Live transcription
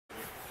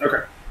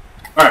Okay.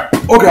 Alright.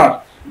 Oh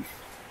god.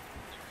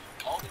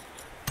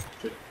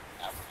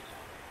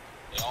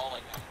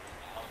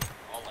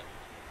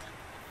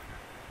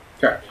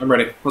 Okay, I'm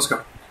ready. Let's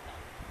go.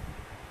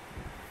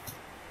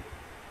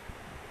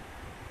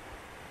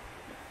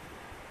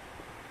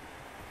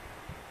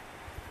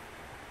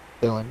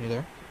 Dylan, you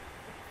there?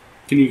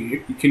 Can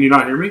you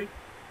not hear me?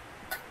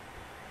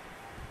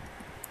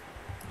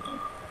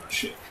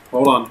 Shit.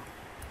 Hold on.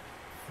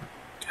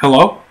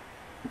 Hello?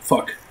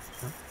 Fuck.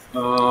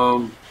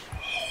 Hold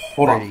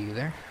Brady, on. you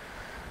there?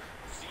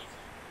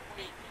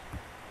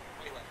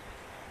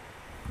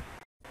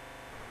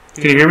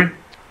 Can you hear me?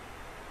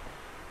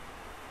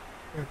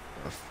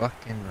 The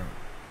fucking room.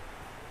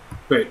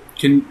 Wait,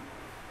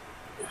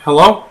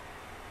 hello?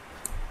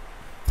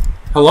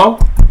 Hello?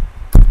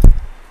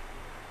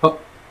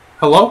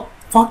 Hello?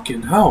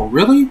 Fucking hell,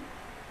 really?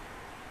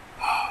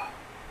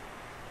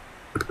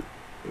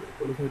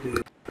 What if I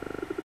did?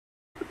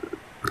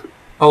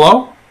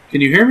 Hello?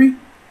 Can you hear me?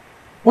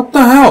 What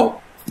the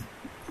hell?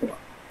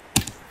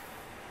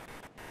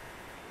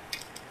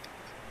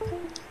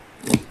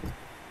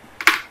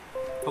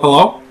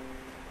 Hello?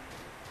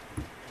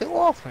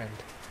 Hello, friend.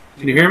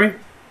 Can you hear me?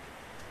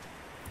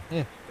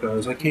 Yeah.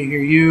 Because I can't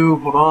hear you.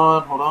 Hold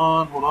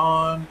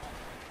on.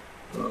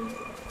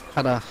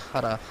 Hada.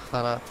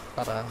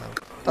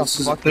 This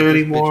isn't there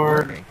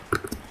anymore.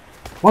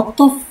 What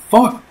the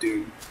fuck,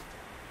 dude?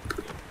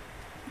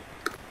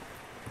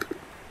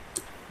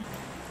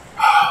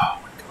 Oh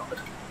my god.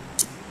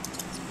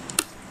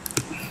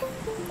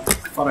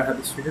 Thought I had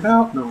this figured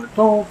out. No, I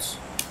don't.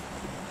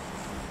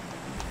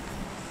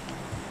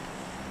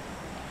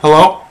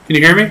 Hello? Can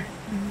you hear me?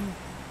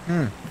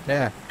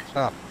 Yeah,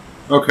 stop.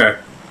 Okay.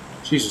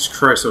 Jesus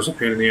Christ, that was a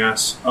pain in the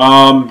ass.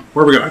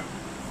 Where are we going?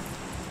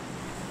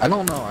 I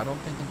don't know. I don't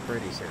think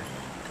Brady's here.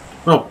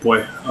 Oh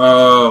boy.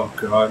 Oh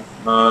god.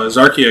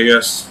 Zarky, I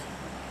guess.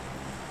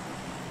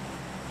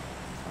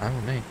 I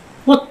don't know.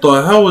 What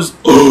the hell was...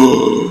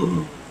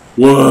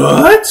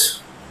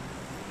 What?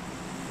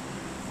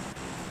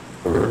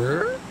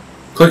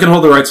 Click and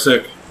hold the right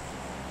stick.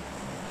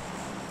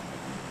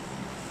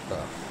 The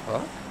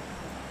fuck?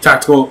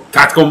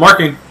 Tactical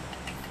marking.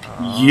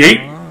 Yeet.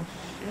 Oh,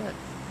 shit.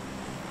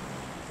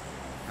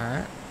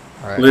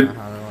 Alright. Lid- Now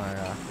how do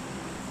I,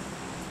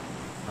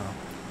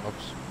 oh,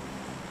 oops.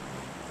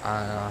 I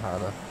know how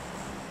to...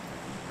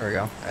 There we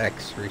go.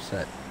 X,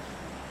 reset.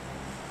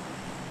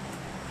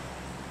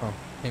 Oh,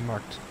 he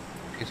marked.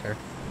 He's here.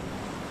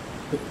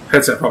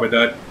 Headset probably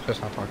died.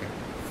 Just not talking.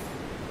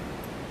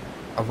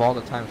 Of all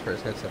the times for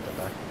his headset to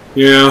die.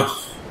 Yeah.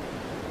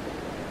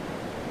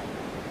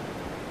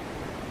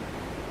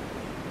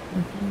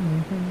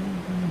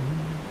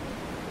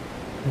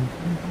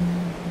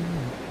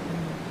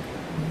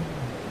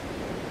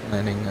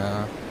 Landing,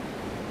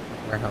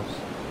 warehouse.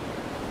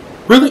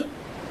 Really?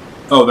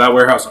 Oh, that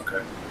warehouse?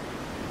 Okay.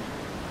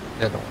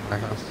 Yeah, the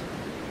warehouse.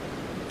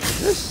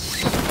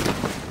 This...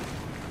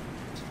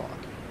 It's fog.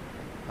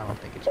 I don't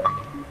think it's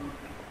raining.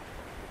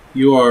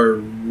 You are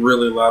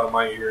really loud in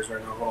my ears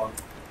right now. Hold on.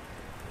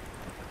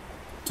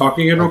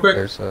 Talking again real quick?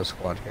 There's a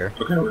squad here.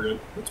 Okay, we're good.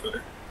 That's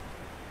better.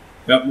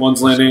 Yep,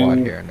 one's There's a landing...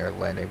 squad here, and they're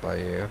landing by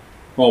you.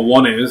 Well,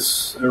 one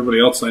is. Everybody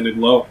else landed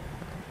low.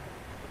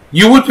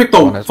 You would pick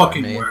the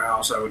fucking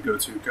warehouse I would go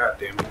to. God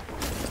damn it.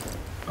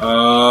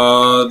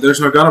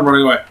 There's no gun. I'm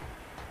running away.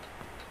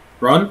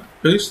 Run,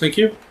 please. Thank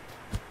you.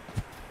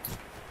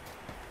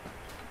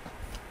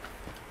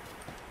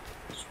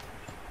 Just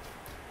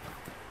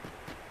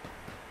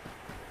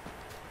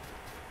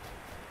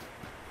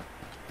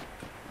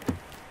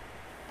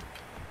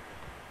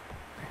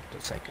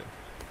a second.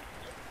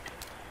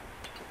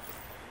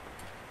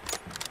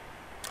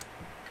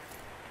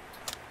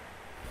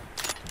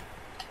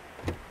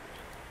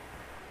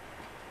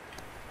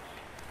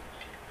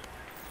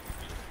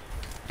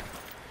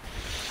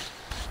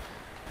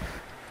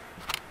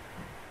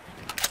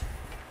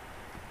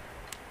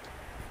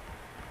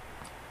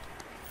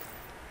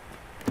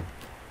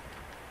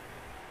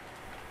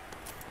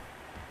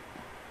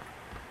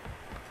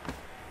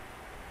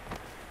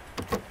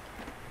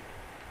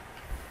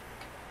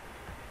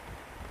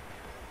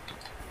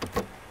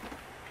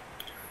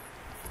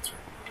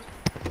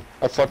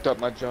 I fucked up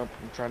my jump.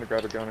 I'm trying to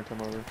grab a gun and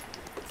come over.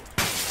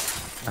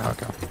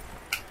 Okay.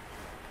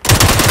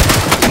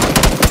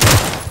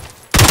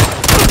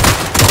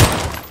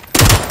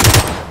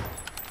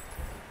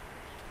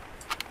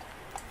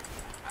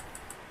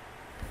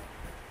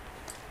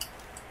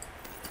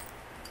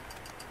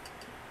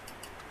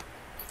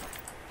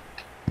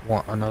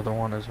 Another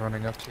one is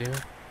running up to you.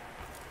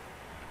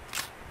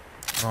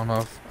 I don't know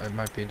if it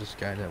might be this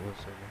guy that was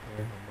over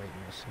here. I'm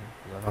waiting to see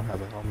because I don't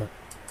have a helmet.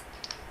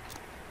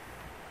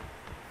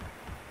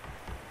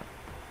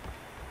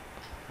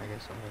 I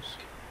guess I was.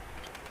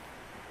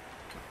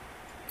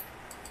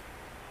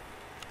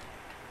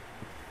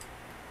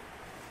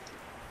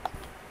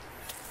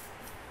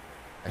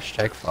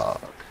 Hashtag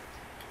fog.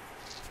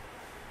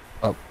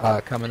 Oh,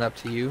 coming up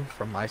to you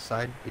from my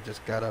side. He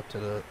just got up to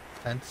the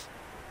fence.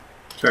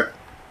 Sure.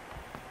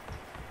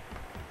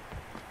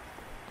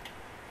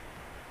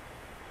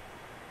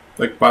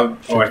 Like by the...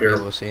 Oh, I hear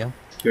him. We'll see him.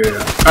 Yeah,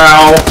 yeah.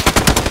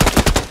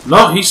 Ow!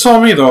 No, he saw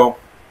me, though.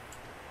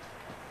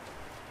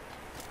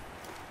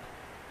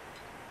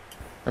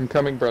 I'm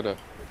coming, brother.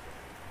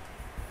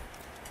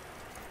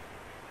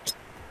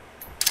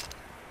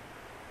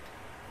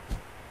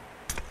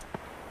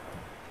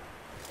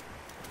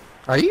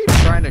 Are you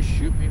trying to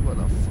shoot me with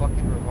a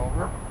fucking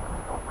revolver?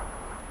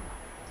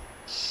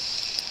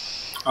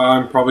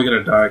 I'm probably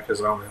gonna die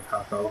because I only have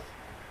half health.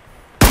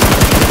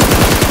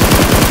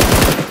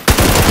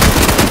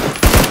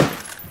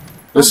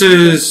 This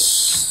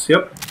is...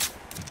 Yep.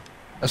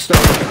 A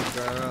stone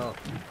girl.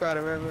 Got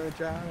a river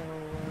child.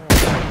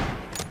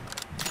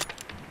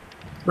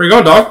 Where you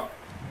going, dog?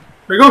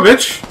 Where you going,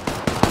 bitch?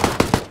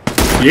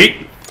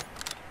 Yeet.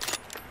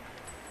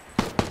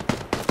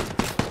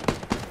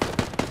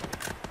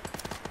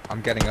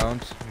 I'm getting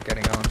owned. I'm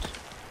getting owned.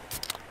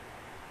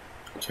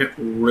 Can't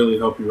really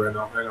help you right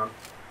now. Hang on.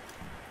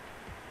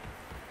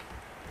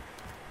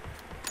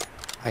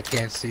 I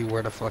can't see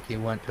where the fuck he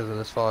went because of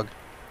this fog.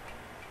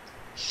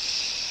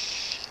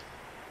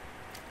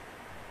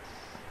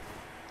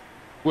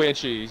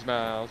 Winchies,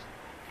 Miles.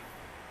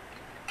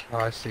 Oh,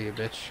 I see you,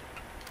 bitch.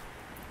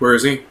 Where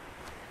is he?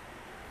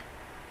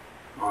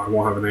 Oh, I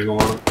won't have an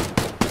angle on him.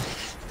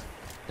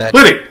 That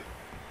Liddy!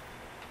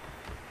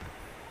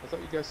 I thought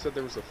you guys said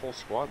there was a full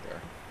squad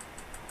there.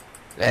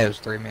 Yeah, it was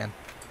 3 man.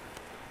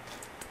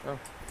 Oh,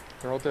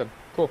 they're all dead.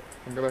 Cool.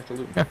 I can go back to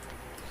looting. Yeah.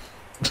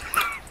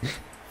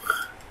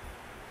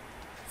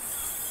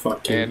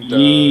 Fucking And,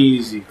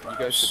 easy You guys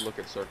class. should look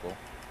at circle.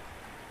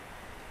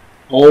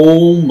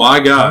 Oh my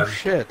god. Oh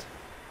shit.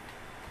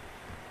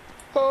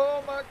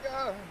 Oh my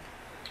god!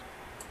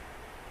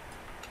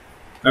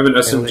 I have an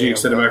Hell SMG yeah,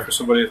 extended bro. back for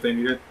somebody if they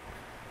need it.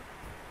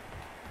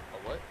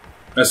 A what?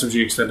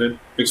 SMG extended.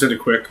 Extended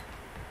quick.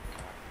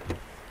 Can you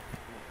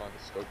find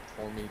a scope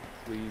for me,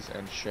 please,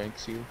 and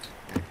shanks you?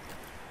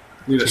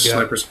 Need a What you got?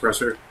 sniper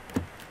suppressor.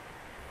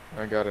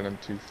 I got an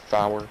M2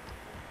 Fower.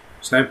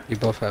 Snipe? You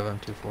both have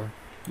M24.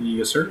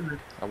 Yes, sir.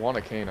 I want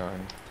a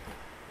canine.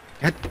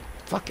 Get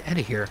fuck out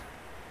of here.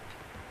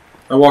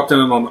 I walked in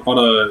on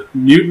a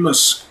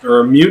mutant, or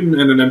a mutant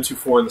and an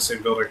M24 in the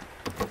same building.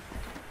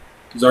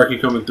 Zarky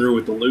coming through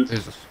with the loot.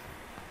 Jesus.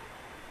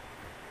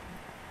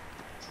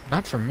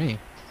 Not from me.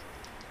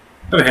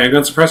 I have a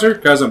handgun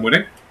suppressor. Guys, I'm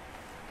winning.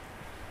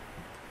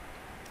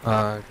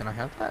 Can I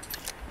have that?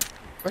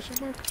 Question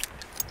mark?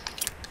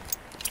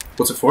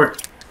 What's it for?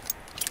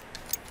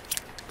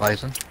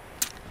 Bison.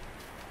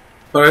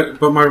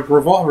 But my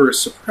revolver is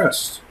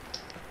suppressed.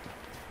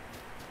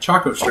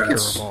 Choco Fuck your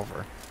strats.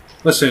 revolver.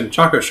 Listen,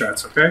 Choco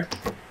strats, okay?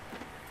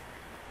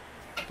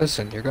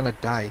 Listen, you're gonna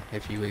die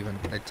if you even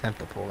attempt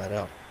to pull that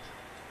out.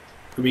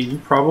 I mean, you're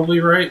probably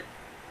right.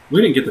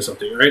 We didn't get this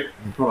update, right?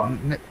 Hold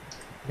on.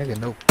 Nigga,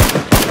 nope.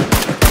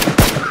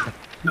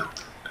 No.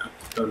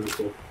 That would be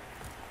cool.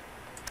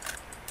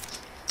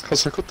 I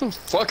was like, what the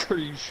fuck are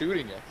you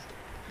shooting at?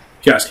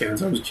 Gas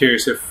cans. I was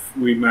curious if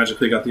we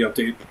magically got the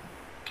update.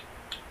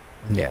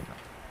 Yeah, no.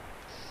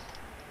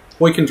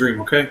 Boy can dream,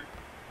 okay?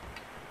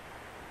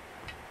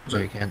 So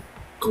you can't.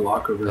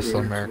 Glock over That's here.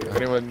 America. If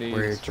anyone Where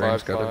your needs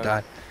dreams gotta 5.5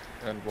 die.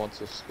 and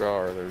wants a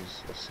scar,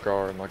 there's a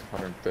scar in like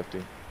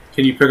 150.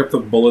 Can you pick up the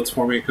bullets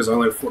for me? Because I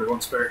only have 41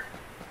 spare.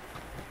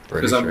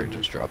 Pretty 'Cause sure I'm- it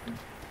just dropped.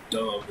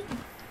 Duh.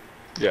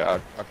 Yeah,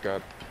 I've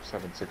got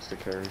 7.6 to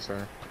carry,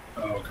 sir.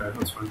 Oh, okay.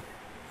 That's fine.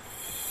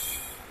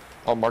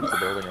 I'll mark the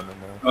building and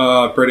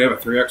then Brady, I have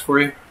a 3X for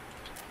you.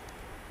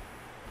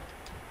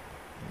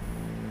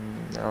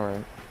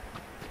 alright.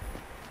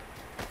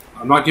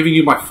 I'm not giving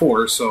you my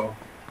 4, so...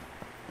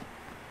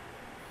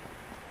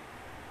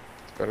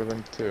 It's better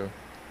than 2.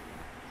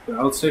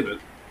 Yeah, let's save it.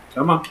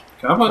 Come on.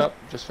 Come on. Nope,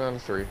 just found a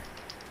 3.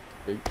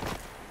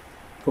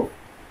 Cool.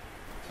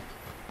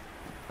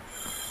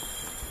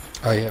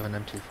 Oh, you have an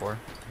M24,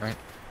 right?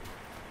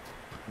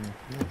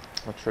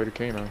 I'll trade a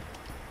canine.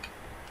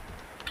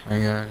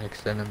 I'm gonna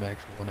extend it back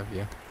for one of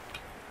you.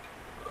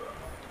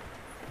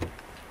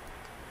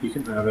 You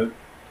can have it.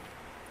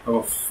 I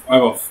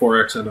have a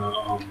 4X and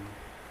a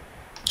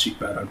cheek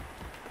pad.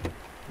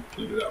 I'd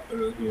leave it out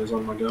better than he is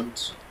on my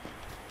guns.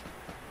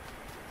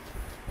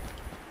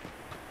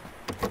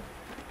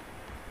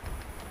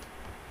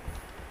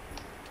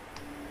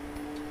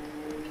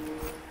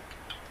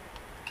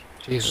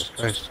 Jesus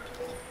Christ.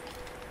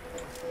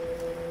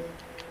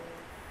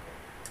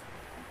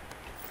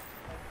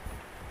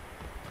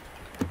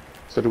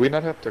 So do we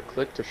not have to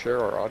click to share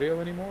our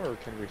audio anymore, or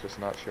can we just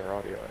not share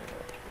audio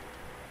anymore?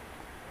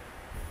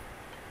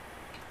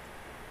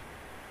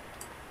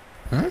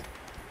 Huh?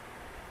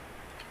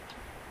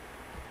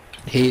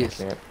 He's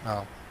Can't.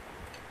 oh,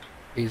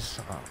 he's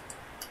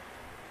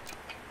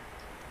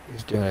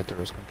doing it through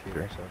his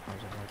computer, so it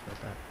comes out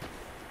like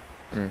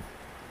that.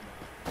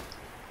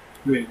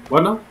 Wait,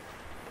 what now?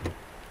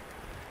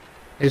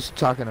 He's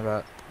talking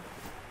about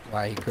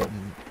why he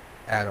couldn't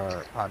add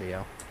our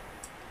audio.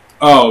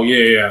 Oh,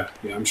 yeah.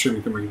 I'm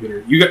streaming through my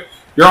computer.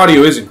 Your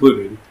audio is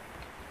included.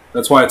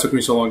 That's why it took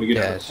me so long to get to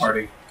Yes. the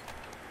party.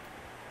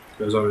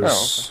 Because I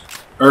was...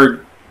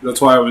 Or,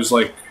 that's why I was,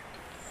 like,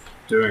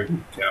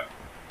 doing, yeah.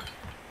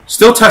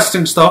 Still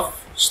testing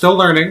stuff. Still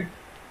learning.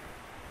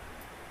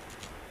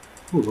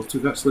 Ooh, level 2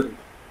 vest lit.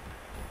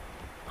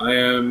 I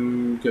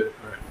am good.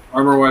 Alright.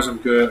 Armor-wise, I'm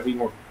good. I need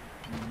more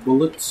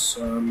bullets.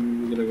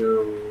 I'm gonna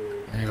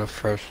go... I need a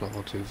fresh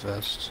level 2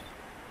 vest.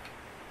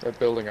 That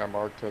building I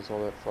marked has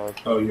all that 5.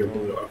 Oh, you're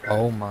blue. Okay.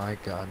 Oh my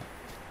god.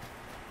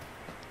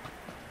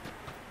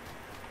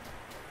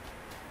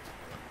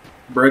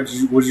 Brad,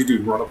 what did you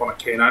do? Run up on a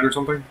K9 or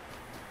something?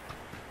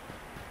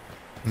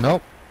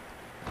 Nope.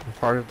 I'm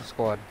part of the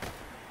squad.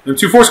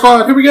 M24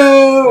 squad, here we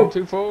go!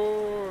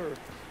 2-4!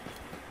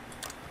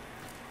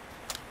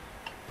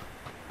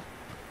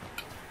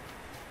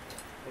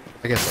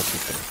 I guess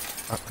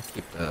I'll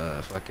keep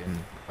the fucking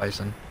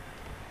bison.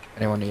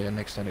 Anyone need an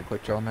extended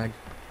quick draw mag?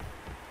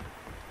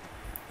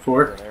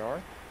 4? An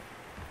AR?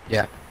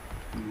 Yeah.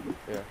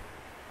 Yeah.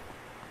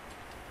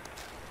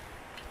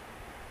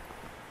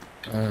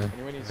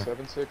 Anyone need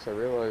 7.6? I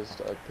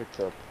realized I picked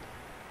up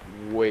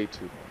way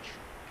too much.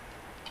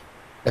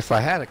 If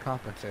I had a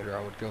compensator,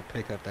 I would go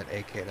pick up that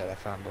AK that I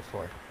found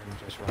before and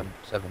just run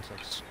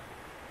 7.6.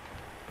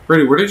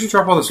 Brady, where did you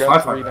drop all this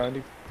Got 5.5?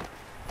 390.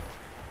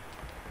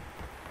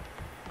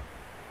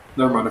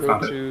 Never mind, I Go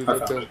found to it. I the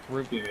found it.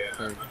 room. Yeah, I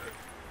found it.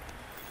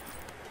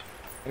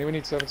 Anyone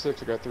need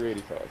 7.6? I got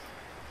 385.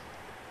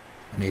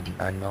 I need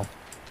 9 mil.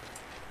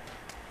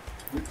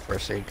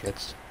 First aid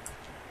kits.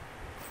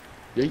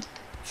 Yeet.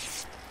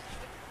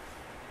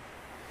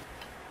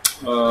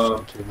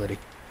 Too litty.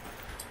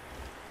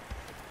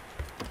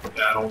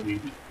 Yeah, I don't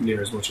need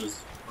near as much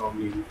as I don't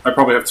need. I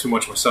probably have too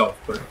much myself,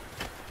 but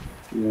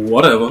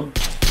whatever.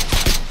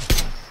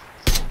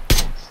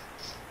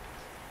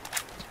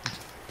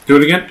 Do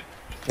it again.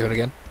 Do it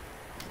again.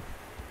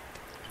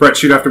 Brett,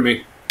 shoot after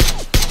me.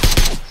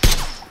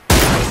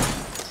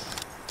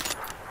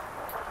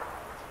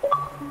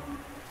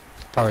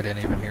 Probably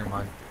didn't even hear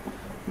mine.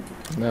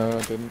 No,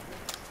 I didn't.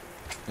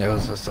 It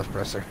was a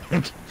suppressor.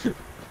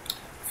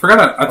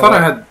 Forgot. I thought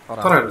I had. Hold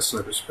I on. had a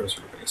sniper suppressor.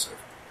 I guess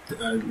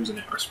it was an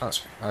AR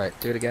suppressor. Alright,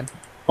 do it again.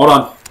 Hold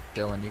on.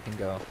 Dylan, you can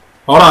go.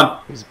 Hold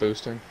on. He's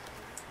boosting.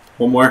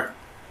 One more.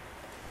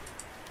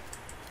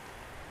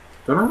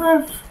 Don't I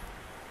have?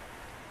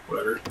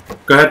 Whatever.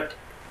 Go ahead.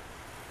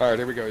 Alright,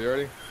 here we go. You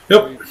ready?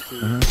 Yep. 3,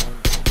 2, 1.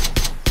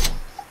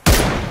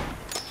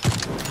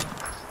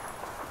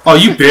 Oh,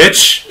 you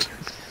bitch!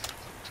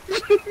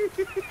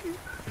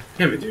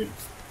 Damn it, dude.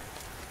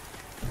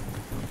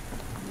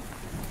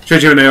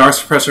 Should you have an AR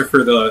suppressor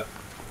for the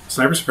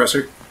sniper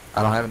suppressor?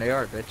 I don't have an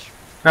AR, bitch.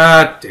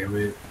 Ah, damn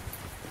it.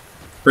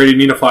 Brady, you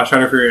need a flash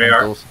hider for your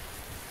AR?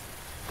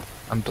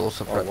 I'm dual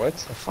suppressor. Oh, what?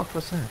 The fuck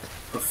was that?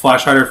 A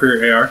flash hider for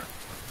your AR?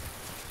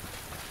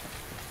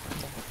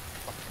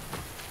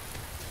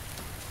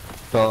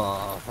 The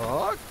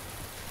fuck?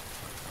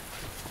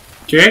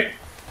 Okay.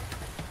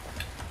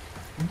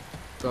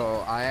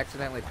 So I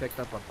accidentally picked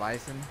up a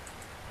bison,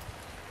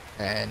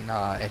 and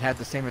it had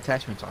the same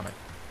attachments on it.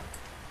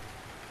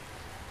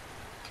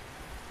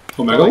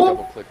 Omega Wall?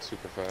 Double click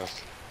super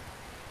fast.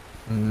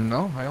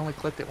 No, I only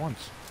clicked it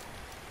once.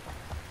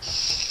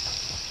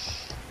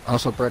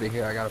 Also, Brady,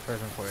 here, I got a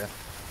present for you.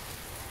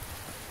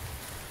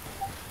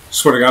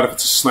 Swear to God, if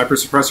it's a sniper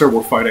suppressor,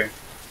 we're fighting.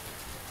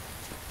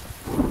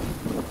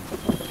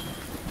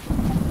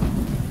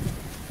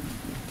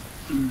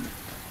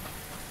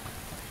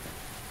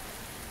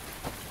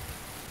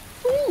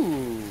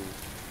 Ooh,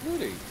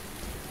 Moody.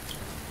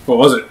 What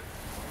was it?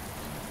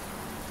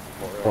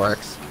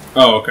 4X.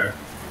 Oh, okay.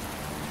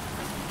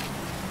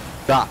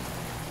 Stop.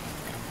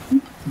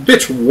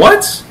 Bitch,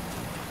 what?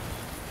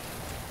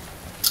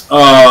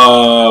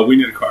 We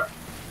need a car.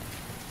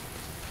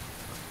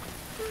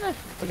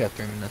 We got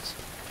 3 minutes.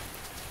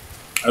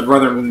 I'd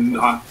rather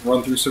not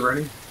run through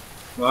Serenity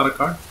without a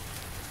car.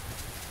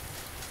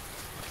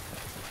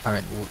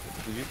 Alright,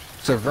 Did you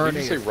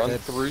Severny say is run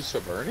dead. through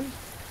Severny?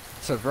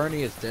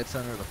 Severny is dead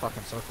center of the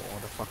fucking circle.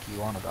 What the fuck are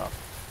you on about?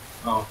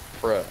 Oh.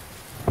 Bruh.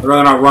 I'd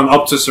rather not run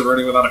up to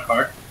Serenity without a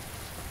car.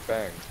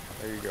 Bang.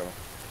 There you go.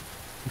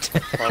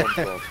 Problem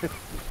solved.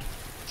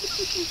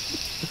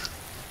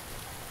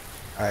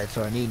 Alright,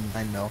 so I need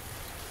 9 mil,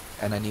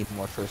 and I need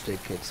more first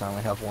aid kits. I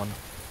only have one.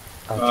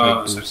 I'll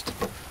Uh, trade boost.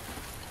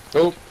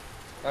 Oh,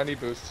 I need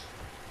boost.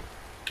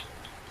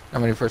 How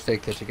many first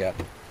aid kits you got?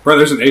 Bro,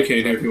 there's an AK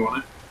in here if you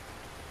want it.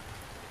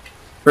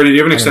 Brady, do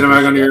you have an I extended don't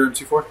mag on think your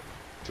MC4?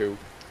 2.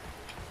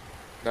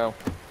 No.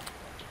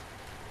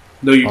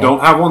 No, you Oh. don't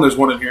have one? There's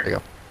one in here. There you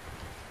go.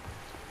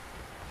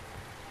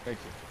 Thank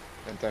you.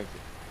 And thank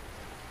you.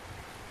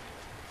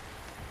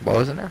 What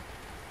was in there?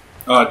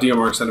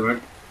 DMR extended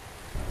mag.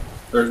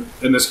 Or,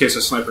 in this case,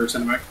 a sniper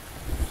extended mag.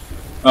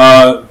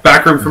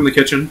 Back room from the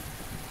kitchen.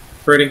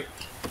 Brady.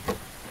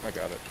 I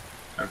got it.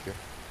 Thank you.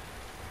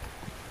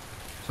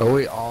 So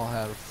we all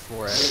have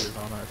 4X's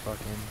on our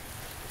fucking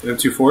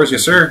M24s,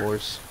 yes sir.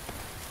 M24s.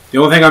 The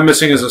only thing I'm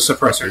missing is a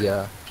suppressor.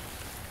 Yeah.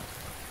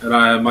 And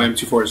my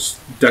M24 is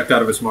decked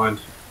out of its mind.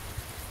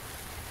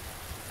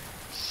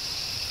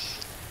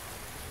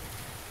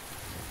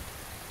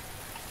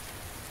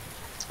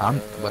 I'm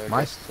I with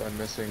my. guess I'm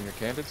missing a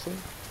candid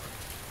sleeve.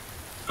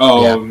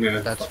 Oh,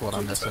 yeah. That's fuck what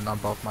I'm that's missing on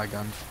both my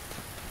guns.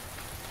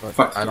 But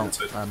Fuck I that's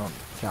it. don't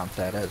count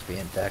that as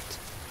being decked.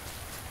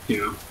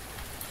 Yeah.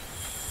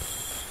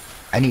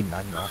 I need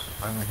 9 mil.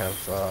 I only have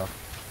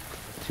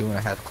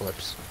 2.5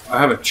 clips. I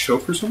have a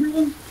choke for some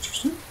reason.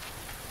 Interesting.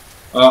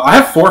 I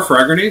have 4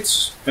 frag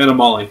grenades and a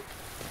molly.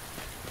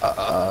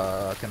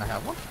 Can I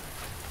have one?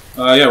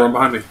 Yeah, run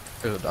behind me.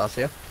 There's a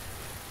Dacia.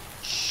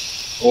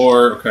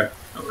 Or, okay,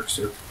 that works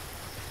too.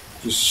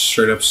 Just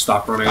straight up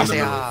stop running in the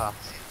middle. Dacia!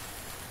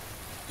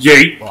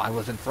 Yeet! Well, I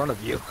was in front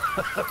of you.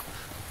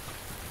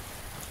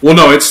 Well,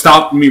 no, it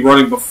stopped me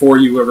running before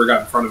you ever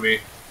got in front of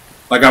me.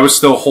 Like, I was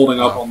still holding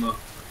up on the...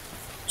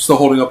 Still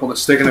holding up on the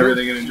stick and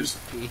everything, and it just...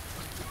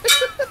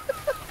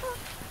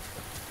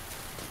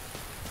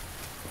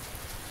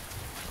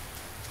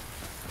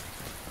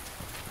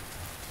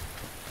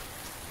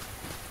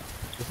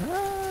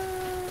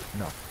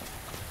 No.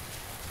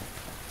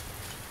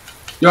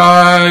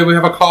 Yay! We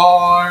have a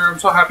car! I'm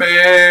so happy!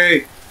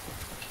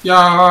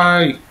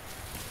 Yay!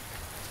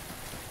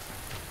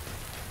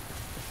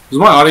 Does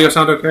my audio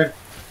sound okay?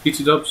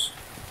 PT dubs?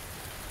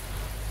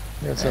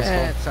 Yeah, it sounds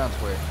It fun.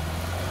 sounds weird.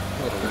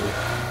 A little weird.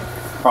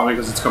 Probably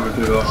because it's coming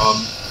through the,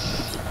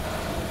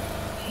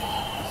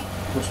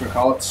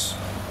 whatchamacallits?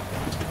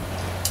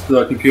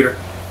 The computer.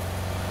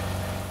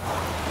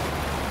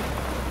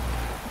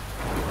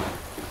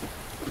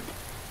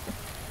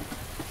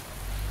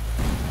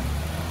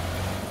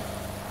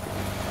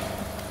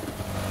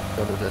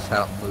 Go to this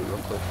house and loot real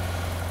quick.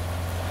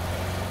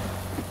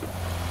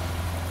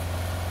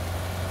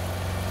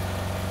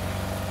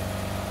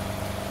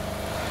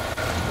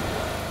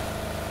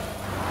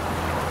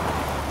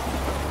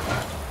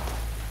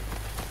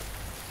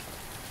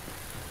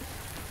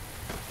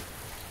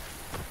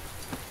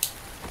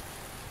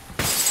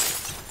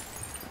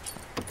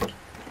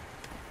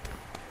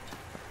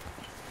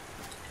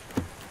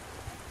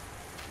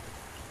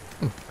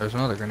 There's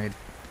another grenade.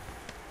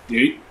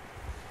 Yeet.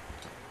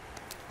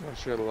 Oh,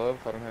 shit, love.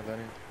 I don't have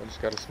any. I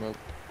just got a smoke.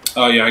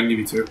 Oh, yeah, I can give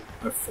you 2.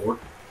 I have 4.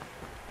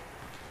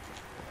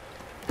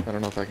 I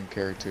don't know if I can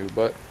carry 2,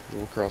 but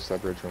we'll cross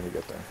that bridge when we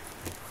get there.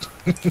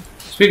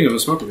 Speaking of a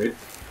smoke grenade,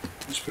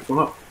 just pick one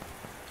up.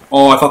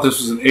 Oh, I thought this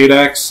was an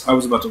 8X. I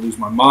was about to lose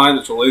my mind.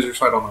 There's a laser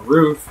sight on the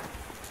roof.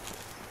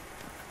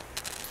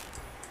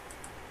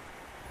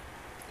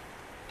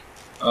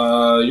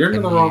 You're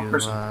the wrong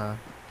person.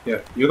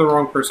 Yeah, you're the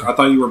wrong person. I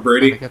thought you were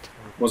Brady.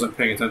 Wasn't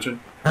paying attention.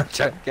 I'm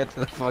trying to get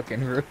to the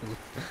fucking roof.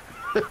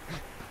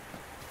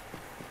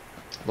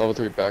 Level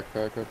 3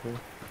 backpack up here.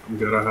 I'm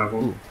good, I have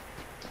one. Ooh.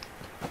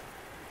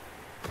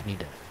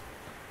 Need it.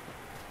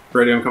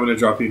 Brady, I'm coming to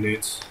drop you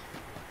nades.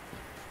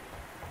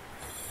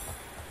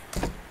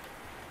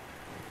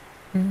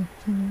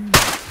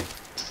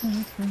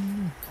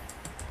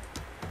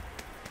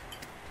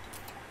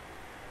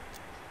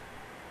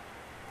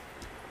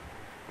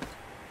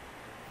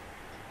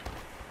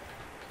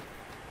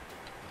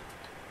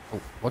 Oh,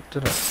 what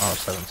did I... Oh,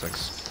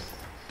 7.6.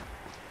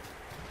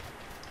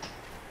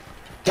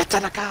 Get to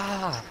the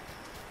car!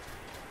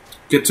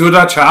 Get to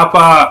the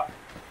chopper!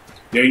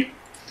 Yeet.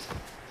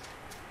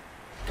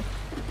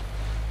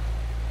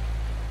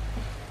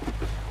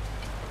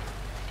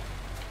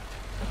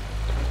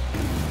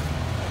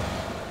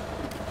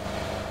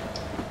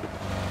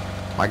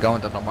 Am I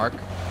going to the mark?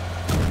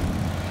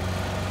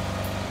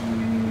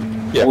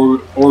 Yeah.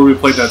 Or we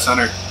played that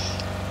center.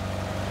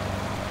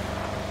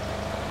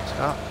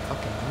 Stop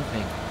fucking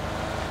moving.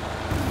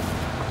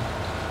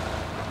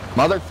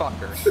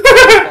 Motherfucker.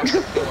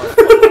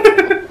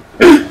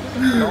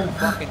 Don't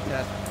fucking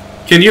test me.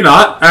 Can you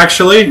not,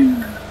 actually?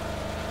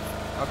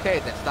 Okay,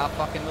 then stop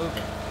fucking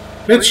moving.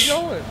 Bitch. Where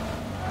are you going?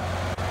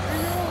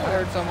 I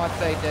heard someone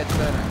say dead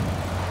center.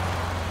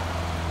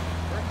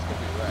 Frank's gonna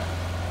be wrecked.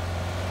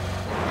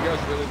 You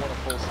guys really want a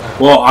full set?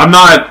 Well,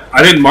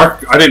 I didn't mark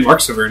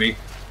Severny,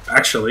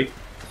 actually.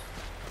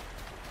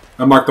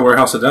 I marked the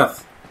Warehouse of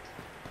Death.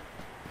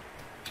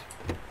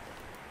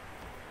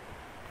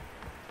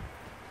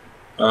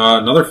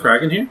 Another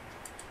frag in here?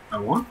 I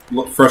want.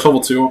 Look, fresh level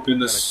 2 in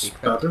this Got a key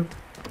card. bathroom.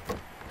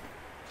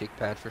 Cheek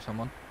pad for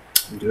someone.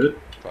 I'm good.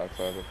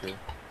 5-5 up here.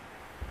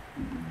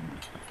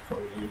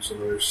 Probably use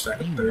another stack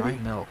of Dang, 30.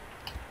 9 mil.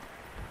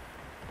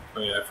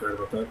 Oh yeah, I forgot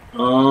about that.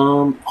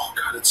 Oh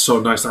god, it's so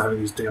nice not having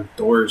these damn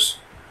doors.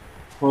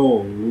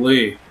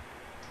 Holy.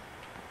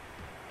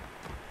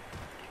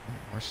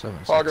 Where's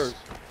 7.6? Hoggers!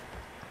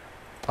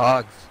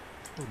 Hogs.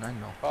 Ooh, 9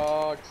 mil.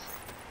 Hogs!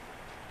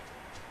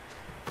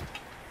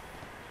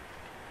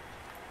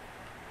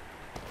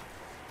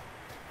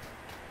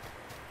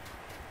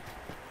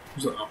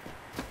 Who's that? Oh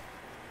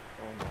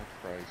my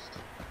Christ.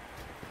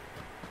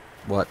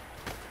 What?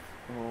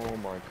 Oh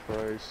my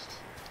Christ.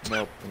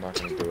 Nope, I'm not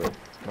gonna do it.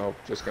 Nope,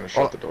 just gonna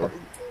shut the door.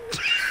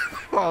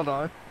 Hold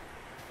on.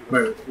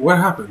 Wait, what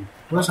happened?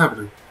 What is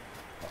happening?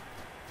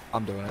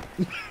 I'm doing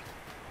it.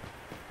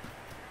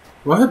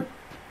 What?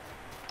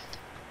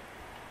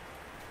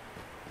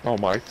 Oh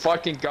my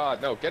fucking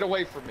god, no, get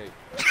away from me!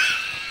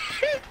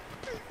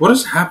 What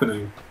is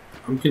happening?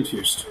 I'm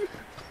confused.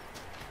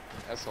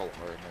 SLR in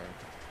there.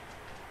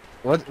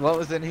 What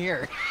was in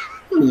here?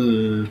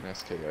 Hmm.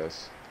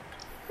 SKS.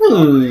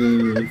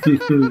 Hmm.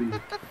 I'm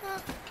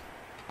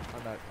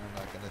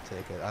not gonna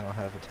take it. I don't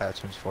have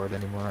attachments for it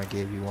anymore. I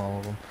gave you all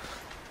of them.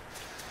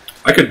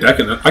 I could deck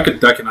an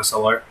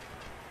SLR.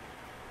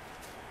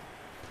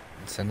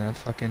 It's in that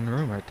fucking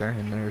room right there,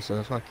 and there's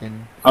a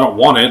fucking... I don't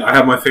want it. I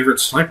have my favorite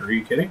sniper. Are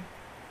you kidding?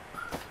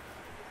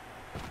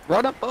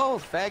 Run up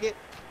both, faggot!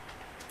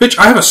 Bitch,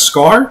 I have a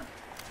scar?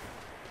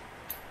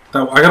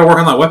 I gotta work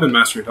on that weapon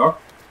mastery, dog.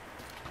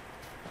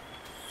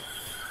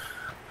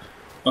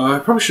 I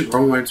probably should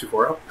roll my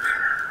M24 out.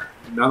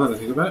 Now that I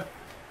think about it.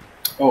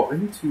 Oh, I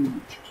need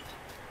to...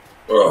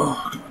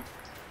 Oh, God.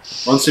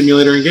 Run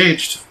simulator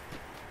engaged.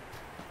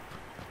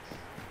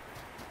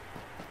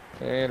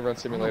 And run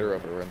simulator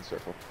over, run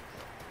circle.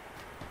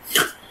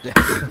 Yeah.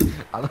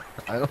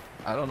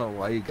 I don't know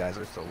why you guys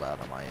are so loud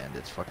on my end.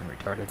 It's fucking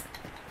retarded.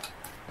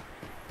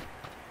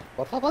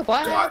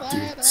 God,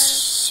 dude.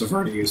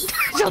 Severity is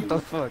Shut the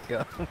fuck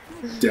up.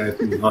 dead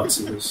nuts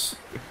in this.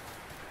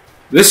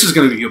 This is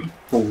gonna be a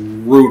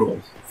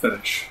brutal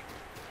finish.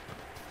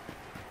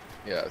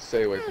 Yeah,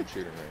 stay away from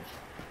shooting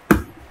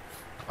range.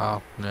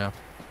 Oh, yeah.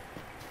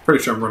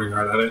 Pretty sure I'm running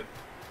right at it.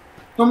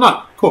 No, I'm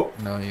not. Cool.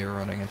 No, you're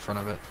running in front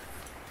of it.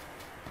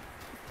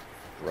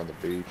 Run the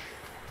beach.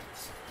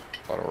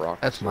 A lot of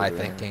rocks. That's my over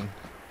there. thinking.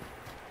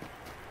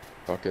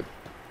 Fuck it.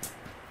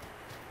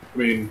 I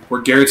mean,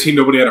 we're guaranteed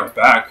nobody at our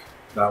back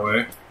that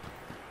way.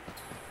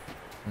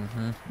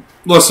 Mm-hmm.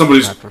 Unless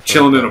somebody's I prefer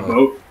chilling in that a way.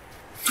 boat.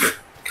 God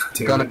I'm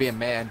damn gonna it. be a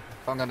man.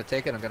 If I'm gonna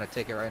take it, I'm gonna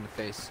take it right in the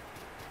face.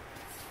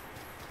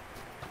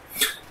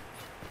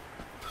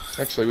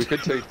 Actually, we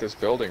could take this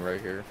building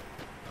right here.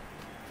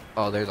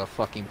 Oh, there's a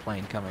fucking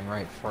plane coming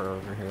right far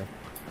over here.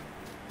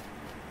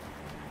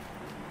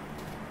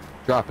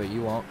 Drop it,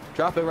 you won't.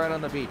 Drop it right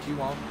on the beach, you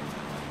won't.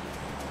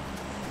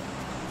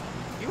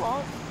 You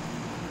won't.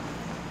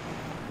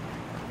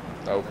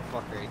 Oh,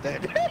 Motherfucker, he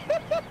dead.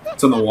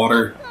 It's in the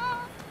water.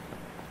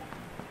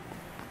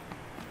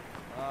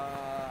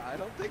 I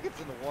don't think it's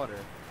in the water.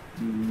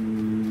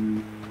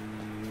 Mm,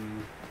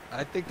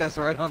 I think that's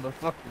right on the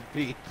fucking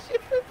beach.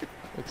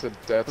 it's a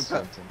death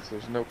sentence.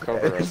 There's no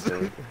cover up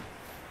there.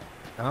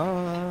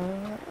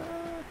 Yeah,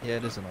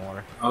 it is in the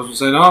water. I was gonna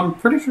say, no, I'm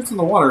pretty sure it's in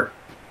the water.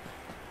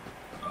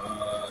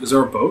 Is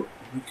there a boat?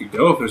 We could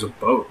go if there's a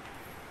boat.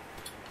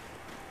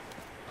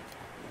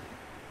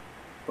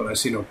 But I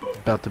see no boat.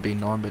 About to be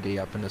Normandy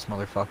up in this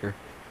motherfucker.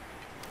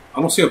 I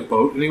don't see a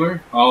boat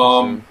anywhere.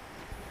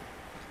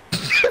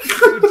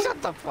 Dude,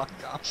 shut the fuck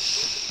up.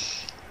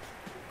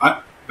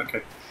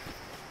 Okay.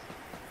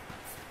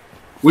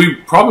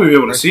 We'd probably be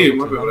able to see it. We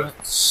might be Rifle able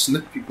to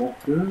snipe people.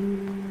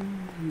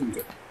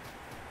 Okay.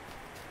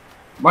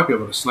 Might be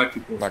able to snipe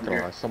people. Not from gonna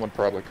here. lie, someone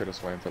probably could have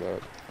swam for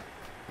that.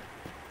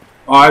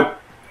 Oh,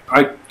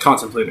 I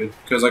contemplated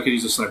because I could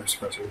use a sniper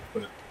suppressor,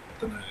 but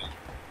then I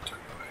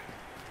turned away.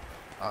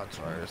 Odds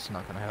are it's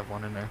not gonna have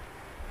one in there.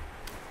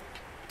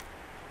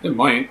 It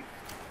might.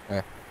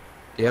 Do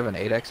you have an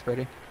 8x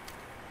ready?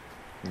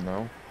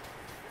 No.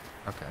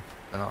 Okay,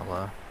 then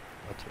I'll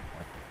take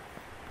one.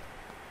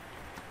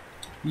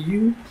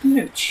 You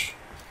bitch.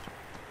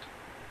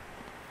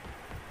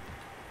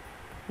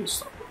 Please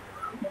stop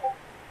running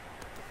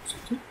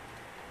around.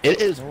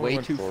 It is No way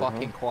one too for it,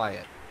 fucking huh?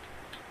 quiet.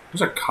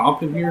 There's a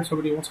comp in here.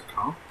 Somebody wants a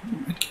comp.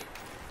 I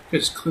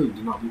just clearly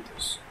did not loot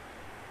this.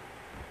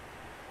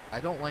 I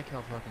don't like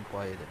how fucking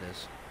quiet it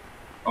is.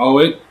 Oh,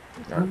 it.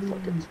 Alright,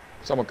 fuck it.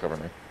 Someone cover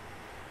me.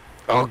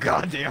 Oh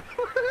goddamn!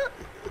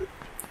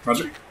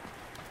 Roger.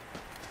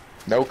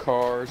 No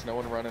cars, no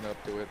one running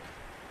up to it.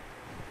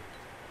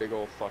 Big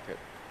ol' fuck it.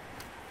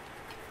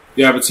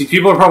 Yeah, but see,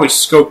 people are probably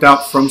scoped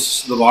out from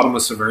the bottom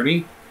of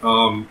Severny.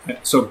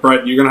 So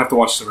Brett, you're gonna have to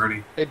watch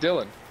Severny. Hey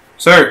Dylan,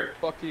 Sir,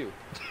 fuck you.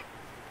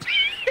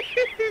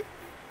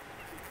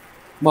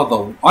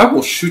 mother, I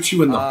will shoot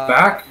you in the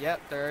back.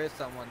 Yep, there is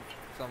someone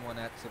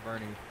at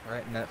Severny,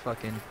 right in that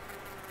fucking.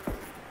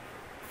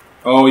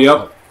 Oh,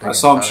 yep. Oh, I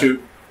saw him got it.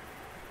 shoot.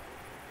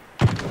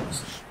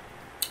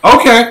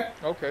 Okay.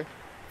 Okay.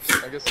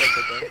 I guess that's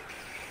okay.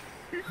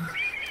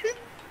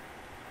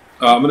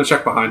 I'm gonna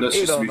check behind us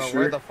You just to don't be know sure.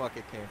 where the fuck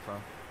it came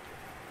from.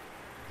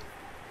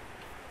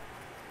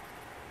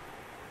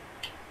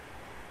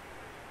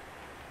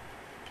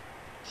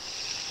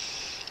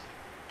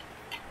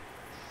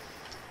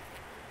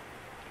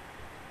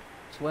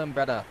 Swim,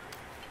 brother.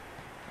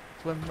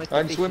 Swim with the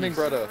I'm swimming, fishies.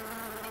 brother.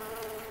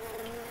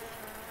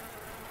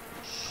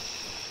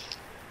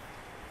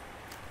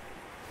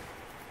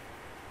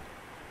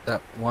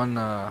 That one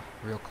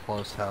real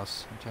close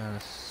house. I'm trying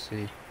to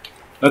see.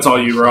 That's all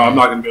you, bro. I'm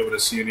not gonna be able to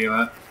see any of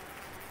that.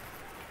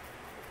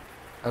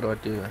 How do I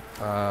do it?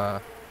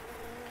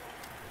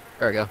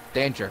 There we go.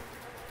 Danger.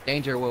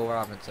 Danger, Will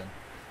Robinson.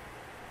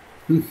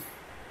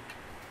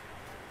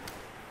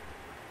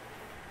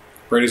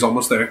 Brady's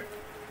almost there.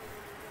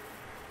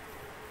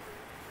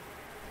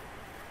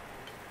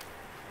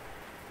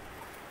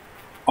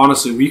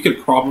 Honestly, we could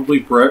probably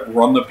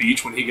run the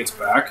beach when he gets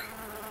back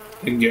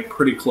and get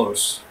pretty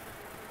close.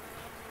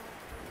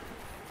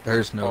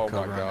 There's no Oh my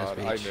cover on god,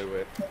 this I beach. knew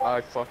it.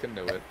 I fucking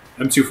knew it.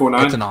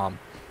 M249. It's an om.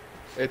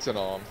 It's an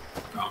arm.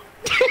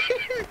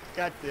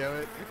 God damn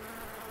it.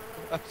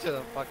 I should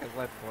have fucking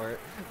went for it.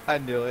 I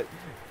knew it.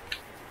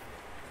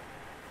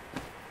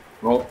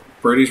 Well,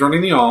 Brady's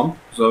running the arm,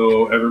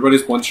 so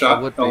everybody's one That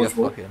shot would be a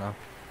eligible. fucking om.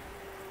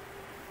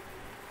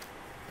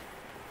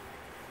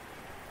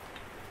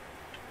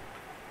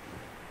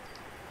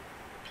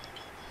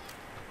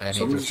 And he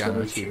Someone's just got an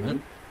gonna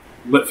achievement.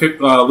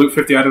 Loot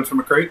 50 items from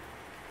a crate.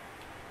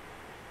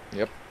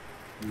 Yep.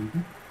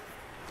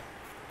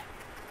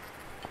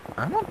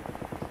 I don't.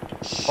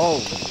 Oh,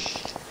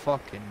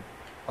 fucking.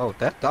 Oh,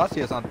 that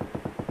dossier's on.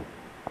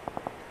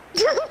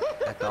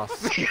 That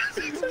dossier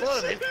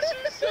exploded.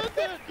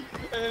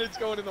 And it's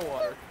going in the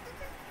water.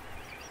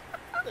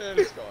 And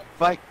it's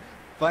gone.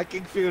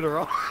 Viking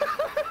funeral.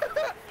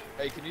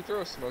 Hey, can you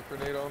throw a smoke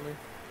grenade on me?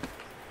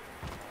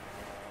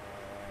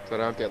 So I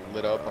don't get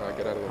lit up when I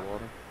get out of the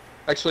water.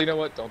 Actually, you know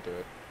what? Don't do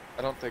it.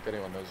 I don't think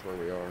anyone knows where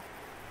we are.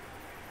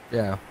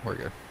 Yeah, we're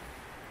good.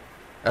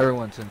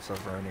 Everyone's in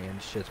Saverni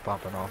and shit's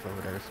popping off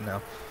over there, so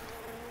now.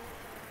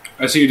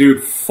 I see a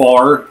dude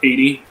far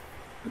 80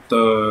 at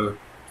the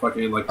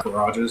fucking like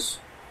garages.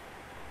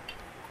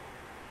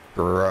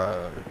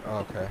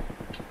 Okay.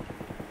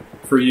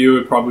 For you,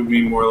 it'd probably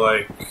be more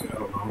like I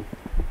don't know.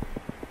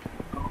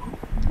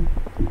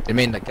 You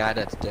mean the guy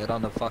that's dead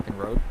on the fucking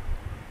road?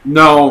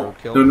 No,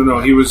 Roadkill? no.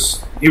 He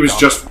was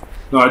just.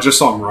 No, I just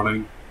saw him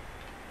running.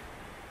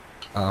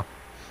 Oh.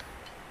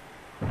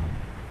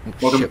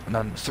 Welcome. Shit,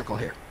 not in the circle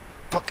here.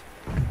 Fuck.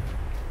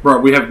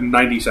 Bro, we have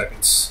 90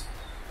 seconds.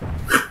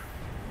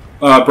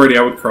 Brady,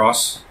 I would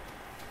cross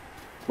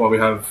while we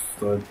have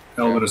the element of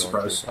Yeah, I'm going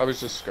surprise. to. I was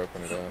just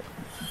scoping it out.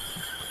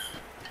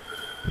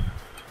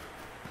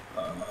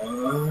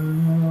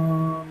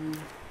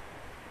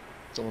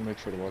 Someone make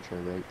sure to watch our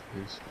right,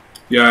 please.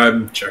 Yeah,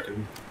 I'm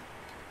checking.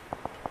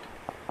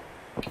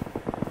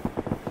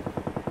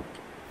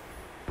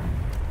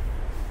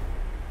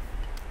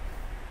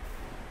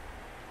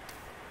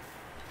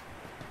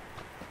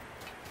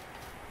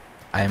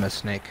 I am a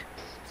snake.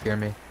 Fear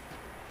me.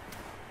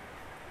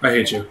 I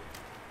hate you.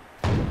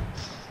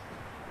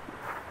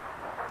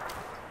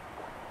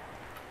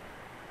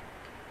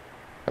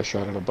 I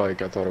shot at a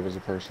bike. I thought it was a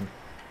person.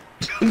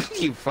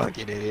 You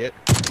fucking idiot.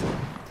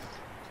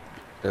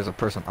 There's a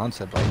person on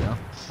said bike now.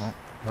 Oh,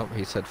 nope,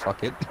 he said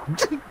fuck it.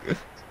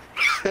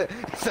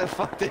 He said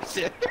fuck this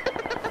shit.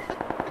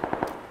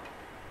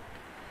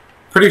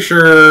 Pretty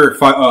sure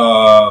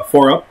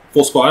 4 up,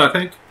 full squad, I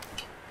think.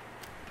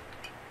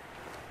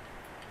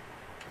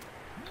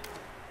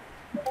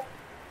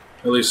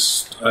 At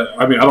least,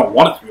 I mean, I don't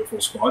want it to be a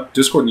full squad.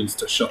 Discord needs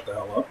to shut the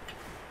hell up.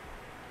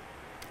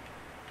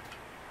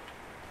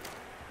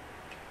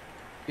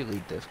 You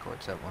lead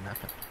Discords, that won't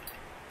happen.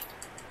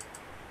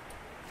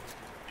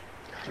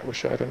 God, I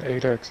wish I had an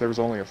 8x. There was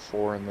only a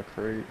 4 in the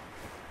crate.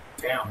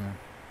 Damn.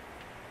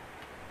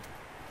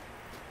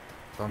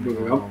 So I'm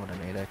Moving going up. on with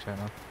an 8x right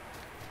now.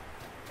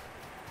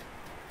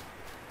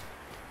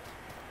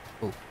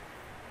 Ooh.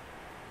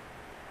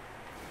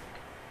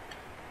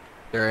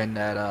 They're in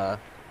that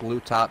blue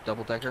top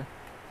double decker.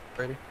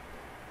 Ready?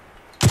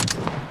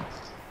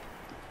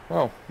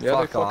 Oh, yeah,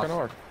 Fuck they fucking off.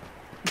 are.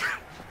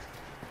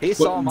 He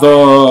saw my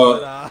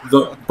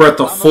The Brett,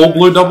 the full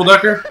blue double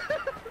decker.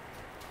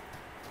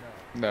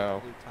 No,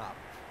 Blue top.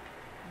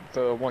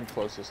 the one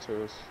closest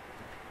to us.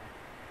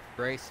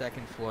 Gray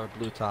second floor,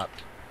 blue top.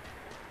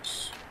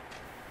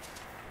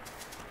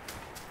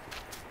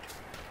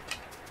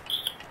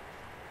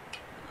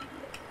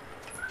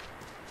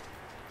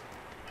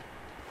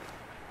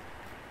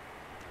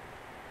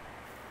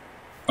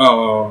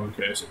 Oh,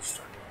 okay. I see what you're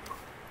talking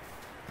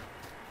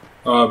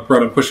about.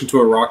 Brett, I'm pushing to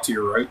a rock to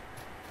your right.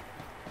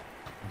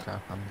 Okay,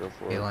 I'm Go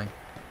for it. healing.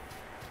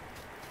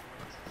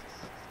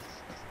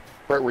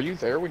 Brett, were you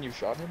there when you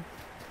shot him?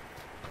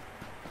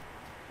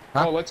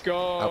 Huh? Oh, let's go!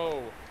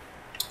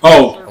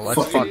 Oh, Well,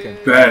 let's fucking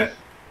fucking- bet.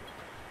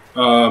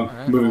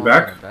 Alright, Moving well, I'm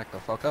back. gonna back the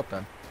fuck up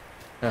then.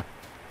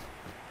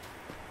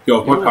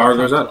 Yo, if my You power are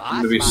goes out, fucking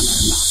I'm gonna be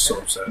lost, so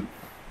upset.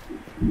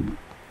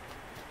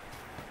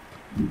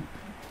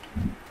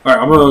 Alright,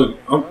 I'm gonna.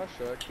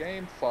 Russia,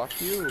 game,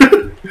 fuck you.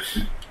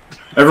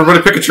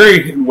 Everybody pick a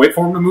tree and wait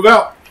for them to move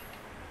out.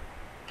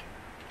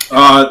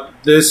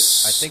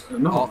 This. I think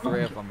no, all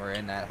three of them are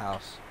in that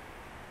house.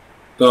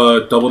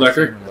 The double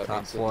decker. On the That top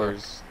means, floor.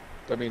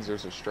 that means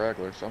there's a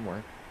straggler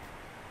somewhere.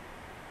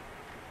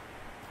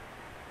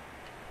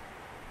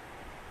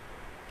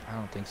 I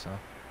don't think so. I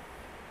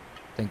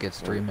think it's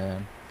 3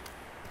 men.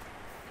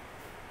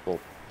 Well,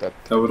 that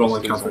That would only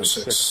there's count for only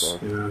 6.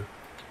 though. Yeah.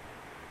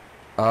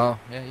 Oh,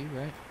 yeah, you're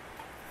right.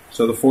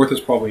 So the 4th is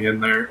probably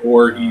in there,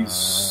 or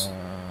he's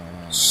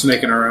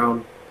snaking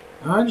around.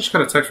 I just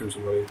got a text from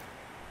somebody.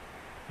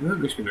 That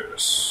makes me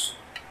nervous.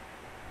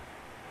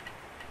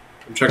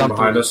 I'm checking Come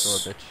behind through us.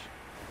 this door, bitch.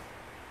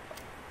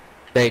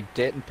 They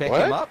didn't pick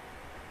What? him up?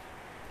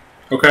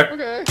 Okay.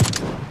 Okay.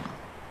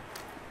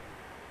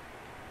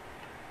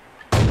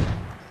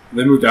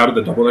 They moved out of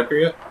the double decker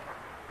yet?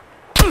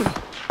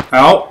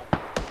 Out.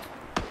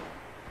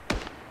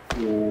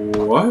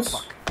 What?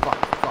 Fuck.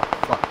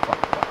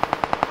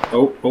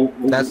 Oh.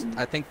 That's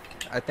I think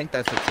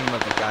that's the team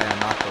of the guy I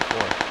knocked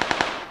before.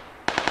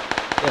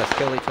 Yes,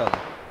 kill each other.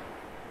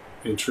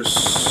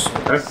 Interesting.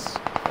 Okay.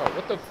 Oh,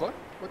 what the fuck?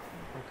 What?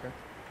 Okay.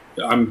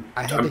 I'm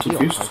I had to heal.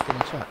 confused. I was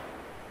getting shot.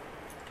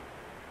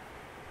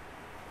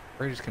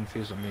 Brady's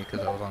confused with me because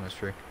I was on his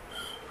tree.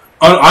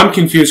 I'm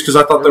confused because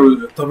I thought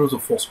it was a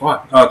full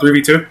squad.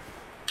 3v2.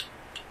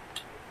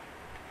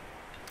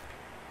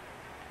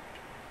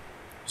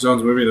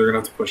 Zone's moving. They're gonna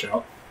have to push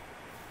out.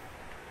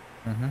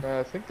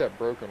 I think that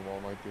broken wall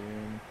might be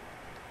in.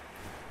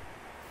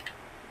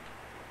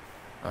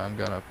 I'm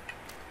gonna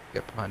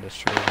get behind this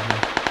tree.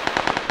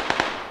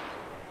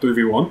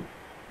 3v1.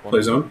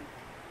 Play zone.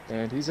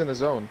 And he's in the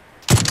zone.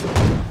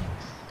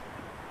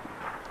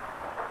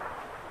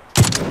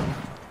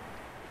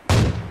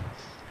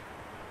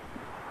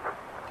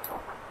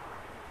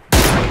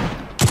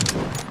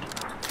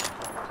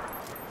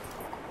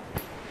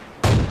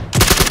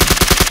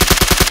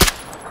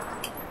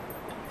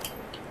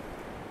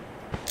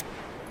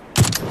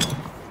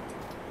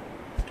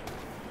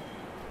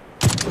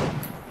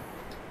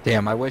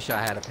 Damn, I wish I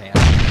had a pan.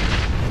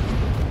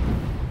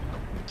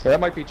 Yeah, that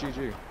might be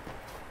GG.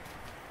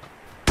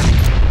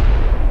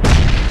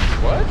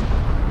 What?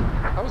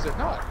 How is it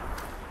not?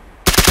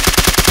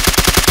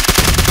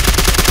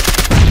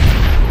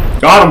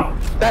 Got him.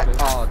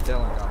 Oh,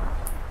 Dylan got him.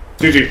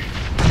 GG.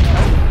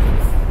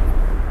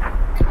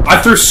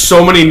 I threw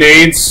so many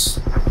nades.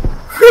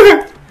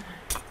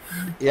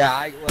 Yeah,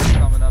 I was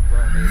coming up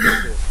bro.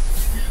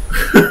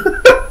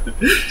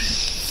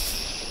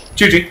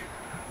 GG.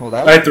 Well,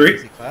 that I had was 3.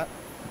 easy clap.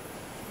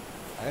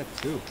 I had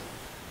 2.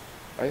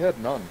 I had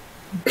none.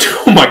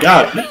 Oh my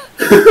god.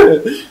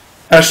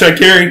 Hashtag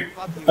carry.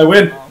 I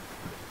win.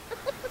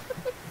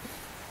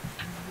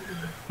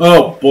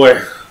 Oh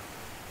boy.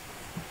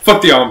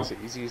 Fuck the It's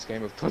the easiest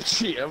game of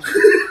PUBG ever.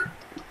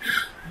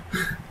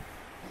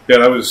 Yeah,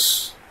 that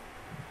was.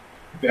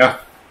 Yeah.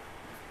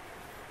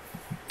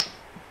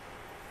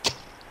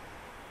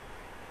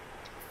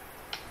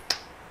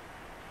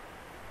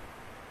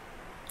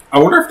 I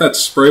wonder if that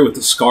spray with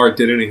the scar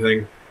did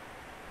anything.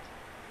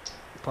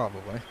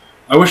 Probably.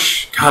 I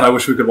wish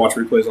we could watch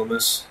replays on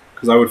this,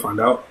 because I would find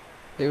out.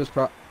 He was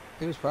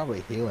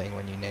probably healing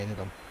when you naded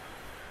him.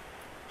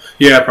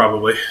 Yeah,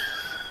 probably.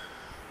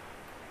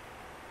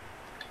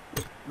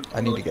 I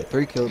need to get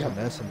 3 kills with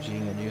an SMG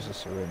and use a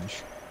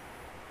syringe.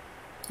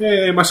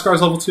 Yay, my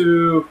scar's level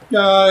 2.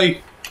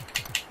 Yay!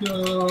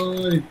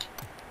 Yay!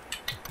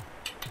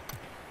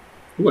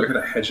 Ooh, I got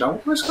a headshot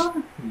with my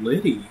scar?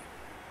 Liddy.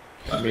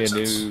 That Me a makes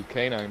sense. new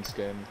canine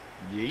skin.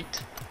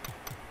 Yeet.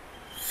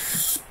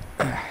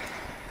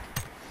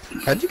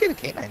 How'd you get a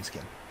canine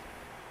skin?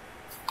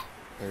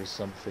 There's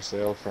some for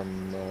sale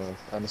from,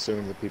 I'm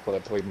assuming the people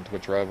that played in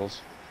Twitch Rivals.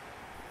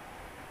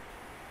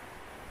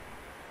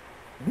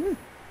 Where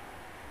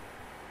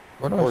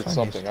do I Or find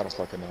something, these? I don't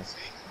fucking know.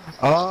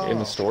 Oh. In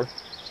the store.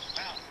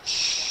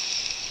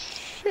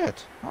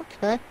 Shit.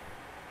 Okay.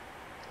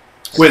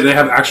 Wait, they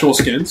have actual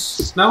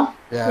skins now?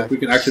 Yeah. Like we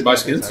can actually buy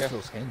there's skins?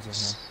 actual skins in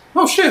here.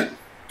 Oh shit!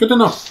 Good to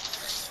know.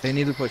 They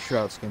need to put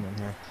Shroud skin in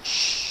here.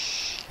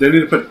 They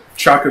need to put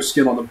Choco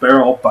skin on the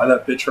barrel. I'll buy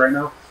that bitch right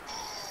now.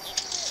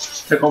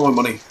 Take all my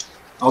money.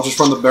 I'll just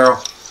run the barrel.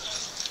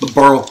 The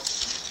burl.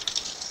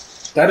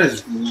 That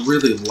is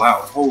really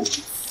loud. Holy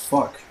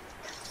fuck.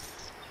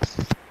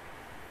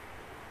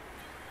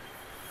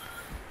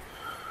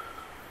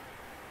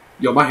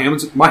 Yo, my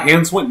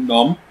hands went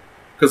numb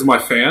because of my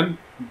fan,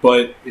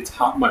 but it's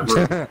hot in my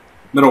room. I'm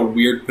in a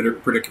weird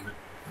predicament.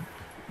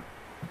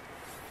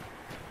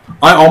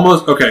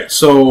 Okay,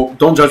 so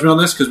don't judge me on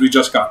this because we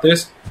just got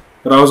this,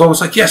 but I was almost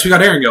like, yes, we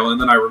got Erangel,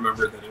 and then I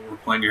remembered that we're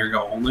playing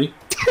Erangel only.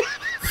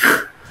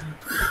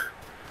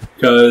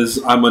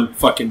 Because I'm a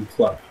fucking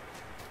pleb.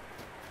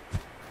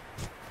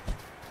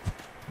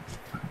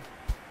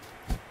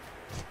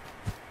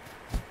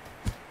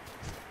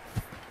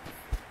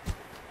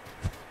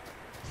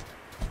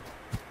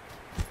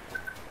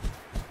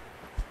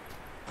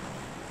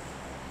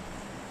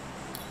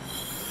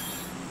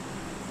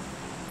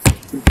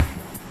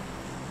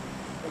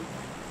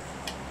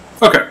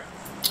 Okay.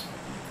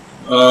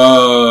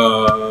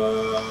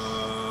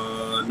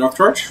 North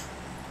George?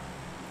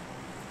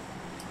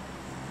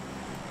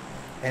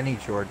 Any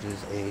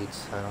George's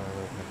AIDS. I don't know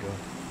what I'm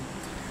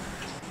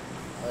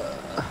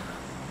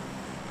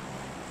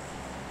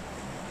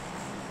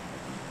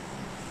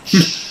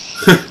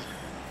gonna do.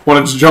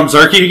 Wanted to jump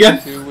Zarky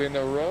again? 2 in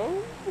a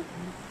row?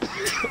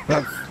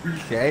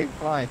 Okay,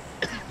 fine.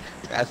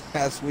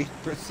 As we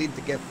proceed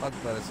to get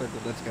fucked by the circle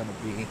that's gonna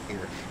be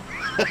here.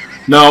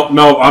 No,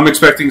 I'm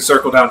expecting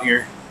circle down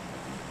here.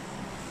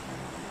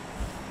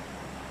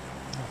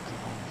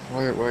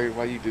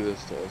 Why you do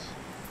this to us?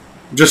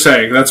 Just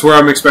saying, that's where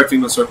I'm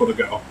expecting the circle to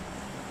go.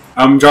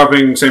 I'm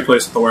dropping same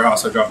place at the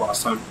warehouse I dropped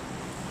last time.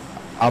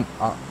 I'm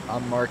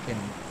marking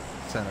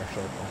center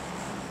circle.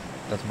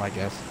 That's my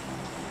guess.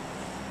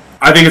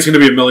 I think it's going to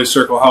be a melee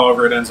circle,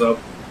 however it ends up.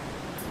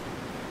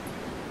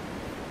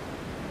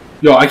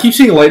 Yo, I keep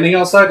seeing lightning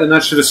outside, and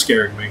that shit is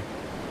scaring me.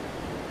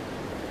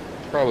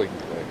 Probably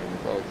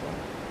probably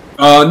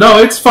fine. No,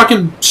 it's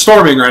fucking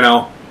storming right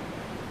now.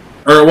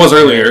 Or it was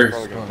earlier.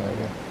 Probably gonna die,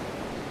 yeah.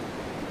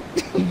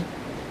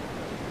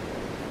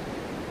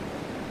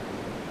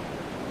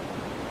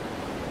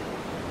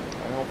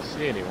 I don't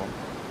see anyone.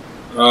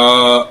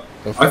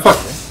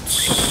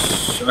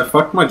 I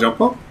fucked my jump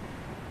up?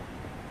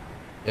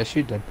 Yes,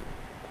 you did.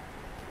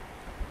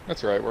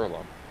 That's right, we're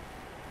alone.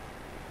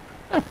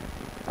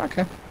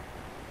 Okay.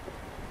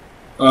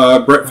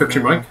 Brett, fix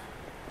your mic.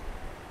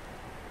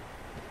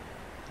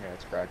 Yeah,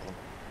 it's crackling.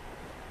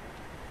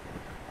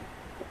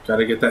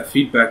 Gotta get that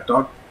feedback,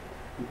 dog.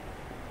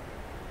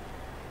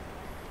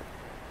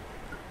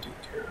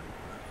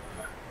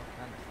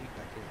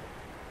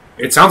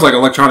 It sounds like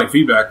electronic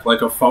feedback,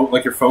 like a phone,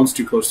 like your phone's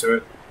too close to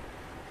it.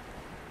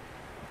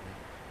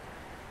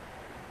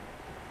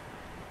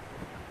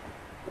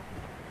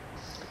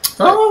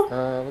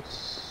 Oh,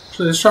 Let's.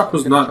 actually, this shop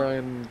was not. Try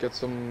and get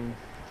some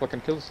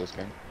fucking kills this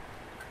game.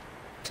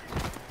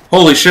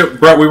 Holy shit,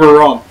 Brett, we were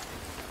wrong.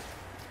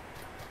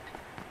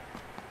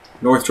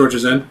 North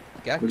Georgia's in.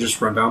 We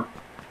just run down.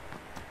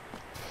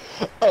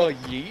 Oh,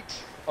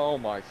 yeet! Oh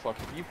my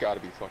fucking! You've got to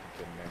be fucking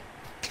kidding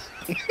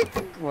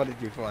me. What did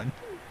you find?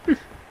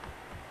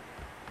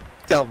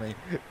 Tell me.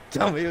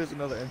 Tell me it was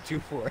another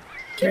M24.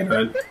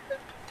 Canine.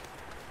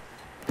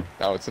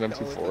 No, it's an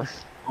M24.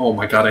 Oh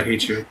my god, I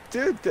hate you.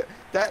 Dude,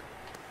 that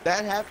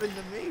happened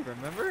to me,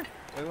 remember?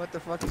 We went to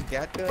fucking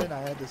Gatka and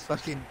I had this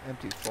fucking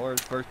M24,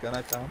 first gun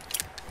I found.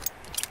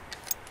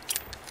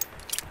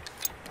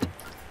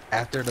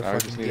 After the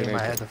fucking game,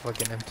 I had the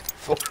fucking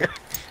M24.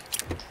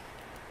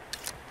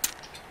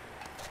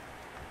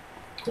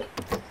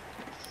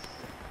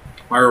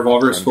 My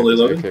revolver is fully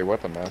loaded. Okay,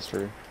 weapon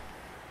mastery.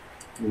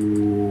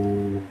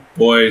 Ooh,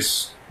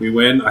 boys, we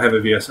win. I have a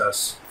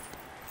VSS.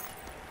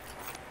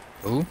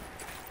 Ooh.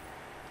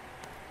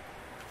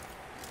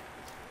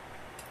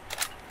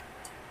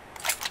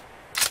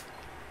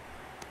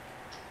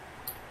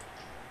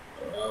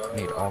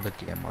 Need all the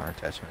DMR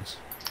attachments.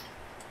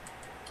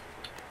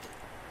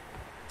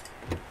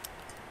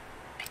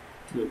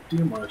 The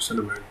DMR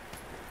Cinnamon.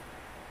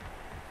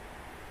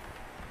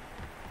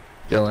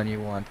 Dylan,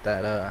 you want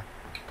that,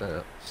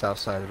 the south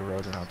side of the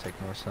road and I'll take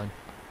north side?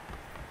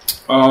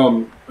 I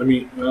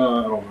mean, I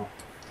don't know.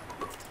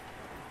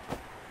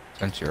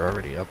 Since you're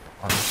already up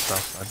on the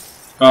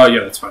south side.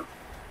 Yeah, that's fine.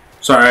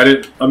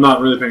 Sorry, I'm not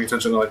really paying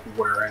attention to, like,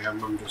 where I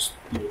am. I'm just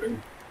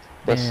moving.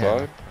 West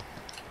side?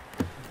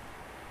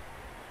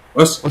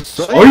 West What's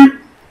side?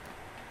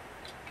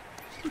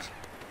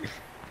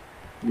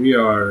 We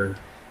are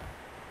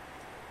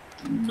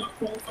not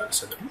qualified to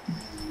say that.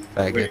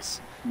 Faggots.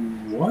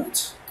 Wait,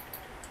 what?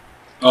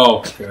 Oh,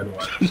 okay, I know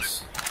what it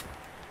is.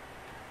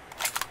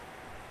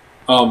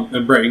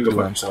 And Brett, you can go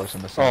by himself.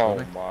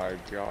 Oh my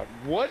god.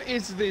 What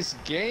is this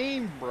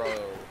game, bro?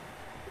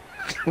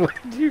 What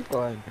did you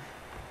find?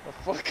 A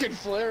fucking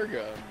flare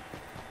gun.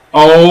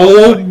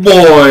 Oh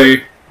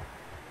boy!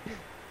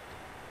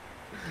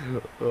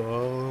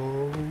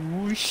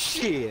 Oh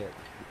shit!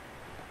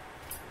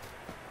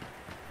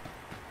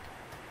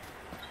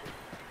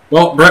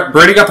 Well,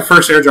 Brady got the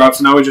first airdrop,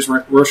 so now we just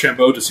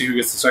Rochambeau to see who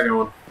gets the second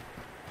one.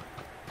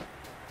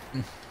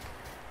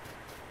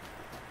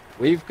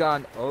 We've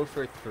gone 0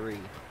 for 3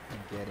 in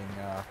getting,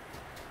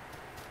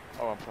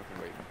 Oh, I'm fucking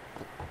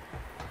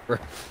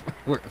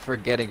waiting. for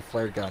getting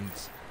flare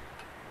guns.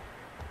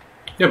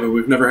 Yeah, but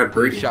we've never had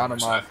Brady. We shot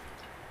him off.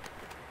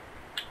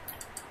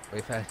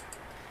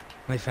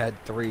 We've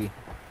had 3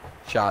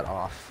 shot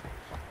off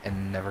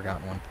and never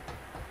gotten one.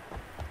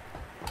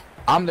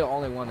 I'm the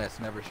only one that's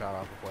never shot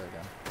off a flare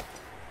gun.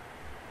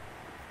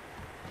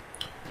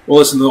 Well,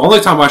 listen, the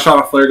only time I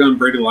shot a flare gun,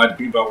 Brady lied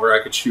to me about where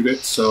I could shoot it,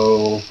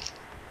 so...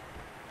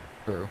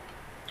 True.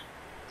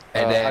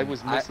 And then I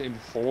was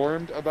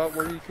misinformed about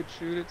where you could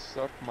shoot it.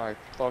 Suck my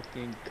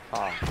fucking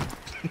cock.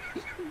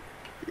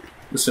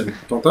 Listen,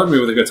 don't threaten me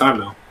with a good time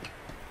now.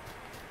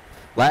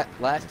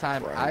 Last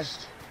time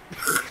Christ.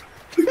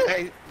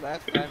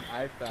 last time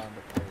I found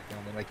a flare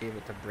gun and I gave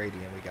it to Brady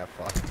and we got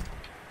fucked.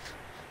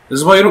 This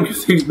is why you don't give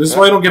things, this is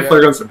why you don't give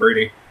flare guns to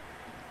Brady.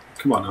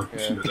 Come on now. You Yeah,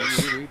 should know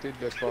this. we did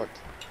get fucked.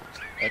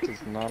 That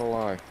is not a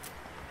lie.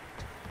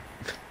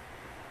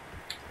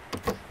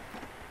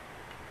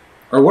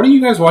 Are one of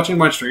you guys watching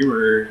my stream,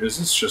 or is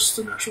this just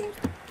an actual...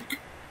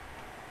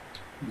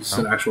 This is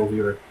an actual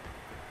viewer?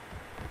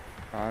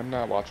 I'm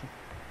not watching.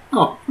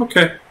 Oh,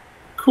 okay.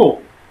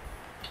 Cool.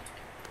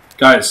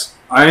 Guys,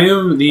 I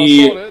am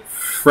the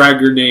frag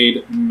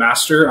grenade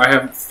master. I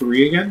have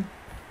 3 again.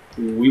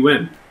 We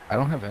win. I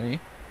don't have any.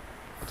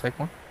 I'll take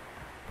one.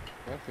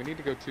 Yeah, if we need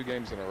to go 2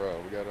 games in a row,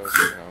 we gotta,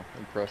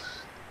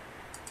 impress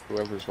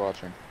whoever's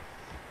watching.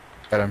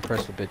 Gotta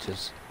impress the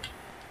bitches.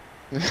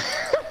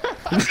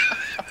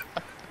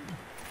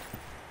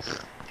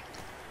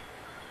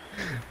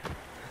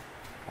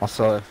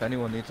 Also, if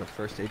anyone needs a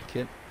first aid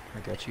kit,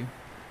 I got you.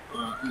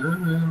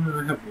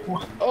 I have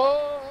 1.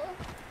 Oh!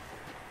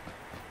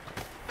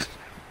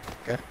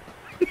 Okay.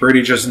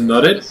 Brady just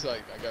nutted. I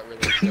got really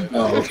excited.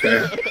 Oh,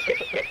 okay.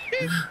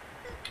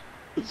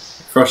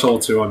 Fresh level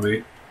 2 on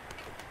me.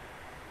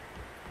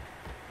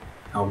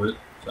 Helmet.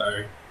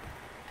 Sorry.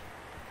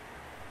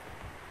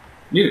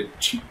 Need a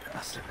cheap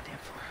pass.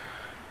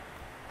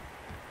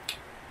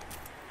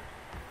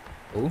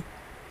 Ooh.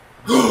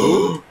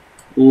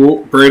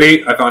 Ooh,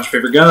 Brady, I found your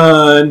favorite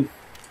gun.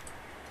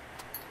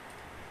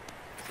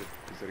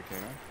 Is it a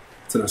canine?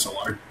 It's an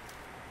SLR.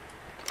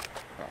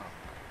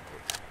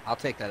 I'll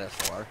take that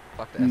SLR.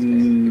 Fuck the SK. Give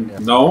me the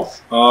No,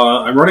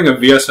 SLR. I'm running a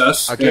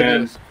VSS I'll give you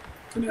and this.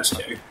 an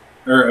SK.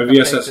 Or a I'll take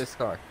VSS. this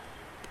car.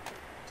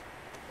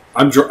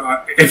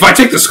 If I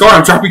take the SCAR,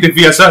 I'm dropping the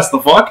VSS. The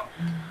fuck?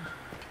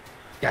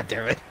 God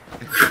damn it.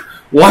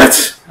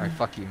 What? Alright,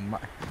 fuck you.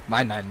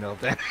 My 9mm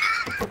then.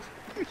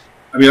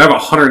 I mean, I have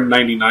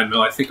 199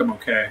 mil. I think I'm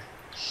okay.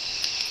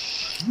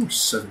 I'm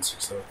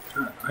 7.6 though.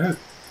 God,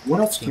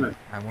 what else can I?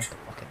 I want the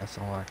fucking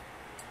SLR.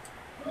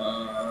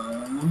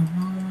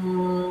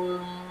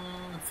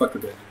 Fuck the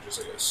bandages,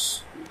 I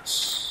guess.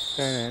 Yes.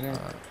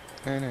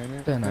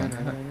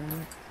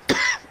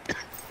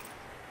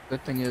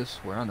 Good thing is,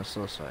 we're on the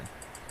slow side.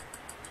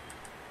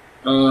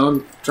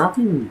 I'm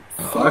dropping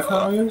 5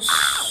 values.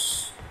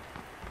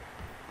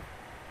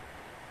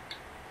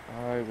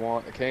 I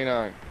want a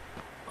canine.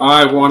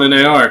 I want an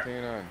AR.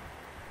 Canine.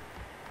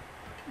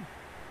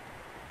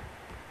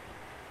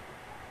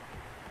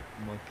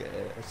 Monk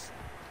ass.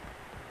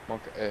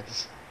 Monk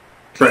ass.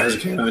 Brett has a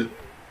canine.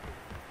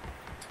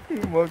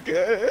 Monk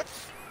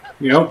ass.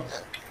 Yep.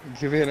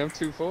 Give me an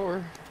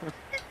M24.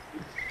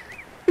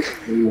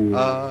 Ooh.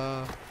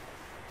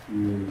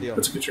 Deal.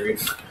 That's a good trade.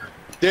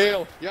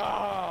 Deal. Yeah.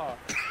 I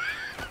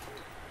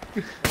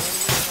don't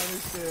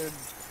understand.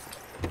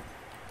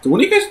 So what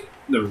do you guys?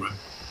 Never mind.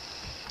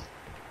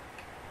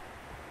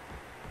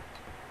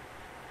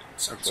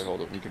 Actually,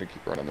 hold up. I'm gonna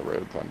keep running the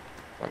road. Find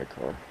a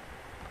car.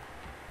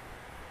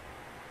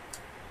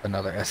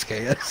 Another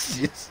SKS.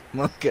 Yes.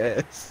 Monk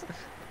ass.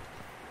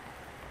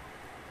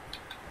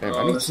 Damn,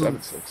 I need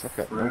 7.6. I've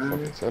got no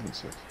fucking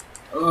 7.6.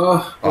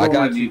 Oh, I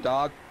got you,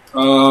 dog.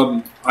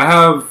 I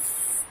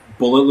have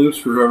bullet loops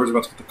for whoever's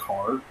about to get the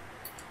car.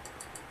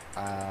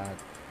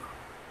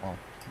 Well,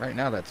 right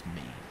now that's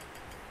me.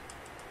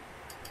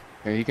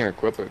 Yeah, you can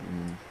equip it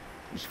and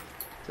just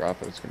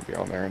drop it. It's gonna be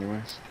on there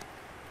anyways.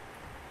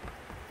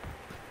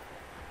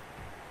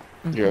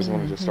 You guys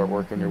want to just start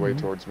working your way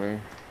towards me?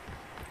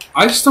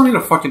 I just don't need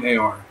a fucking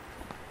AR.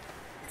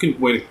 I can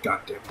wait a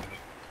goddamn minute.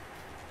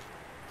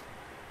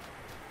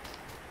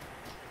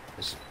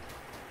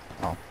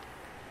 Oh.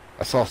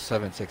 I saw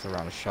 7.6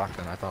 around a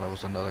shotgun. I thought it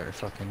was another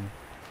fucking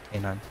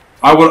K9.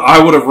 I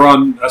would have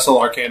run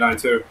SLR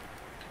K9 too.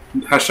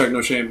 Hashtag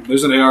no shame.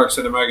 There's an AR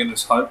extended mag in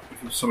this hut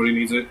if somebody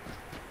needs it.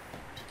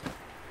 I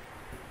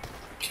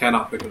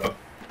cannot pick it up.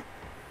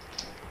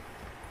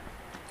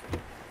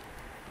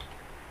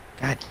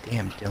 God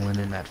damn, Dylan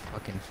in that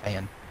fucking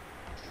fan.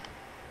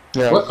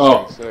 Yeah, What? I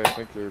was gonna say, I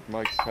think your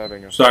mic's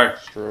having a Sorry.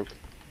 stroke.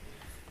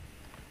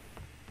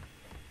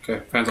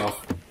 Okay, fans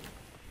off.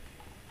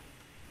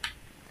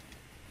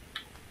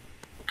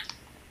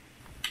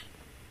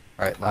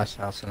 Alright, last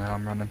house and then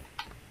I'm running.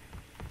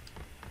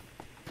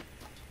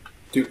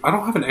 Dude, I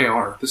don't have an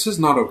AR. This is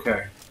not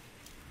okay.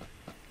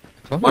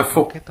 Don't My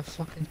fault. get the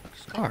fucking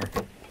scar.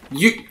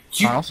 You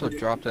I also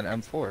dropped an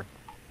M4.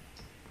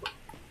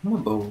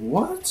 What the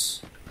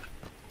what?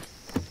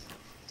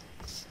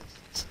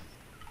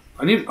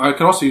 I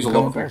could also use a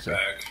Go level 3 balls in.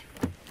 bag.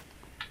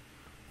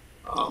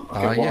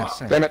 Okay, Yeah, well,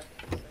 same. Damn it!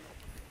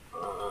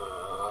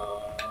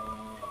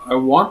 I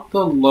want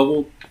the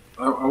level.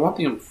 I want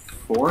the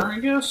M4, I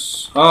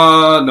guess. No,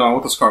 I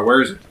want the SCAR.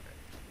 Where is it?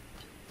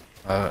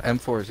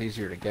 M4 is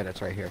easier to get.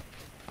 It's right here.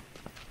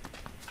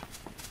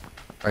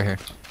 Right here.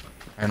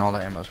 And all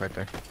the ammo's right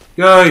there.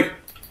 Yay!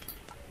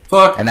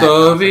 Fuck And the that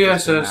house I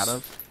just came out VSS.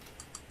 of,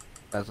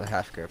 that's a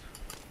half grip.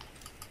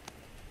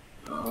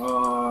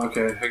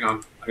 Okay, hang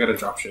on. I gotta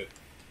drop shit.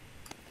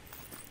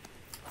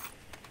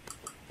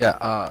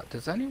 Yeah,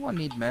 does anyone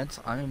need meds?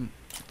 I'm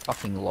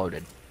fucking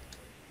loaded.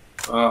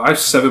 I have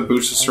 7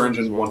 boosts, a syringe,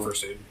 and 1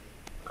 first aid.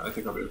 I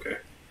think I'll be okay.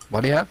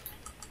 What do you have?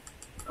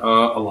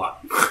 A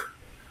lot.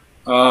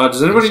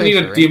 Does anybody say need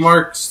a syringe?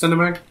 D-Mark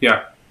Stendomag?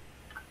 Yeah.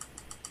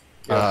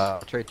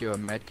 I'll trade you a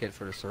med kit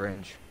for the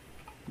syringe.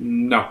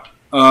 No.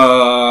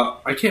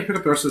 I can't pick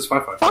up the rest of this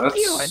 5.5. Fuck That's...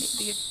 you! I need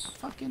to get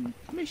fucking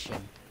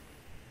mission.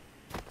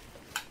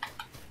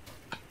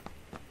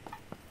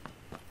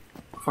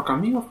 Fuck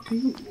on me, I'll fuck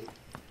you.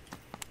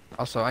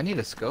 Also, I need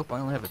a scope. I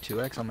only have a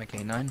 2x on my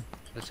K9.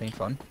 This ain't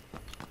fun.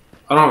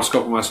 I don't have a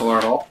scope on my SLR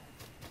at all.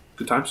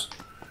 Good times.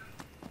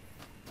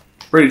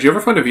 Brady, did you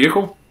ever find a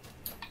vehicle?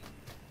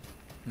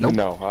 Nope.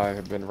 No, I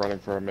have been running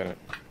for a minute.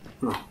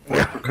 Oh,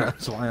 okay.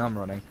 That's why I'm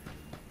running.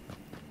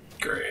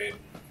 Great.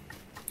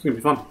 It's gonna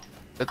be fun.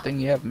 Good thing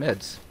you have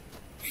meds.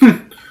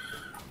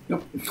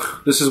 Yep.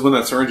 This is when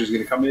that syringe is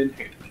gonna come in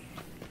handy.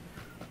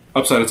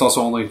 Upside, it's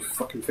also only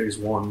fucking phase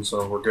 1,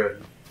 so we're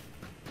good.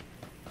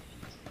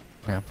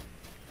 Yeah.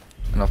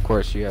 And of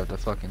course, you have the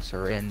fucking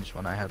syringe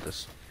when I have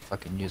this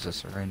fucking use a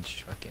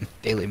syringe fucking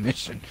daily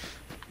mission.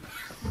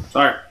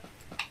 Sorry.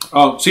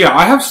 So yeah,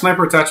 I have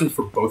sniper attachments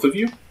for both of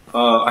you.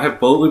 I have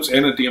bullet loops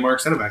and a DMR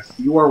extended mag.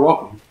 You are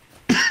welcome.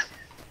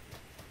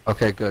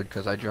 Okay, good,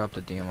 because I dropped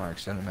the DMR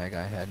extended mag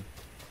I had,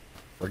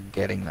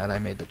 forgetting that I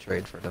made the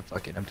trade for the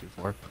fucking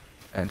M24.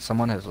 And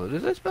someone has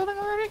looted this building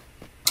already?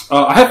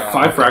 I have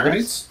 5 frag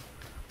grenades.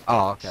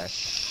 Oh, okay.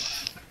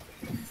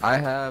 I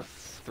have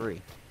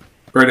 3.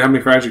 Brady, how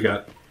many frags you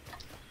got?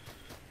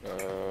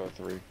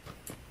 3.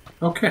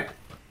 Okay.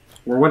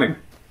 We're winning.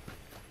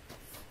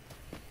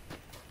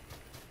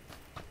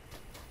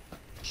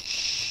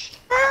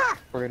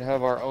 We're gonna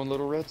have our own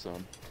little red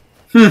zone.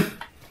 It's.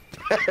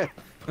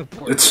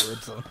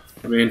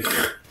 I mean,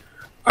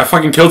 I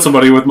fucking killed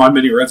somebody with my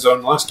mini red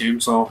zone last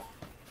game, so.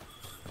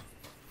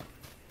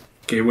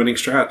 Game winning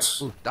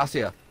strats. Ooh,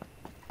 Dacia.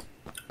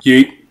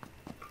 Yeet.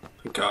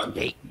 Thank God.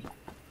 Yeet.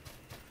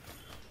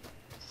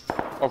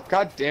 Oh,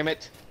 god damn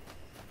it!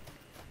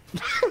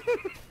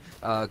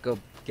 Go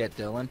get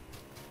Dylan.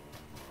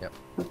 Yep.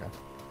 Okay.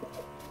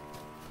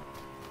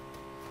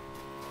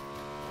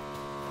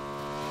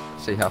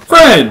 See how far.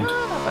 Friend!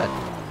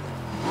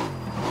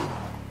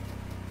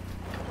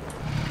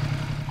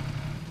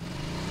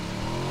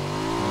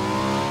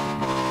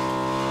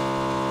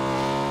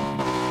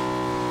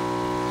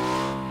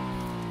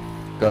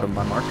 Go to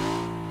my mark.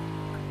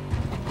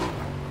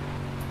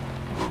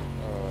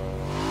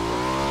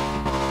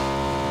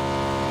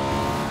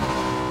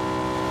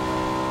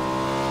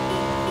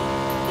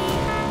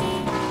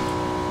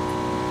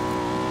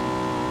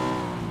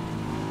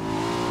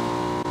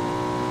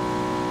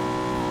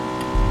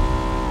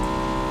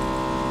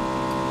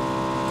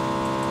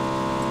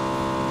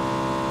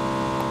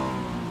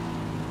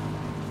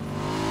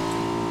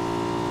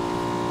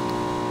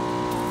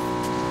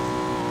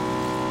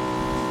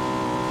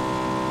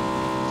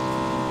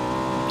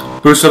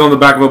 Boosted on the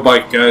back of a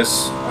bike,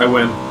 guys. I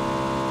win.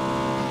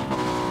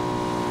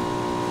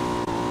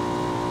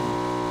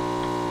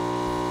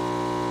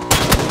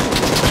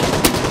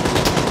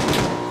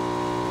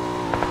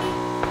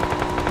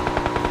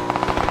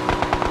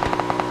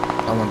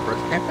 Someone birth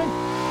camping?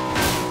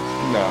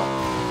 No.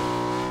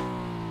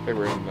 They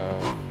were in,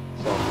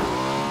 South.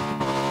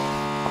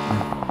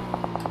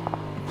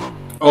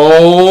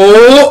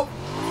 Oh!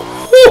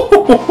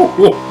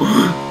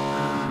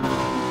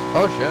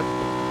 Oh shit.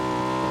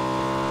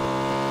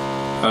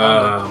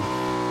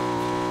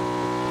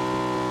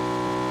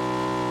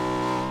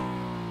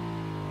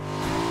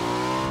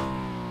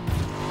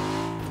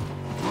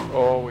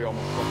 Oh, we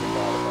almost fucking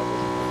got it. That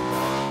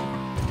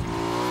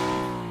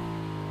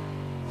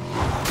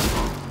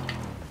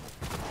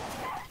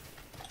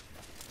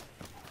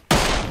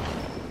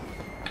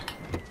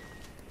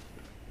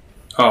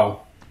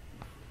Oh.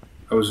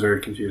 I was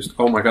very confused.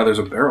 Oh my god, there's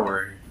a barrel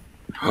right here.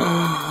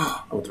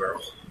 I want the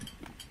barrel.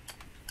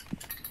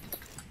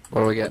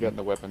 What do we we're get? getting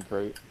the weapon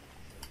crate.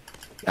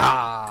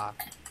 Ah!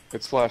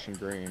 It's flashing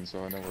green,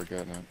 so I know we're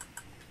getting it.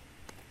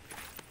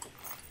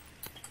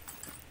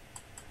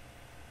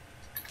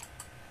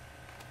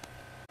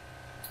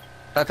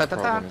 The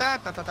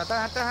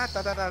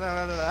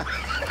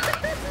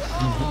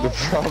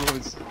problem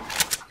is,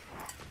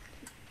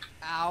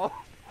 Ow!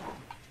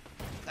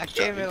 That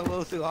came in a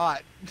little too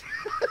hot.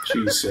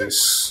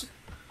 Jesus.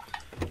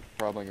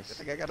 problem is,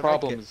 I got a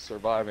problem medkit. is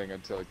surviving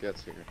until it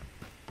gets here.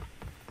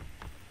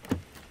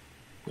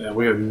 Yeah,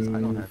 we have.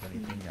 I don't have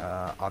anything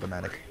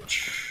automatic.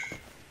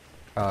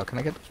 Can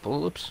I get those bullet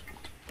loops?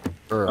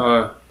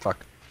 Or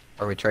fuck,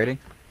 are we trading?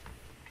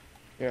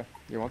 Yeah,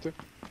 you want to?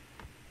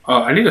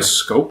 I need a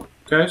scope,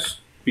 guys.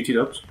 BT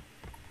dubs.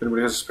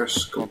 Anybody has a spare I'll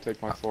scope?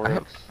 take my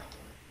 4X.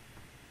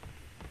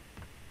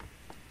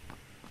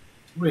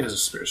 Somebody has a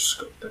spare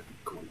scope. That'd be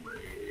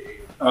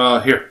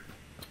great. Here.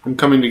 I'm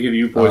coming to give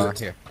you boys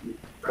Here.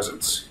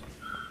 presents.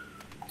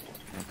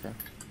 Okay.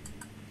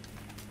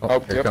 Oh,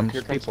 Here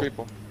comes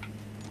people.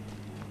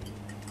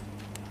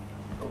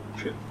 Oh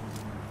shit.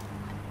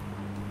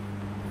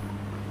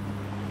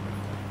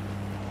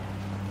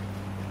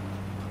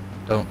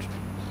 Don't shoot.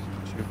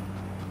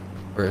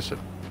 Where is it?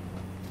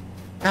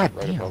 God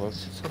Right damn, above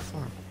this us. is so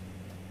far.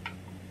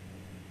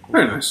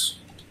 Very nice.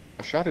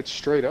 I shot it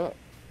straight up.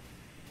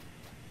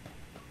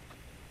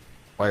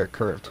 Wire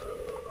curved.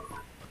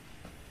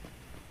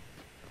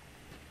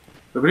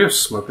 Nobody have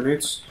smoke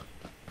grenades?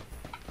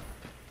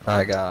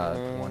 I got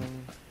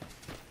one.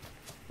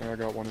 Yeah, I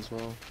got one as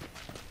well.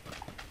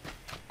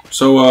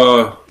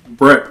 So,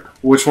 Brett,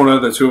 which one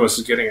of the two of us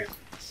is getting it?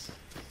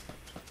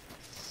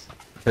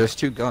 There's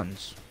 2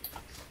 guns.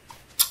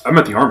 I'm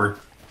at the armor.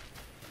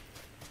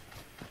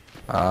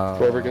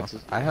 Whoever gets,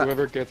 I have a 3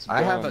 other gets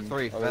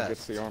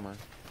vest. the armor.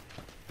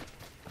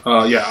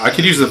 Yeah, I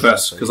could use the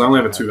vest, because I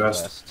only have a 2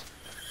 vest.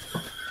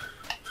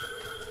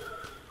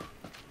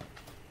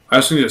 I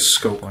also need a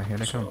scope. Oh, here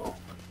they come. So.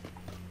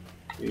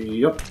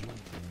 Yep.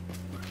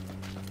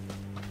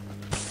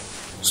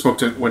 Smoke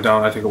went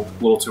down, I think, a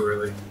little too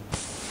early.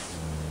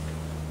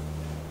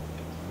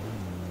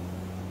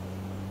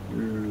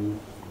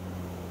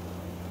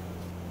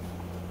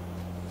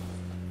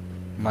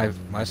 My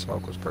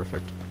smoke was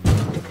perfect.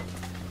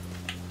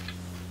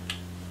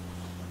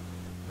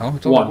 No,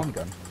 it's only One. one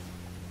gun.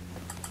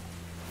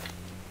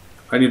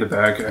 I need the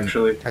bag,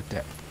 actually. God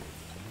damn.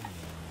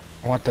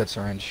 I want that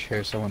syringe.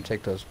 Here, someone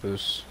take those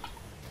boosts.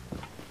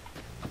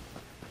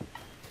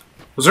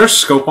 Was there a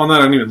scope on that?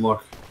 I didn't even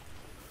look.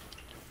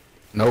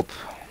 Nope.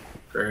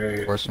 Great.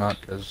 Of course not,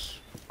 because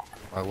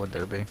why would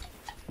there be?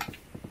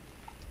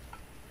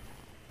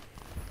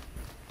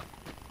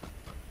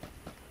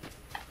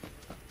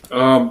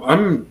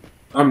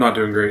 I'm not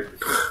doing great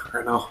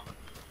right now.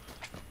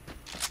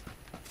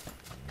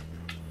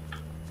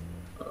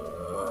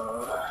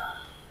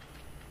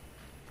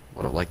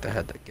 Would have liked to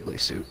have that ghillie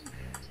suit.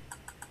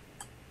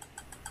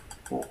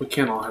 Well, we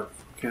can't have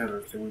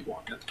everything we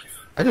want in life.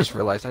 I just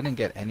realized I didn't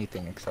get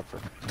anything except for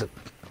the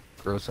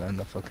Groza and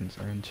the fucking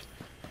syringe.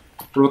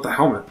 What about the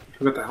helmet?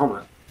 Who got the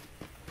helmet?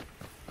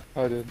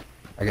 I did.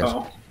 I guess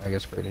Oh. I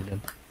guess Brady did.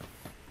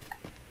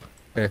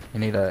 Here, you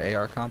need a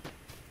AR comp?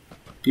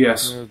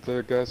 Yes. Yeah,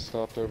 the guy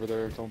stopped over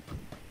there. Don't.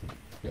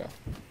 Yeah.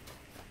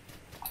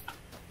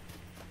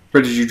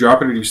 But did you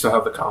drop it, or do you still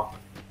have the comp?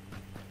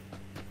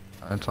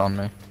 It's on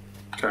me.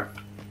 Okay.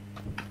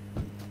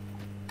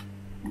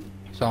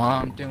 So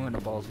I'm doing a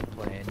ballsy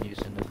play and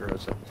using the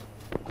Groza.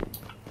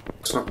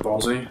 It's not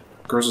ballsy.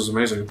 Groza's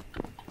amazing.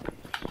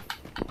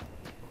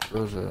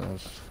 Groza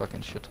has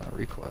fucking shit ton of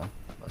recoil.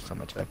 Last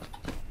time I checked.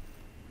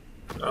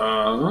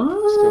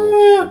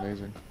 Still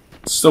amazing.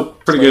 Still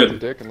pretty Slap the good.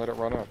 dick and let it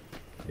run up.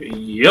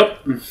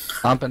 Yep.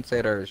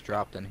 Compensator is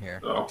dropped in here.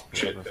 Oh,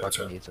 shit. Whoever That's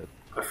fucking right. needs it.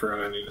 I forgot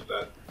I needed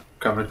that.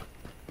 Coming.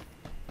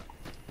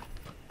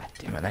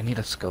 Damn it, I need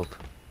a scope.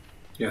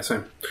 Yeah,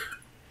 same.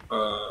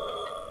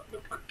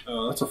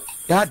 That's a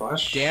God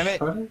flash. damn it.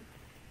 fighter?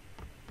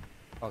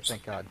 Oh,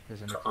 thank God.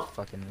 There's a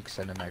fucking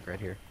extended mag right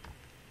here.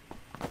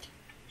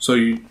 So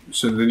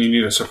then you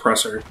need a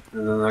suppressor,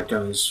 and then that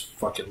gun is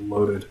fucking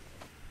loaded.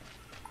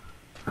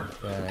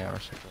 Yeah, they are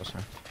so closer.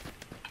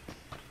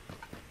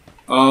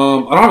 I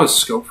don't have a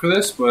scope for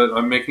this, but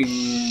I'm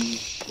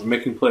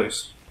making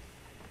plays.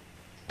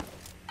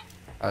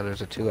 Oh,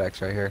 there's a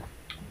 2x right here.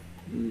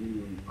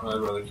 I'd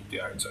rather keep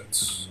the iron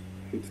sights.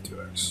 I hate the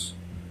 2x.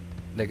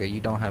 Nigga,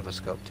 you don't have a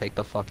scope. Take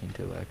the fucking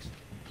 2x.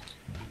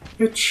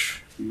 Bitch,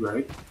 you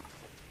right?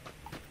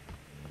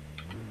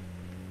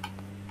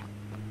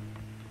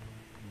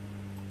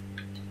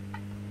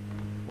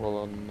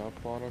 Rolling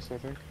up on us, I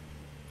think.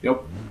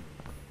 Yep.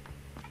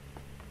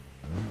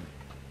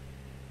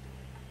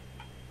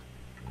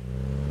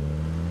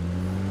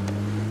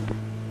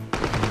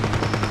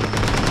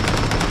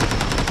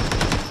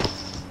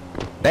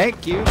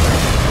 Thank you!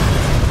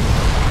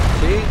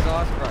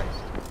 Jesus Christ.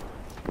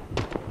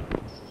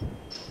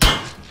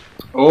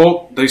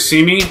 Oh, they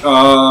see me.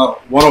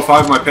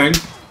 105 my ping.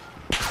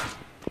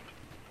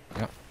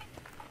 Yep.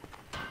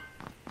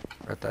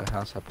 We're at that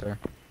house up there.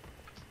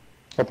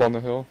 Up on the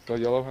hill, the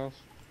yellow house.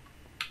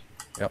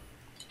 Yep.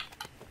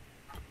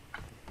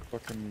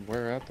 Fucking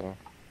where at though?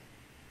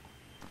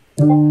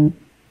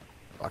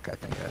 Fuck, I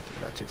think I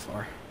threw that too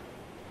far.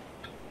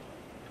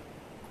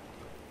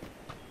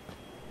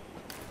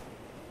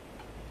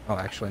 Oh,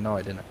 actually, no,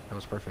 I didn't. That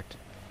was perfect.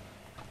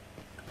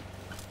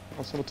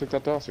 Oh, someone took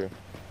that dossier.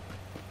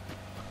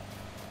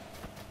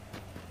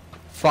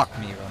 Fuck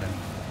me, Ronan.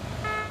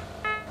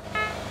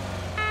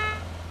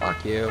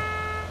 Fuck you.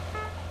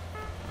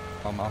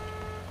 Come on.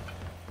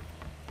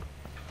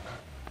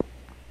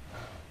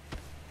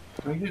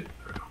 Dang it.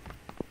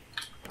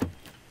 Come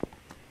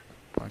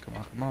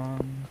on, come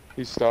on.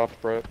 He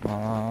stopped, Brett. Come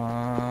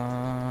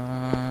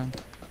on.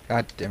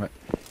 God damn it.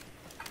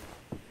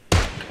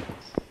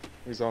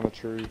 He's on a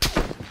tree.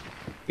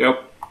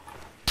 Yep.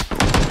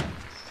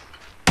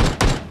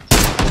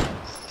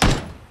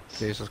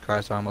 Jesus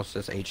Christ, I almost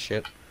just ate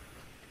shit.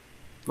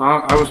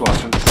 I was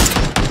watching.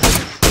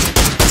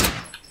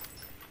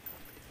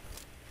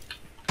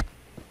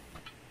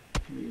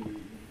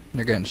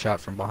 You're getting shot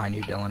from behind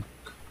you, Dylan.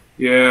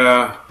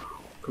 Yeah.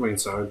 Coming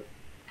inside.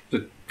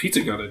 The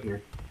pizza got in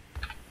here.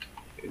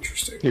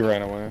 Interesting. He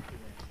ran away.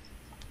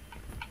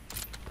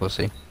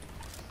 Pussy.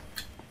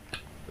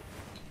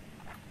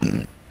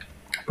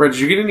 Brett, did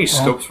you get any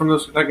scopes from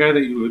that guy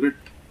that you looted?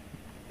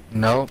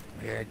 Nope.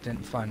 Yeah, I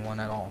didn't find one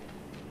at all.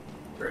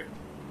 Great.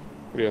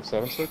 What do you have,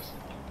 7.6?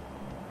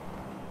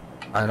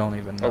 I don't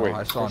even know. Oh, wait,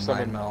 I saw a there's 9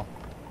 someone- mil.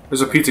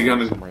 There's a pizza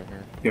gun in. Some right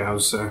here. Yeah, I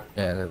was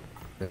Yeah,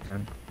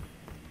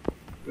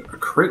 a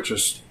crit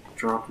just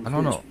dropped. I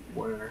don't know.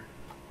 Where?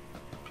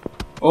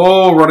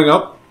 Oh, running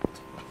up.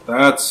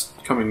 That's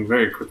coming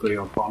very quickly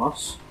upon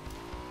us.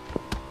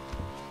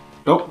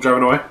 Nope,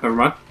 driving away. Never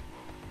mind.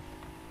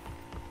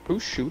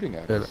 Who's shooting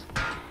at Did us?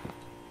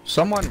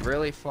 someone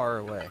really far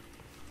away.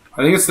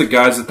 I think it's the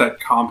guys at that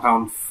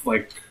compound,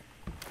 like,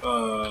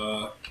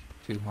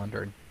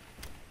 200.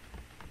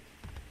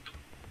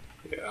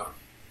 yeah.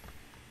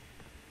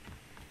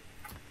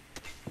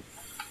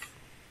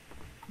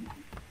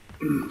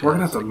 We're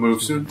gonna have to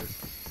move soon.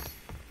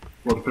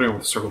 Well, depending on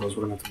what the circle does,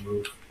 we're gonna have to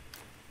move.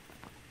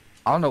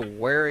 I don't know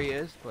where he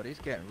is, but he's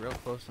getting real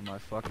close to my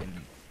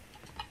fucking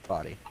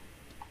body.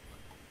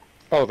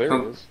 Oh, there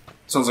Oh. he is.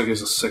 Sounds like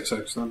he's a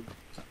 6x then.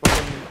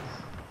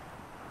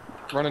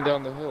 running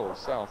down the hill,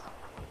 south.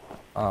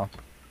 Oh.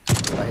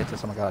 I hit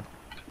this, oh my god.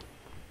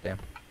 Damn.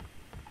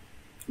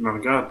 Oh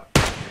my god.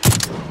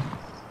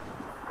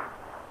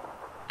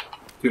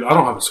 Dude, I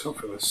don't have a scope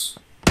for this.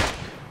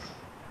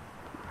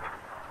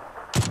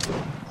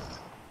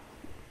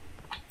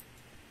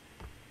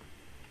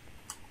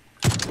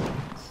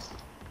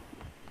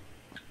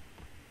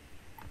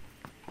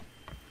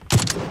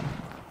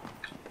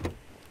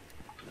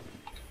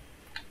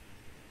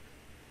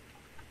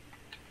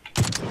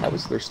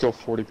 There's still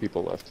 40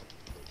 people left.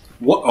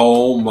 What?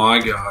 Oh my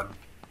god.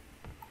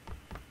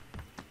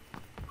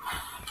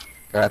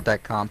 They're at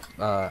that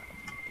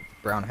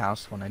brown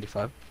house,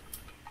 195.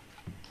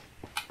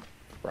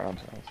 Brown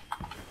house.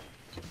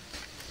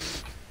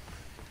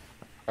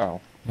 Oh.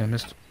 Yeah,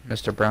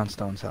 Mr.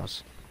 Brownstone's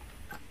house.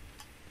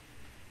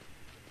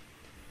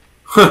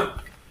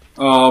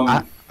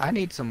 I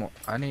need some more.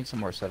 I need some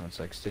more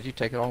 7.6. Did you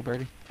take it all,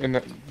 Brady? In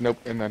that nope,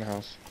 in that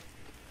house.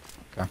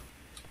 Okay.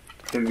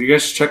 Have you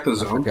guys checked the I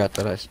zone? forgot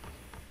that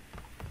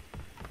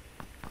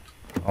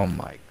Oh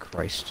my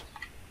Christ.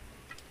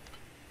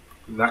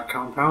 That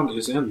compound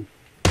is in.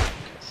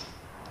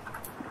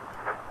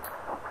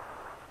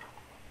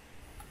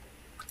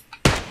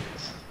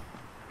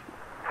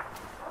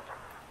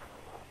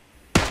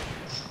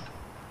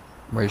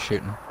 Where are you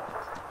shooting?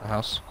 The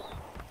house?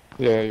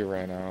 Yeah, you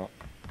ran out.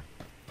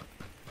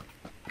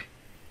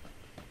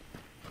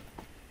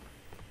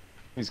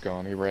 He's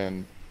gone. He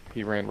ran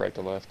right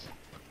to left.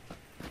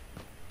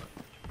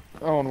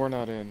 Oh, and we're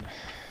not in.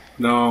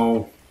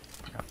 No.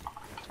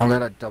 I'm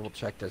gonna double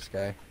check this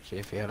guy, see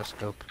if he had a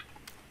scope.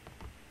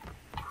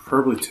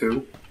 Preferably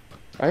 2.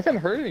 I haven't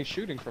heard any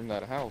shooting from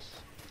that house.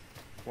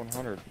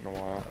 100 in a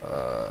while.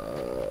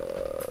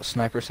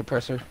 Sniper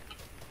suppressor?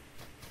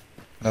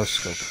 No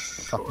scope.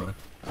 Fuck me.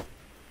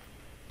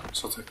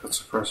 So I'll take that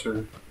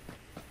suppressor.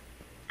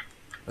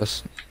 The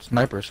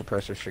sniper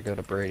suppressor should go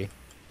to Brady.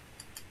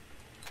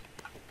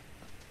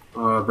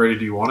 Brady,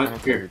 do you want I it? don't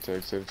think Here. he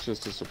takes it. It's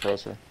just a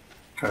suppressor.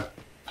 Okay.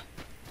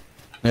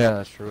 Yeah,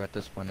 that's true. At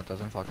this point, it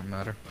doesn't fucking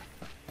matter.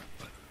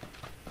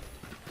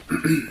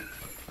 You're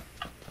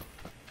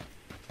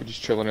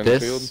just chilling in the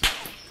field.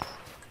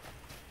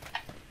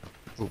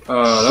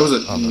 That was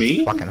it. Oh, Me?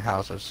 those fucking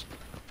houses.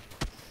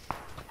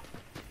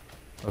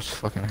 Those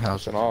fucking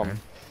houses, an man.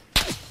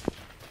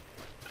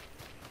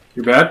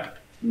 You're bad?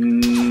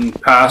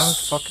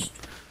 Pass. Oh,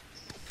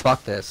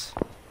 fuck this.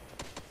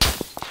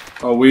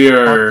 Oh, we Fuck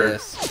are.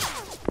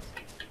 this.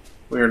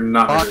 We are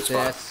not in a Fuck good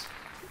spot. this.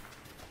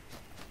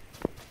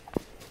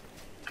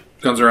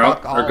 Guns are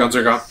out. Fuck Our all guns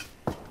of are gone. this.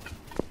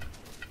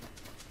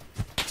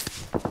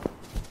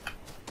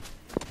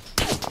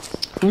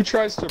 Who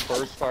tries to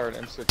burst fire an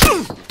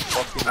M16?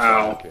 Fucking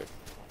Ow. fuck it.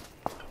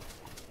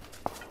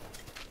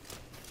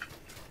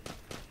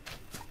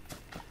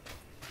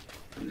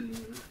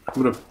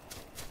 I'm gonna.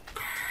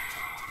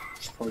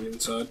 It's probably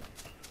inside.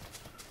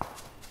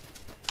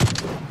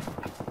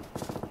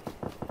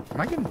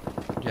 Am I getting?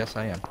 Yes,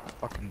 I am.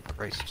 Fucking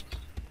Christ.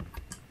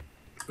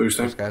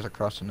 Boosting. Those guys are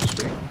crossing the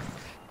street.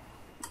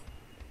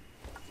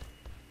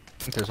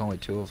 I think there's only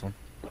 2 of them.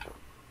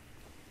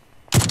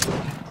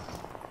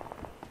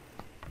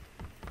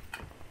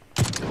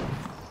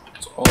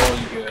 It's all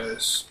you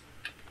guys.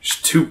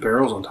 There's 2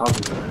 barrels on top of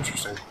it.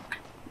 Interesting.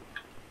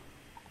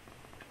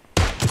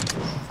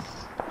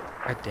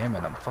 God damn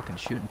it, I'm fucking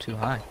shooting too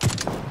high.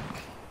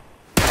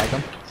 Tag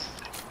him.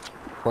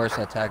 Of course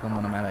I tag him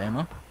when I'm out of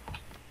ammo.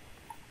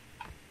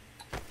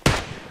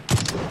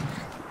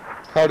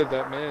 How did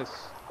that miss?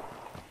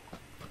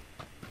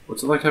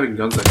 What's it like having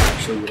guns that can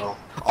actually,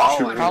 Oh,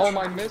 shoot how range?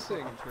 am I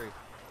missing?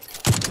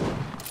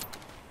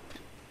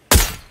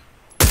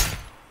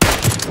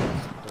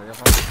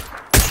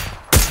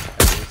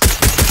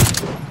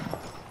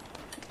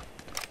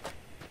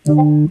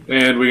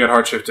 And we got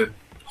hard shifted.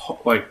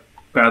 Like,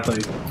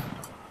 badly.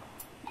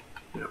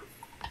 Yeah.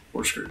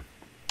 We're screwed.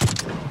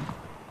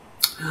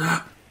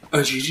 A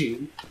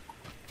GG.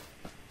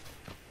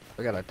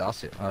 We got a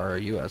DOS or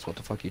a US, what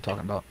the fuck are you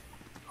talking about?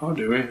 Oh,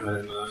 do we? I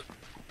didn't know that.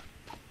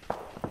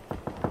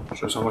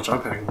 Shows how much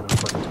I'm paying no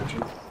fucking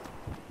attention.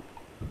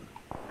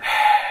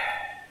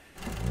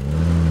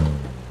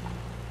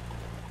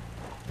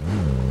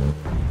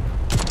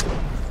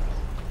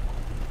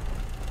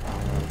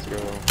 Let's go.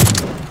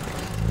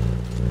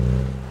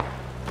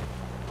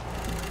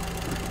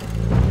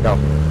 Go.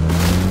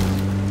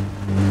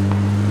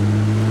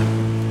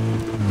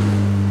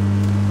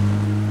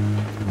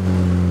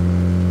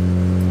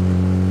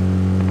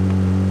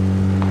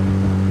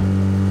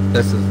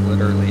 This is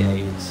literally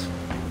AIDS.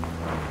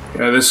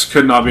 Yeah, this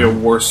could not be a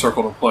worse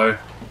circle to play.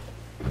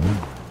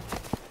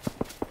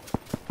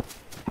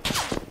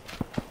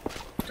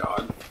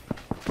 God.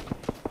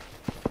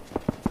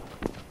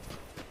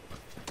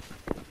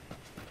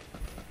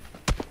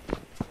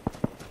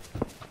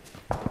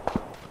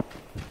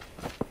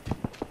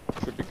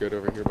 Should be good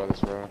over here by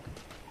this rock.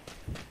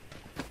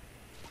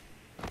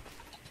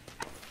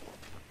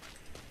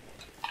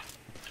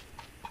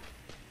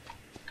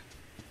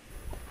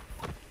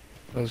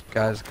 Those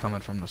guys are coming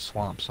from the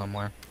swamp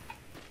somewhere.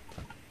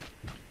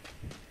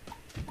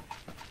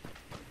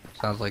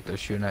 Sounds like they're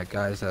shooting at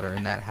guys that are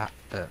in that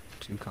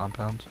 2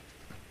 compounds.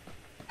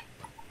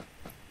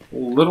 A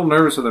little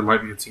nervous that there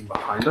might be a team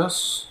behind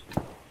us.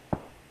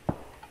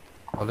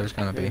 Oh, there's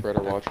gonna be. You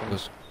better watch them.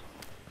 There's-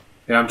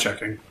 Yeah, I'm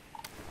checking.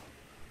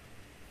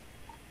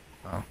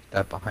 Oh,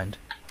 that behind.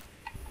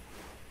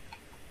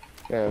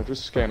 Yeah,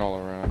 just scan all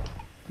around.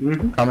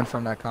 Mm-hmm. Coming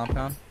from that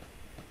compound.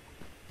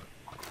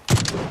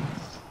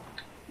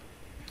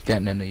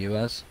 Getting in the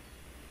U.S.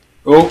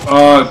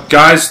 Oh,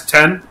 guys,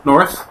 10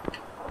 north.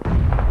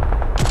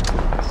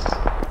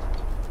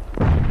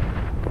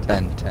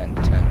 10, 10,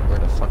 10. Where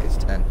the fuck is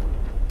 10?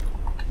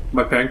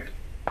 My ping.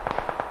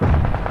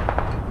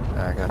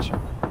 I got you.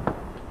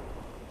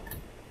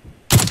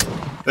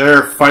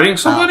 They're fighting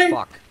somebody?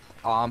 Oh,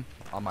 fuck.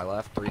 On my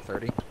left,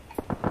 330.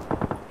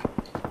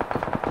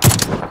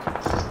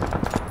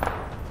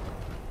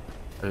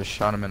 I just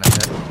shot him in the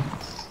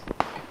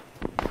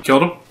head.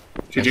 Killed him.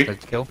 Yes, GG.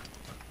 that's kill.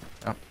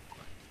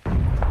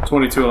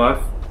 22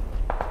 alive.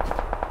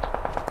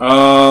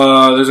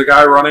 There's a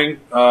guy running.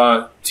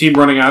 Team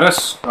running at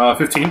us.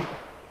 15.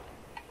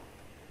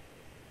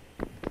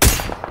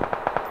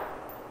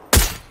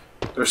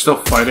 They're still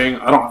fighting.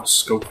 I don't have a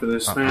scope for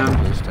this, I'm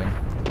man. boosting.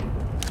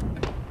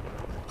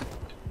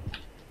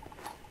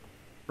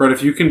 Brett,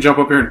 if you can jump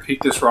up here and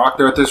peek this rock,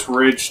 they're at this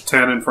ridge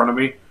 10 in front of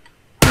me.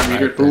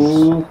 Alright,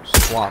 Ooh.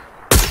 swap.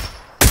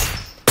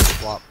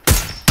 Swap.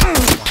 Behind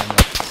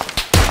you.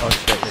 Oh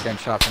shit, you're getting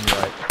shot from your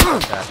right.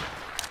 Like that.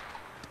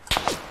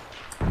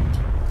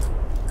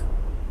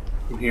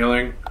 I'm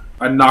healing.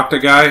 I knocked a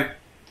guy.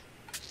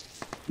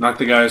 Knocked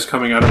the guys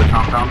coming out of the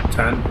compound.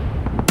 10.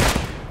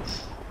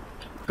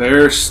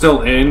 They're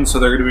still in, so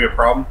they're going to be a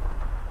problem.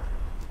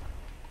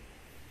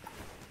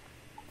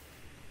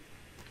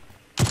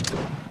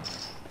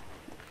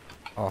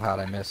 Oh, how'd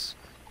I miss?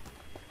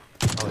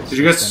 Oh, he's Did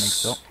you guys... standing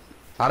still. Did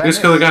How'd you I guys miss?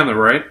 kill the guy on the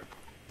right?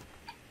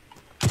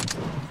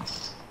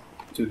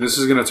 Dude, this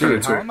is going to turn Dude,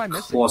 into how a am I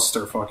missing?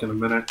 clusterfuck in a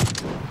minute.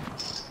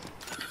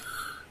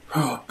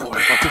 Oh, boy.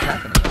 What's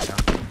happening right now?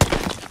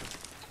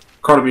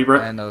 Caught me,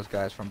 Brett. And those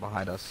guys from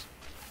behind us.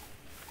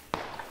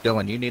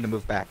 Dylan, you need to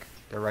move back.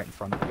 They're right in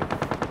front of you.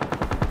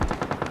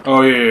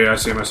 Oh, yeah, I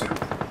see him, I see him.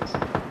 Alright,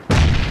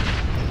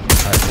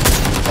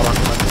 hold on,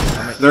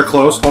 let me- They're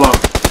close. Hold on.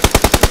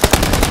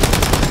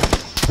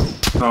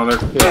 No, they're...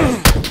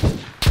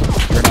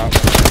 You're not.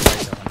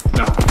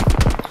 No.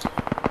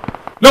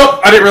 Nope!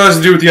 I didn't realize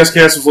the dude with the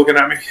SKS was looking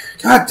at me.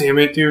 God damn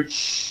it, dude.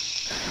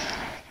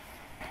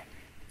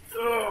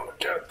 Oh, my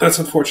God. That's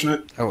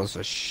unfortunate. That was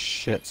a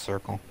shit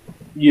circle.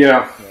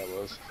 Yeah. Yeah, it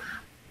was.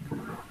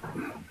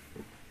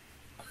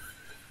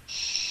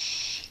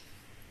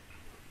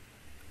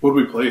 What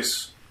did we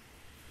place?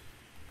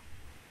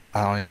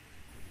 I don't.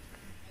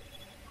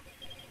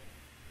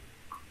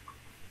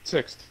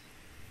 Sixth.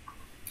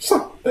 It's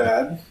not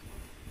bad.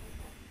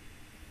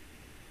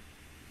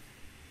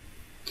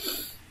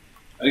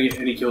 I didn't get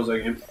any kills that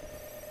game.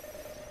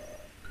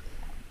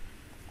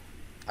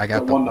 I got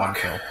Got the one one knock.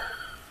 kill.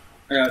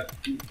 I got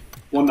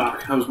one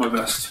knock. That was my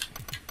best.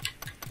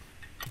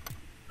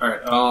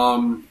 Alright,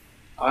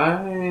 I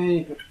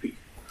have to peek.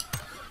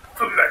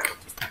 I'll be back.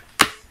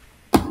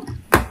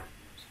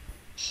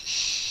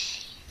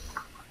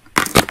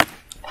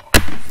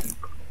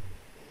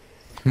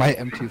 My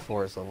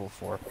M24 is level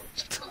 4.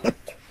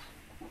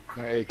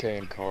 My AK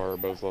and car are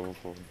both level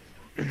 4.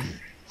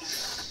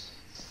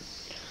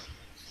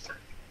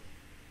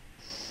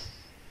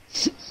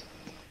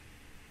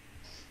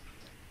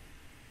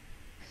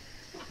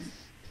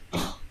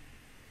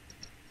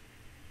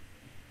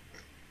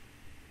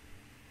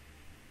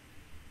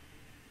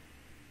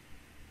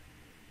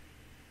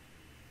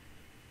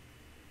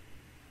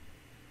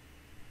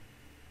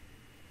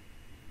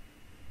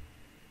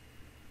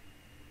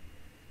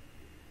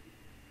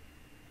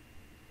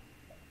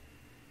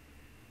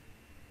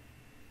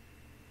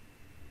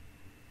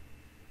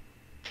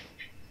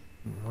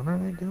 What are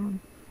they doing?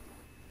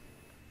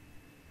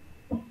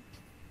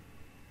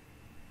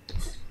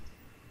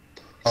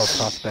 Oh,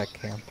 prospect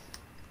camp.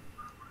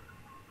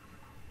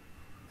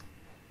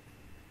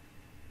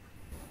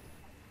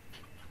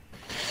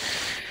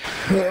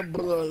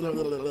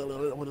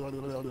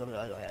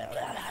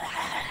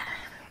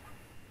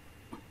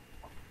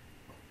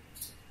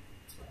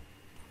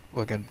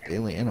 Like a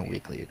daily and a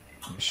weekly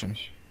mission.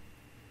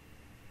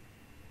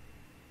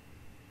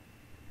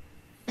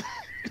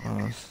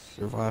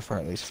 Survive for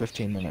at least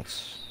 15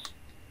 minutes.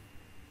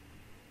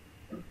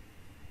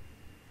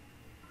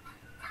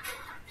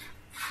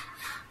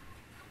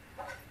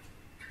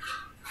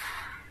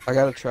 I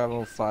gotta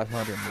travel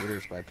 500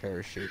 meters by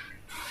parachute.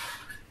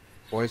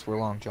 Boys, we're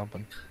long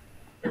jumping.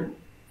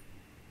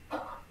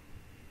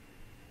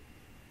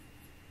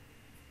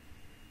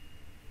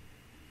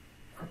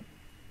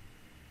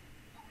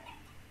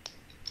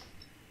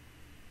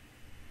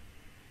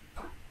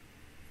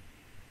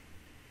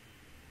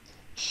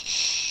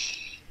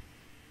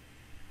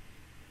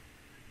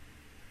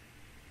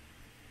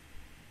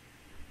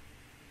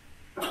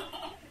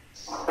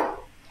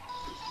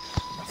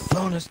 My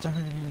phone is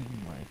dying.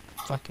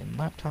 My fucking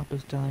laptop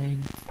is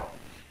dying.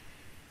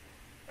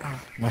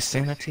 My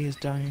sanity is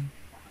dying.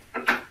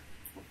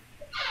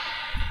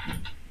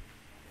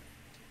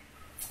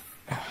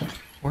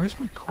 Where's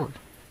my cord?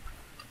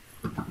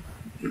 Oh.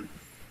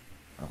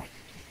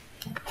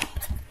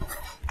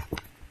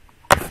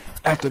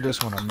 After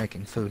this one, I'm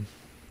making food.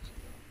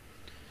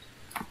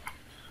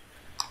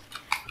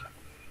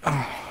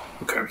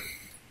 Okay.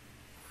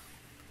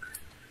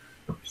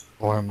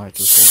 Or I might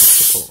just go to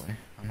Chipotle.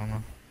 I don't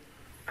know.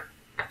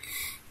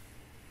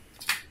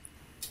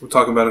 We're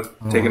talking about it,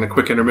 taking a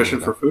quick intermission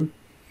for food.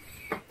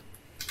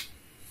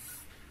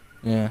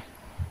 Yeah.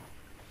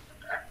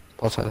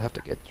 Plus, I'd have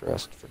to get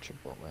dressed for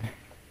Chipotle.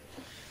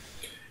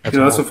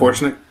 That's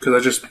unfortunate, because I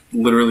just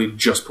literally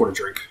just poured a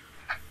drink.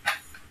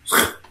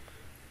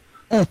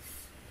 Well,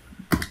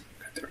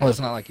 it's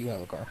not like you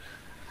have a car.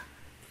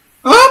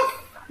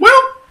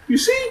 Well, you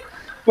see,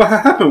 what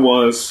happened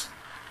was...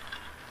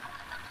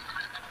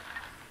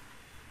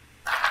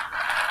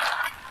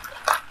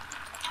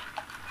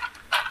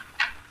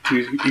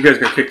 You guys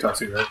got kicked out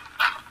too, right?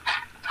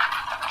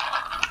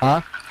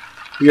 Huh?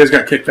 You guys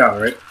got kicked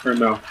out, right? Or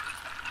no?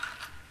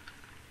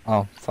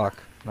 Oh,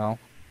 fuck. No.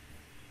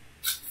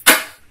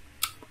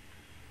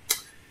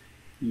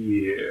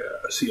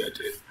 Yeah, see, I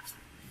did.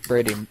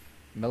 Brady,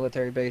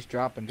 military base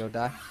drop and go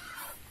die?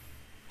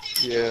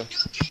 Yeah.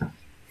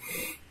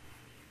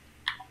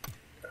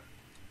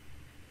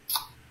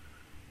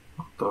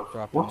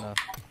 Drop What? in the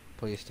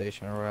police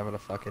station or wherever the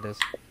fuck it is.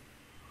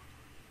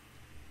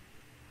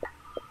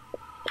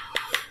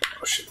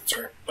 Oh shit, that's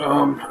right.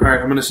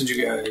 Alright, I'm gonna send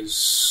you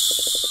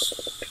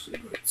guys...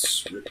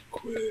 Let's real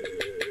quick...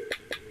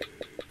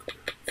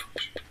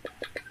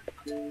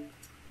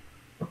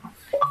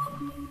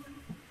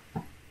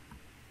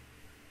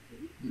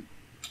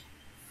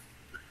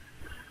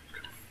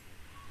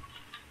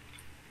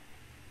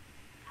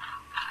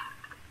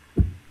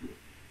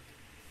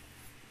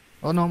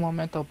 Uno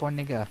momento, por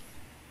nigga.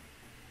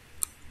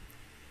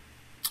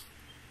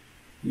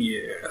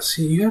 Yeah,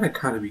 see, you gotta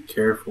kind of be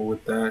careful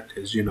with that,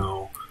 because, you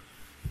know,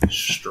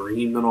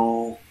 stream and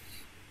all.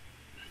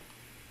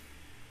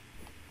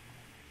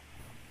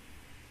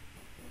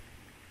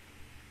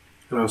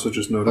 And I also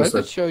just I noticed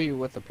could that... show you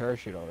with the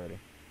parachute already.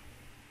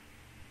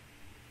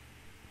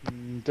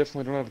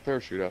 Definitely don't have a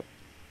parachute up.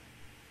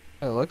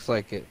 It looks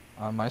like it.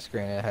 On my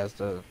screen, it has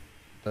the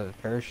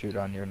parachute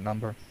on your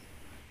number.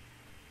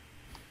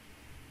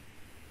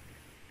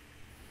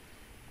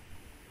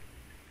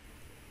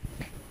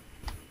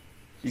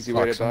 Easy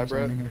way to Fuck, die, someone's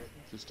Brett? in here.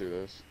 Just do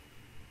this.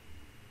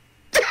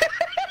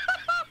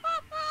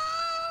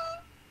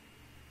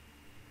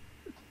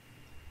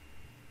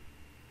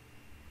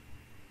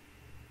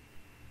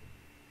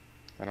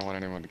 I don't want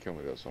anyone to kill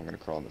me though, so I'm gonna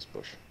crawl in this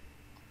bush.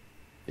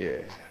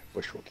 Yeah,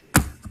 bush will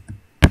kill you.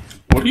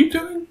 What are you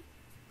doing?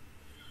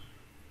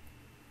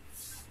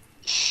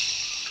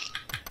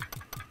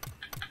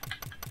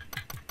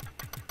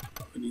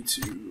 I need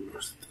to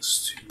set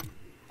this to...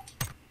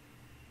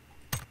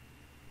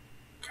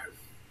 Okay.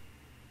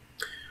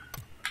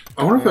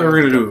 I wonder if they're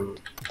ever gonna do...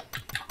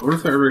 I wonder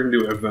if they're ever gonna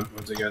do event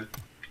modes again.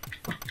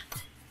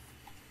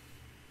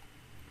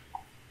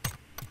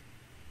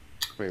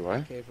 Wait, what?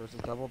 AK versus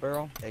double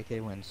barrel. AK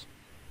wins.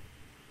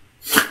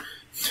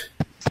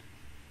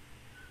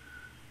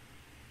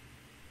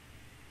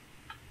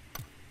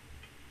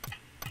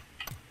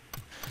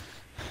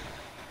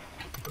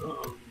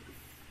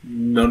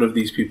 None of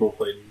these people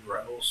played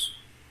Rebels.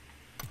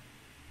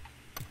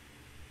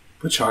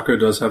 But Chaco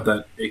does have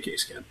that AK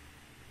skin.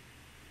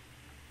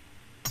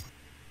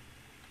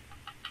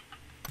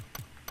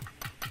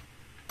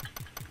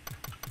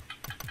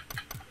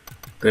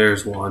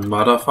 There's one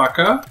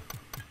motherfucker.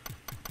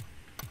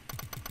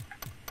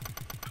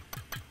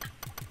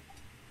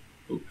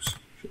 Oops.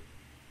 Shit.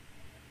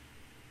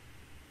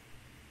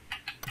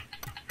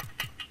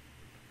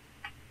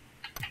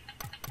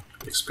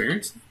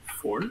 Experience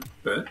 4?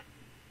 Bet.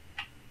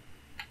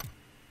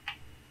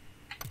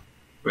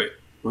 Wait,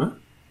 what?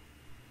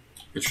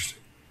 Interesting.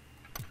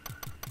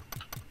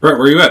 Brett,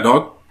 where you at,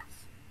 dog?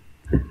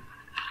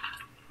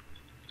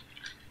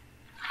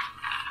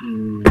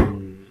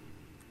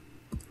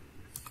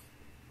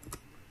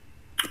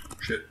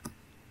 Shit.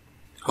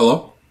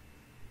 Hello?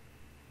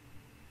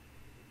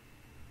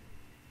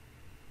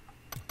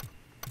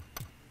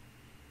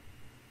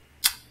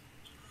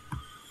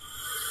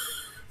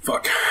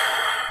 Fuck.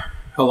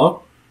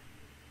 Hello?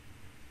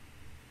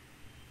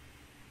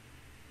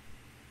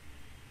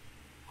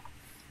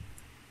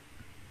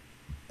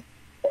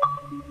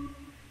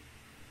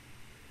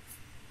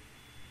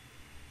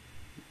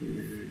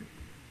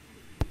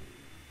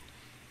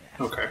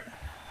 Okay.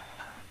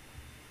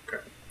 Okay.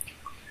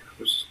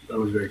 I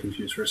was very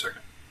confused for a second.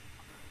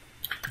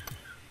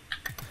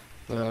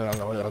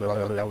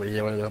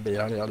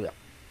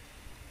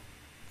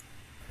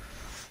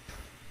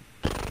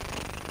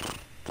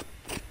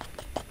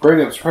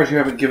 Brady, I'm surprised you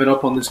haven't given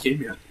up on this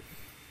game yet.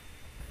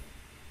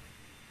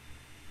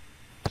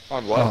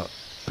 On what?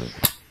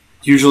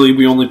 Usually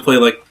we only play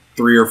like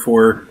 3 or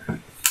 4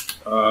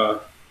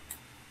 PUBG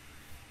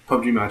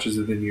matches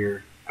and then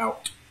you're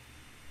out.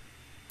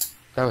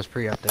 That was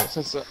pre-update.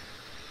 Since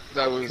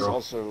that was Sure.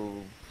 also,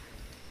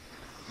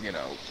 you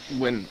know,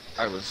 when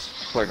I was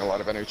playing a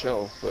lot of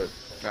NHL, but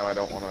now I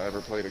don't want to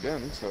ever play it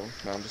again, so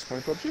now I'm just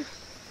playing PUBG.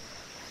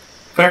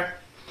 Fair.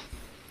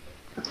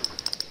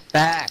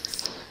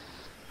 Facts.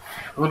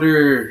 I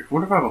wonder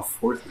if I have a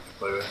fourth we can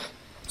play with.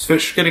 Is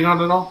Fish getting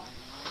on at all?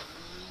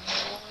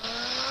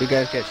 You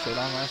guys get shit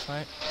on last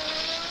night?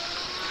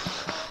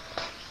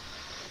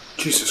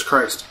 Jesus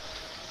Christ.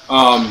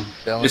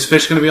 Dylan? Is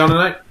Fish gonna be on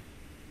tonight?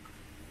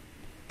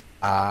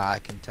 I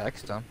can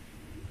text him.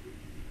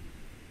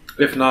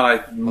 If not,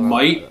 I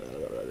might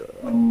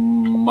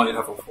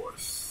have a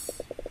fourth.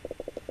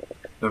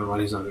 Never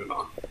mind, he's not even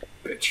on.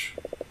 Bitch.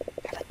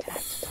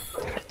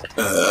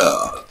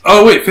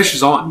 Oh wait, Fish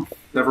is on.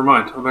 Never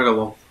mind. Omega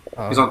Lol.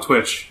 He's on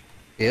Twitch.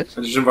 He is?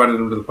 I just invited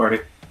him to the party.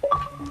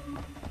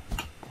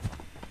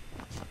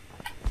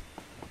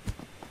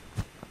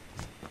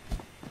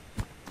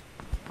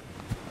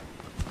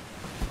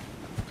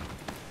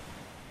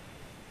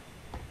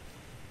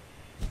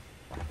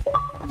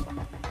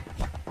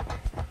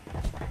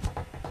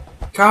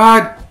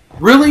 God,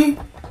 really?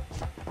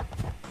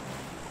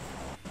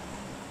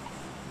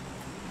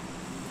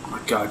 Oh my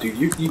god, dude,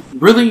 you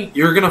really,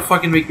 you're gonna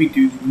fucking make me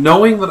do,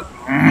 knowing that,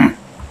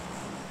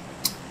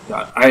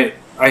 God, I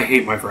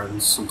hate my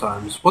friends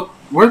sometimes. What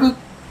the,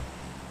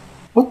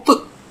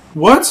 oh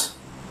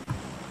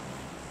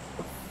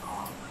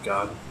my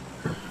god.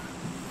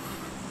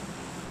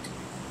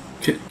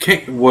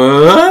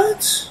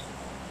 What?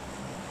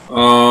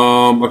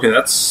 Okay,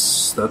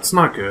 that's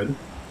not good.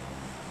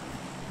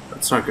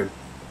 That's not good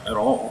at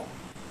all.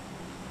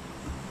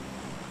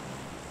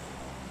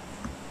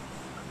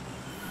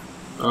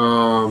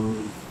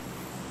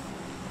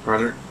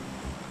 Roger.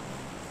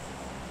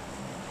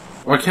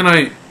 Why can't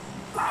I?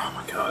 Oh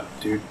my god,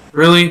 dude.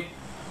 Really?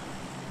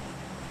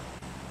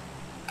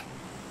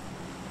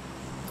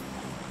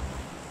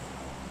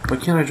 Why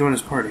can't I join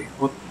his party?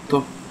 What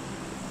the?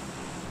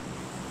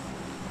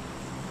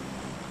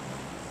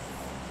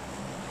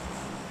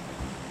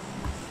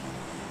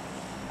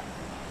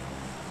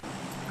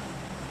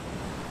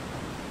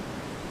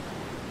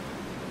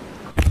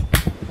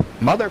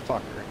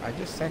 Motherfucker, I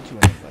just sent you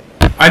an invite.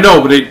 I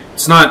know, but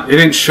it's not. It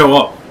didn't show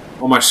up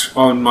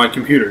on my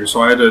computer,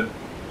 so I had to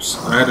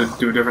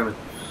do it differently.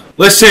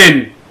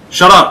 Listen,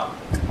 shut up.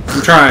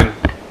 I'm trying.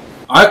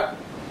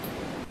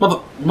 Mother,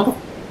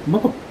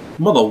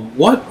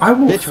 what? I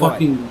will Bitch,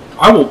 fucking.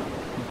 I will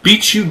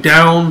beat you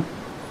down.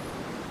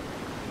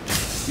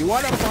 You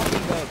wanna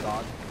fucking go,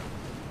 dog?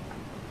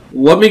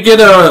 Let me get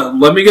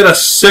a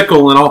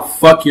sickle and I'll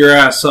fuck your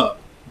ass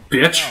up,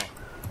 bitch. No.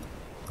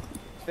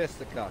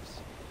 Fisticuffs.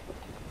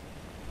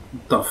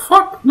 The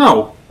fuck?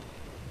 No.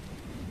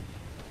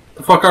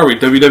 The fuck are we?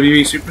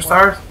 WWE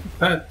superstars?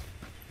 That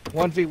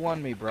 1v1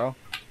 me, bro.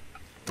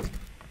 For a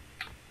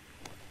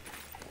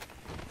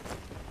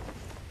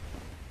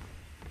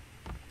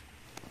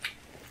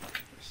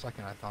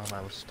second, I thought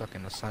I was stuck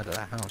in the side of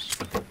that house.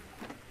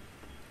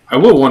 I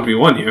will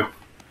 1v1 you,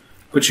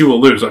 but you will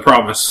lose, I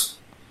promise.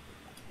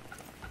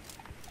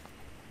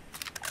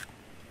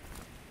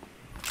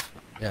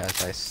 Yeah,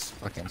 as I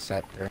fucking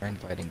sat there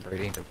inviting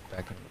Brady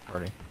back into the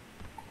party.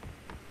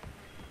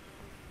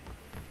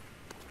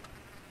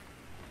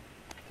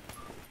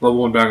 Level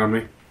 1 back on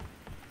me.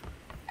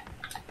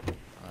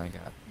 I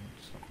got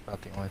it's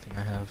about the only thing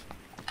I have.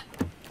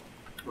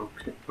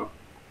 Okay. Oh.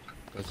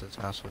 Because his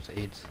house was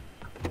AIDS.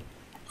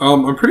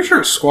 I'm pretty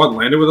sure a squad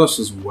landed with us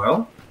as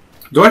well.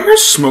 Do I hear a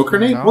smoke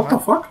grenade? No, What the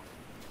fuck?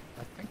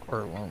 I think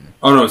we're alone.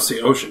 Oh no, it's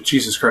the ocean.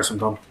 Jesus Christ, I'm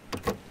dumb.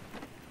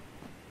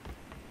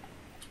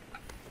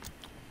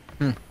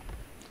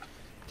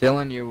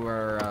 Dylan, you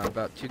were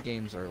about 2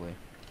 games early.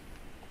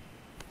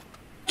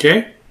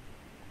 Okay?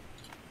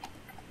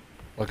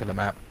 Look at the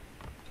map.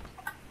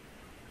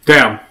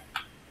 Damn.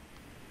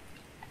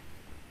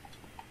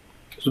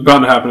 It's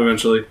bound to happen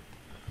eventually.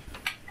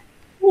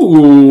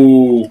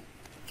 Ooh.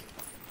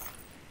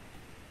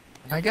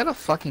 Can I get a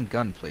fucking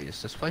gun,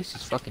 please? This place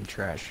is fucking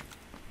trash.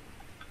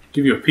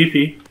 Give you a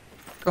PP.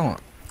 Go on.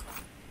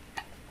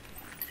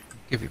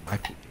 Give you my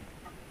PP.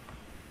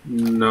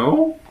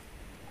 No?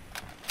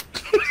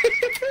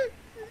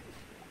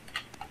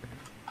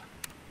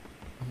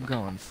 I'm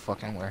going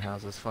fucking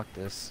warehouses. Fuck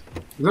this.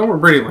 Is that where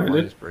Brady Why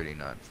landed? is Brady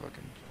not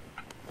fucking...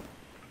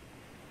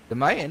 Did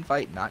my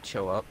invite not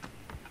show up?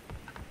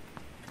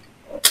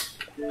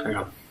 Hang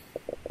on.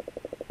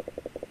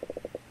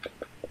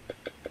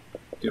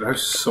 Dude, I have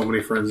so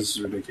many friends, this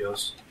is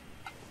ridiculous.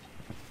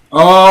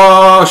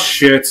 Oh,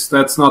 shit.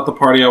 That's not the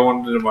party I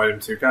wanted to invite him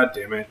to. God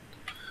damn it.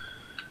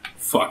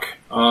 Fuck.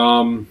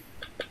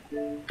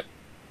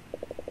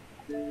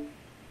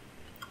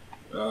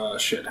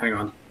 Shit, hang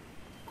on.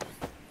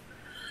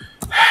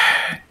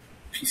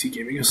 PC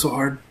gaming is so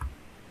hard.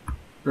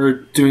 Or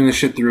doing this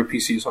shit through a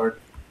PC is hard.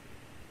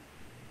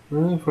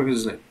 Where the fuck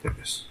is his name? There it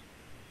is.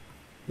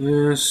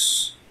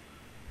 This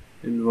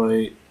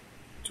invite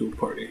to a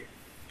party.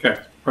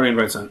 Okay, party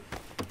invite sent.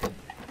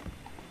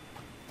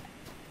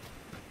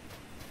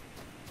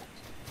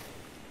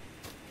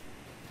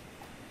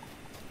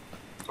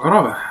 I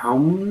don't have a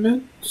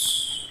helmet.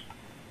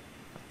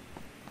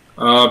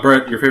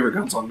 Brett, your favorite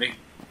gun's on me.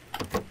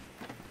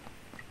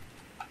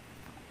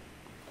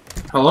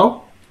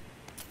 Hello?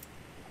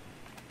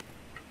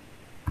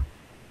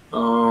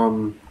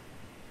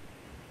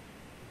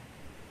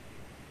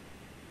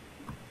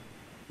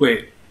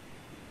 Wait.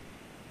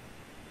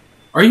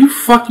 Are you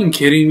fucking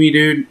kidding me,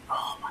 dude?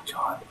 Oh my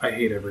god, I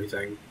hate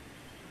everything.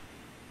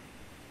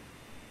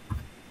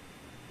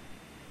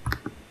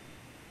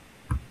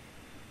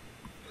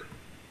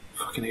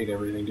 Fucking hate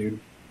everything, dude.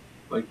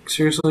 Like,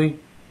 seriously?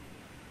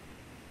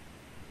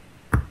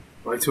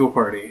 Like to a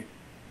party.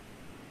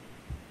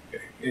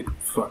 Okay, it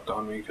fucked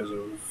on me because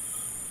of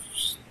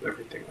just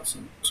everything else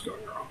that's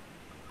going wrong.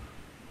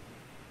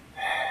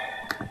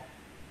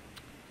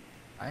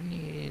 I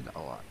need a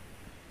lot.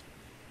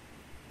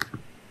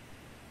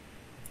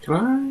 Can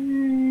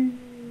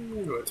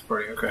I? Oh, it's a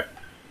party. Okay.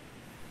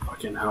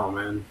 Fucking hell,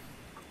 man.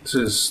 This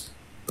is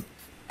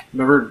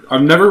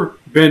I've never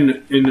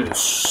been in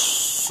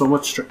so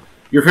much.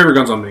 Your favorite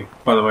gun's on me,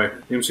 by the way.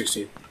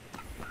 M16.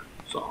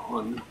 So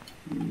on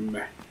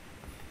me.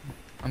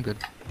 I'm good.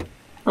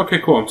 Okay,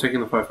 cool. I'm taking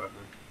the 5.5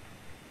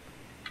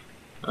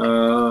 then.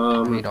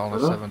 I need all the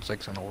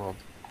 7.6 in the world.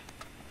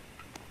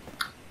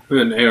 I have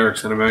an AR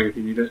extended mag if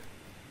you need it.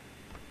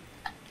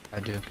 I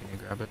do. Can you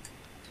grab it?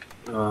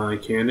 I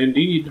can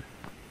indeed.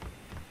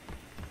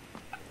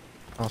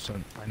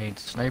 Also, I need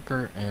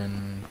sniper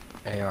and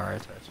AR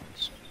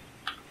attachments.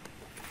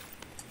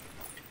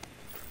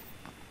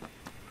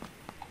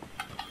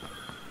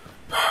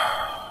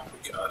 Oh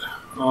my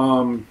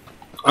god.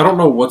 I don't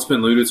know what's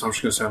been looted, so I'm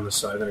just gonna stay on this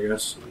side, I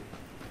guess.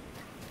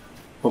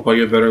 Hope I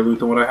get better loot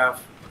than what I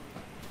have.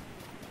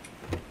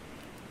 Give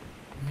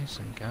me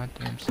some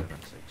goddamn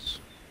 7.6.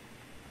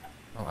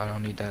 Oh, I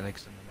don't need that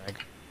extended mag.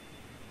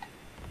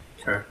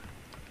 Okay.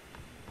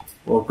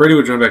 Well, if Brady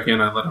would join back in,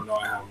 I'd let him know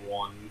I have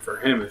one for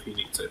him if he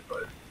needs it,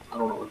 but I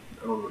don't know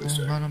what he's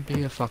doing. Let him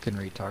be a fucking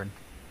retard.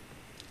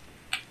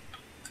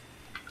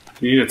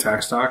 You need a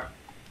tac stock?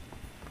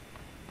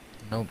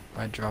 Nope,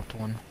 I dropped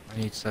one. I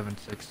need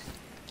 7.6.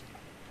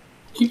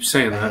 Keep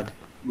saying that.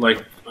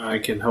 Like, I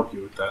can help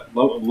you with that.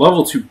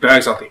 Level 2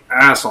 bags out the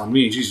ass on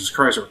me. Jesus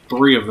Christ, there were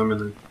 3 of them in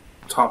the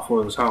top floor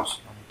of this house.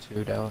 I'm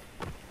 2'd out.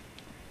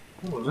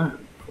 What was that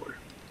for?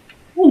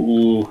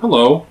 Ooh,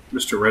 hello,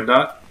 Mr. Red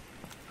Dot.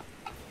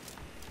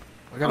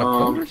 We got a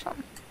code or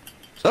something?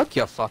 Took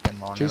you fucking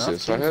long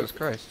Jesus, enough. Jesus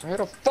Christ. I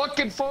had a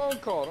fucking phone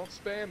call. Don't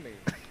spam me.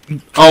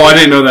 Oh, I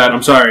didn't know that.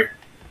 I'm sorry.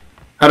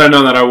 Had I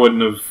known that, I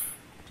wouldn't have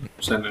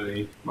sent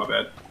any. My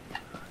bad.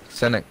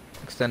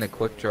 Extend a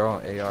quick draw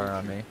AR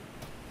on me.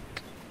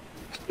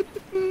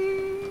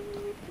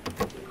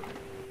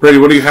 Brady,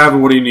 what do you have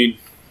and what do you need?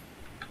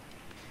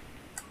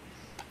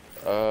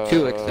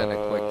 2 extended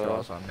quick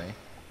draws on me.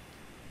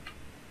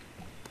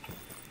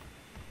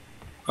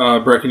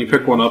 Brett, can you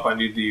pick one up? I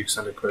need the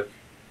extended quick.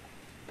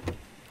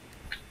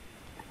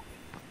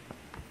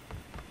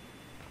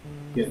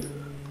 Yeah.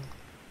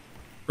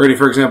 Brady,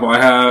 for example,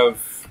 I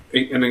have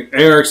an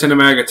AR extended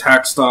mag, a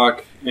tac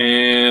stock,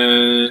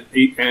 and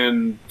 8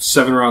 and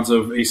 7 rounds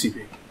of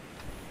ACP.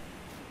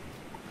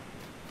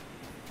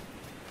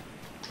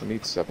 I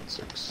need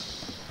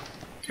 7.6.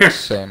 Here.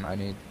 Same, I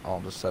need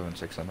all the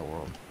 7.6 in the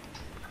world.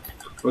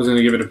 I was going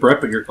to give it to Brett,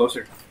 but you're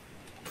closer.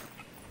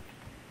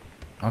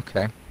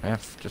 Okay, yeah,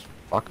 just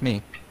fuck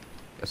me.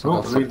 Guess Oh,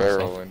 I'll go There's a fuck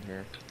barrel myself. in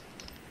here.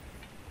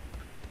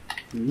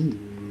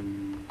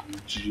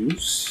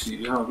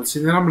 Juicy. Oh, but see,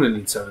 then I'm going to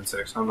need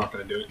 7.6. I'm not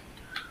going to do it.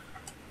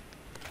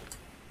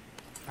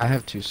 I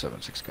have 2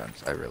 7.6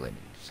 guns. I really need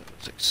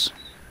 7.6.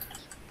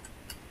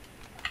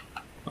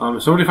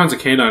 If somebody finds a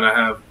K9, I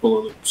have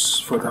bullet loops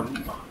for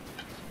them.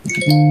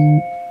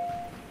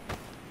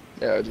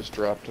 Yeah, I just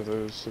dropped to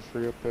those to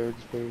free up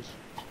bags, please.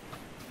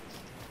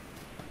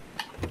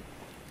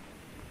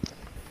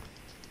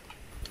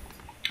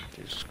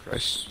 Jesus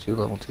Christ. 2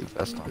 level 2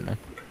 vest on me.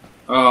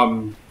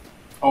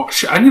 Oh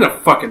shit, I need a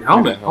fucking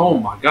helmet. Oh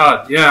my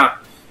god, yeah.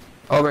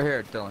 Over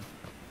here, Dylan.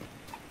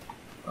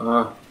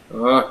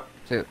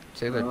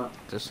 Say that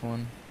this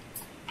one.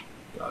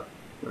 God.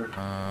 Where?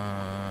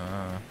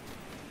 I'm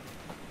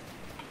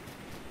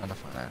gonna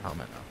find that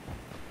helmet now.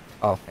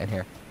 Oh, in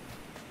here.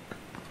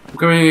 I'm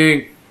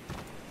coming.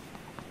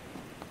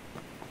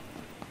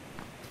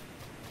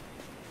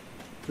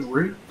 Dude,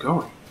 where are you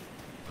going?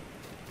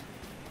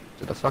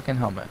 To the fucking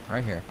helmet,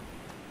 right here.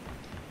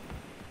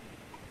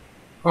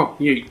 Oh,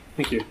 yeah,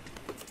 thank you.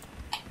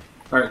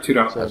 Alright, 2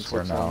 down. That's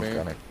where 7.6 now on I'm me.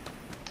 gonna.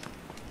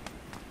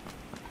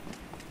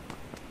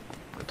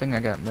 Good thing I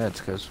got meds,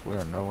 because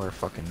we're nowhere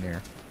fucking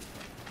near.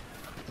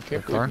 I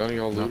can't The car? believe none of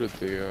y'all No. looted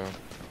the,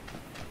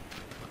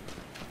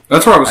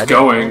 That's where I was I didn't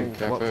going,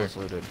 know what Cafe. was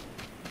looted.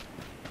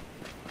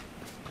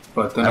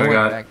 but then I I went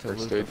got back to loot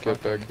first the aid kit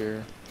fucking- back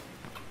here.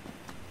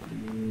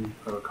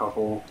 a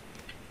couple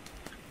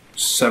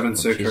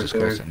 7.6 Jesus right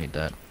there. Christ, I need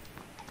that.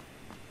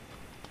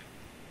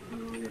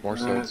 More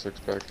 7.6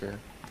 back here.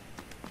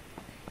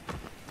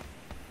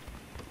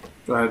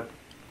 Go ahead.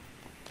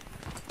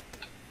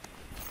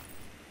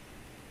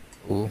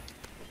 Ooh,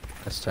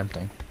 that's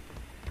tempting.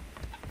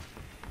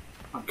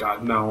 Oh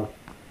God, no.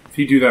 If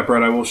you do that,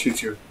 Brett, I will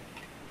shoot you.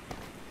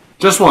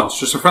 Just once,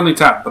 just a friendly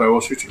tap, but I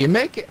will shoot you. You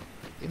make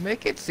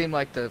it seem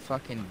like the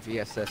fucking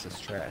VSS is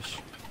trash.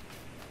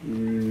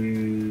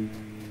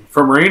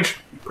 From range,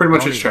 pretty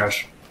much Don't it's even-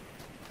 trash.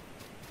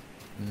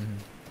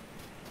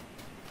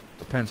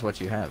 Depends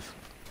what you have.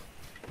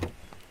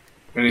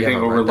 Anything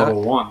have a over red dot?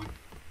 level 1.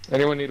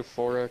 Anyone need a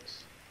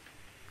 4X?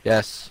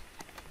 Yes.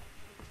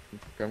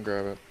 Come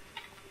grab it.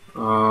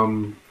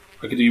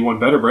 I could do you one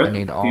better, Brett. I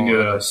need Do all you need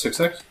of a it.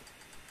 6X?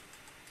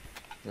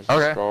 There's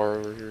Okay. a scar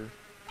over here.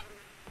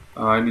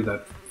 I need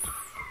that.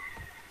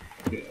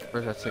 Yeah.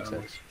 Where's that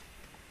 6X?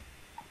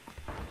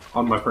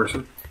 On my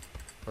person.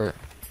 Where?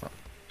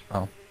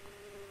 Oh.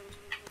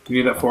 You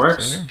need that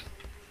 4X?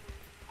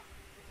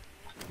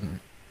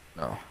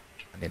 No.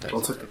 I need that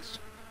I'll take 6X.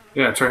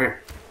 Yeah, it's right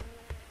here.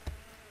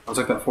 I'll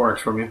take that 4X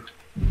from you.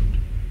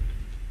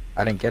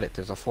 I didn't get it.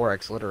 There's a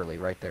 4X literally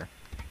right there.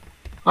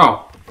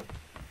 Oh.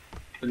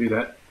 I do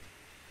that.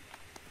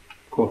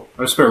 Cool.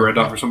 I have a spare red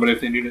dot for somebody if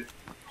they need it.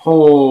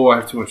 Oh, I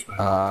have too much time.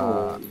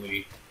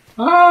 Holy.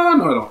 No, I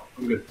don't.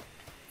 I'm good.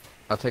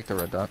 I'll take the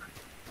red dot.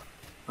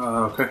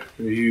 Okay.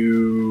 Are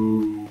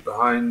you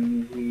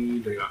behind me?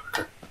 There you are.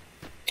 Okay.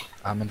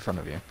 I'm in front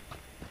of you.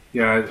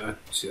 Yeah, I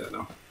see that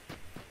now.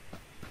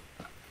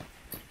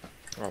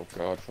 Oh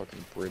god,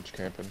 fucking bridge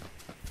camping.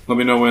 Let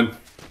me know when.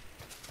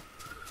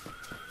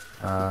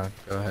 Go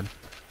ahead.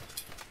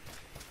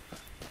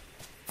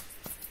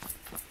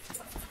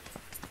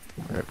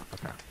 Okay.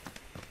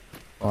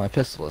 Well, my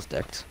pistol is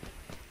decked.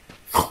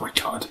 Oh my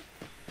god.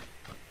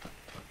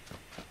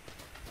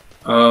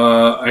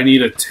 I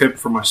need a tip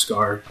for my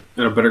scar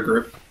and a better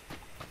grip.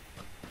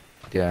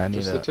 Yeah, I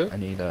need Just the tip? I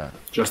need a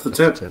Just the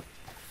just tip.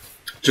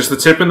 Just the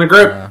tip and the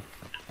grip.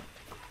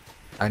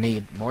 I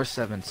need more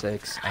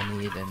 7.6. I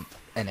need an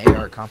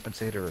AR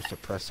compensator or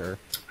suppressor.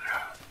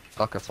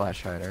 Fuck a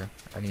flash hider.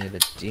 I need a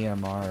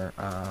DMR,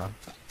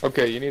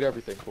 Okay, you need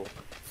everything, cool.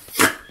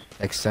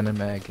 extended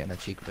mag, and a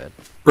cheek bed.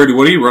 Brady,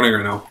 what are you running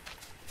right now?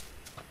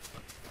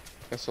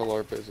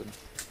 SLR Bizon.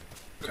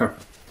 Okay.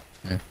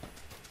 Yeah.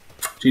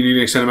 Do you need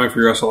an extended mag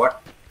for your SLR?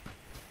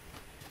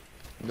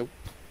 Nope.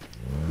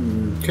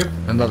 Okay.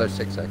 Another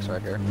 6X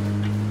right here.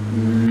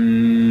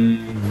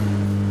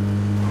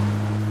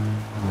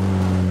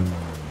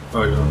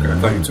 Oh, yeah, okay. I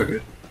thought you took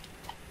it.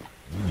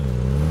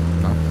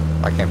 No,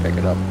 I can't pick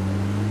it up.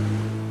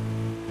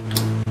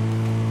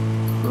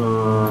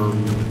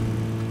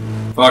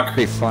 Fuck. It'd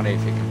be funny if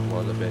you can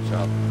blow the bitch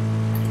up.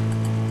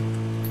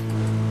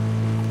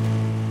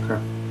 Okay.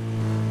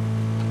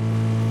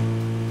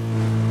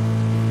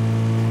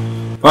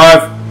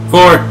 5,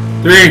 4,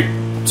 3,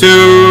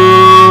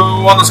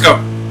 2, 1. Let's go.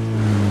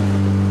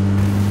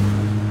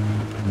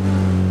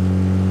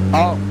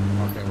 Oh,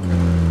 okay, okay.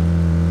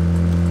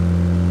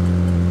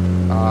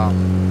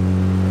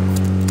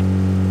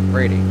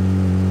 Brady.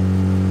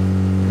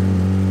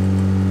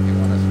 You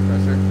want a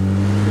suppressor?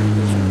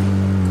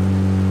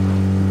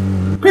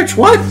 Bitch,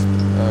 what?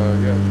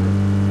 Yeah,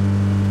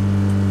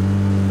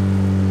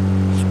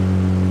 sure.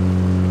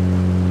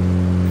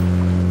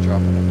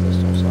 Dropping a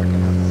pistol so I can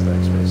have more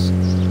backspace.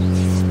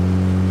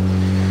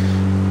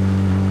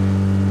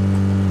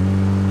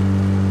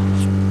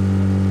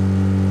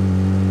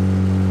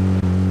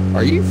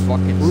 Are you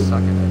fucking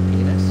sucking a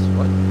penis?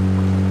 What?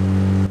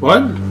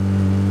 What?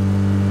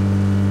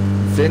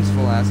 Vince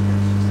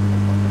Velasquez.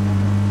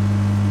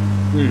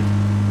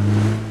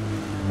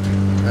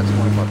 That's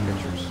one of our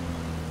pictures.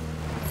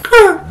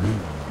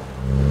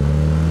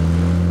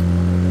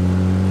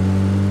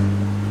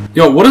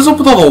 Yo, what is up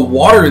with all the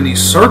water in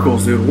these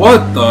circles, dude?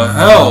 What the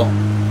hell?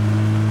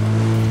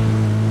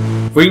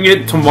 If we can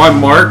get to my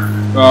mark,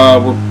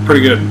 we're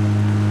pretty good.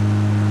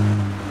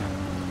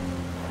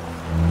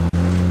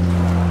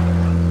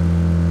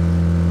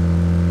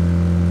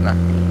 Nah,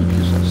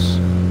 useless.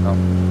 Oh,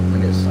 we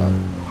need to stop.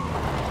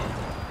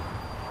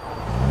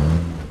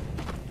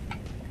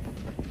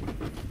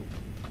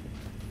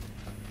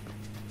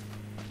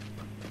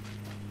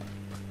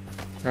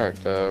 Alright,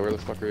 where the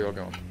fuck are y'all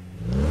going?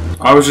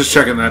 I was just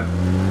checking that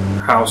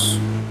house.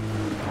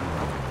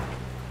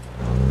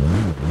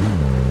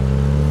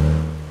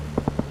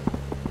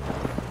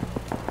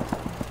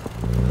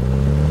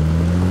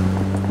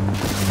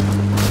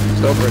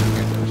 Still breaking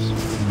enters.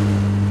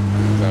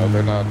 No,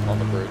 they're not on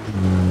the bridge.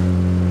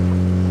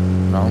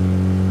 No?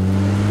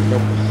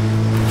 Nope.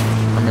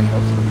 I mean,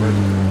 most of the birds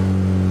are.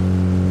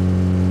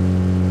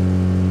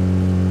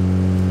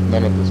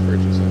 None of this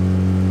bridge is in.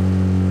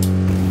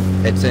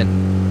 It's in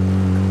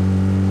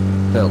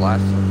the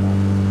last circle.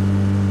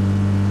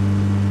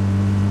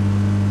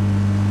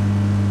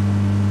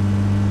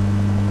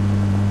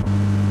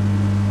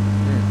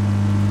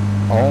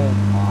 Oh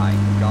my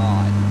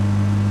god.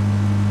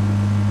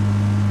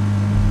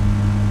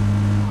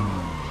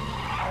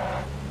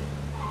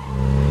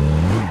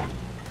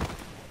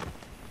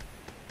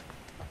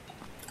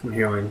 I'm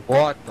healing.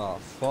 What the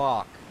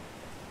fuck?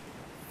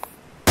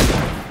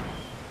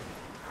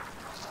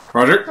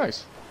 Roger?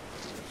 Nice.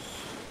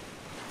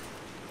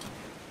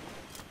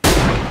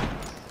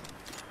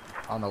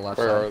 On the left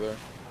Where side. are they?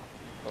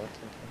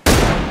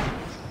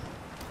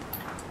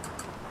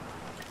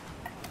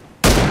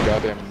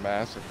 Goddamn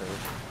massacre.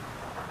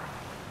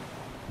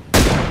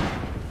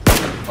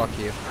 Fuck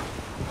you.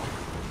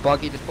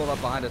 Buggy just pulled up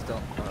behind us,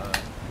 Dylan.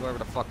 Whoever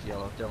the fuck's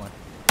yellow, Dylan.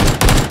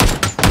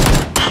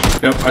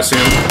 Yep, I see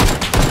him.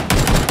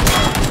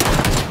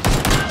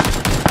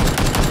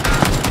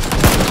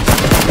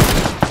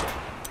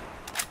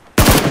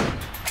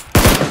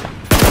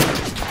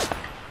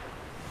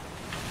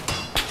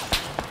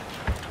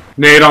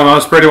 Nade on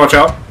us, Brady, watch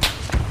out.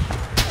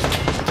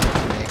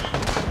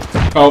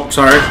 Oh,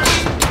 sorry.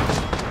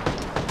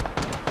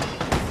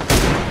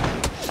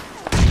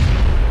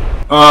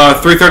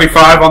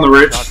 335 on the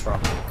ridge.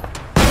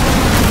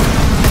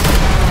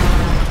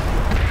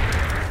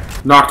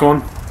 Knocked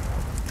one.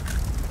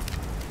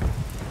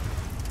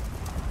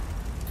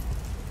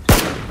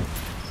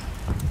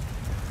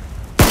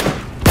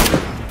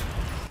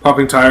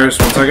 Popping tires,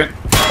 1 second.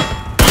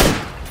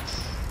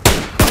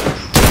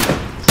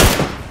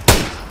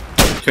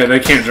 Okay, they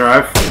can't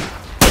drive.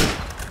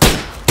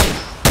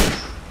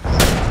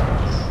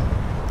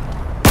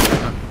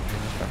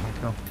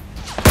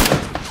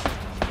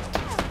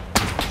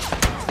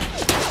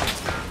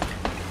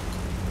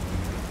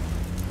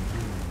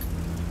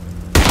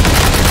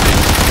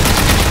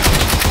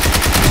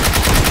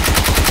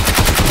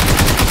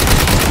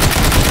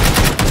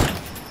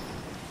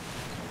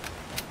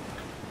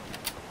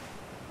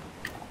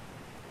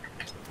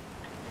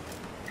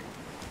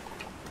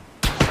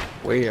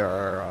 We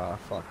are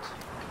fucked.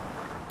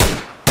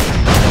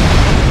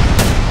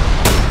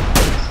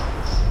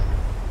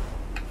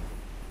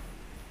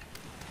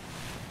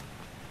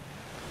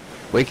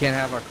 We can't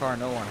have our car,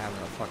 no one having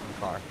a fucking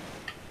car.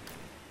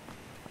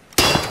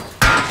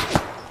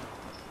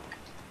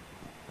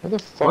 Where the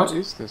fuck What?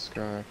 is this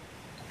guy?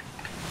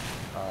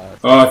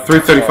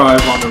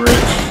 335 on the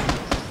ridge.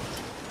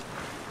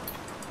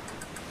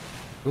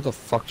 Who the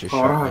fuck just Oh,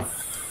 I shot don't me? have...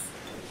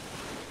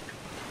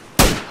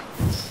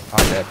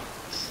 I'm dead.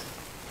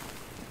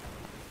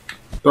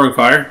 Throwing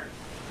fire.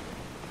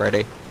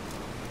 Ready?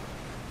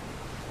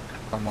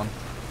 Someone.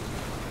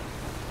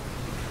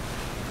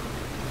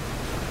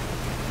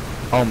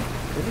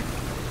 Really?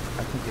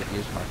 I think it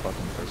used my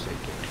fucking first aid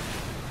kit.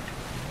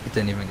 It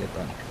didn't even get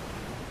done.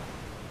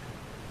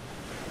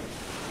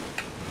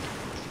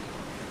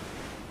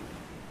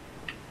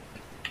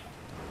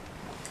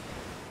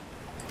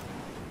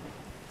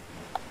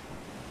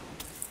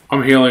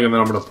 I'm healing and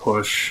then I'm gonna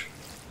push.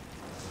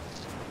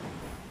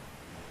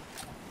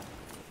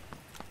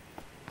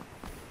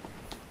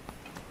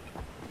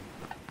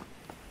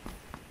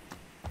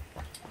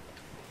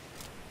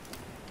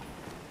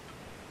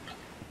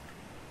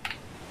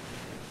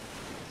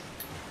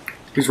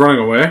 He's running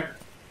away.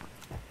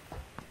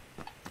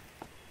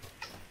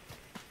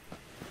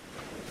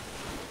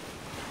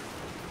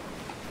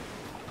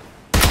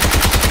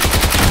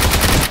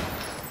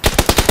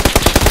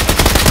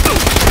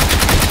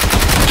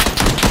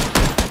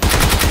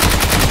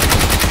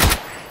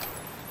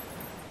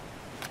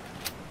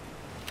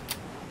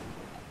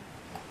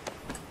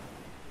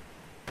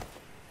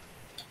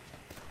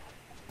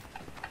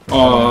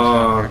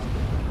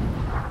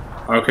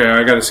 Okay,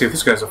 I gotta see if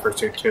this guy's a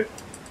first aid kit.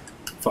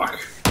 Fuck.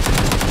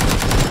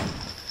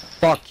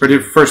 Fuck. Ready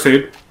for first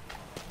aid?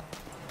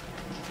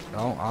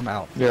 No, I'm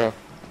out. Yeah.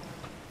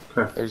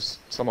 Okay. There's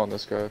some on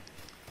this guy.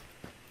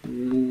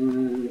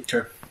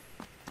 Okay.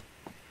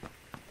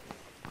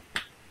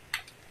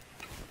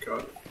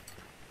 God.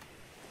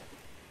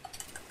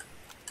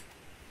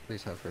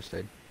 Please have first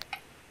aid.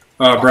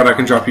 Brett, I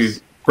can drop you.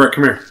 Brett,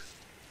 come here.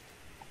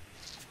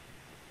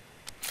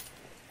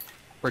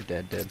 We're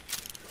dead, dude.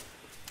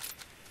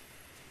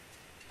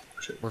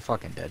 Shit. We're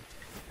fucking dead.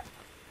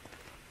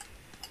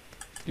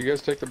 You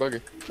guys take the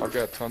buggy. I've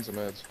got tons of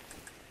meds.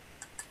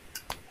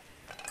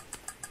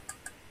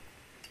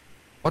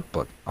 What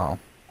bug? Oh.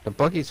 The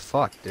buggy's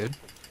fucked, dude.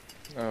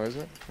 Oh, is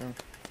it? Oh.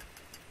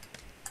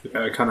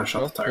 Yeah, I kind of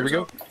shot Well, the tires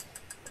here we go. out.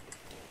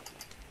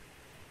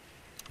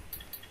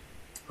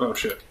 Oh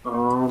shit.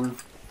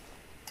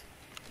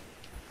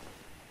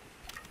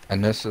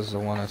 And this is the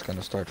one that's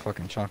gonna start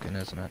fucking chunking,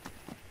 isn't it?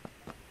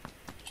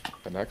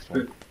 The next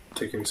one.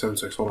 Taking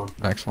 7-6, hold on.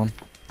 Next one.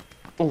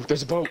 Oh,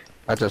 there's a boat.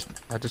 I just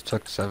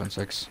took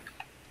 7-6.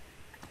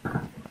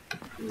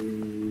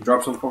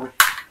 Drop something for me.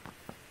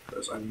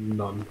 Because I'm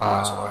none.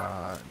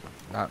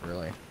 Not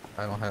really.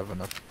 I don't have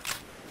enough.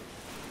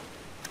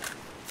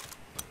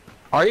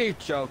 Are you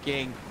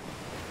joking?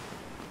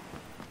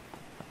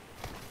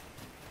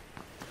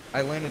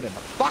 I landed in the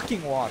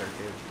fucking water,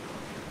 dude.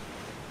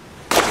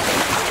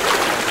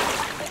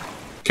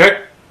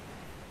 Okay.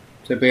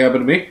 Same thing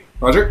happened to me.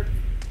 Roger.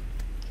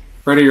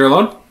 Brady, you're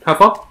alone? Have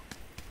fun.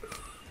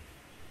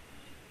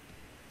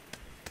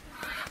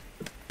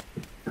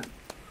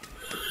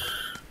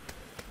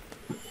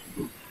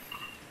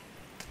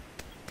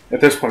 At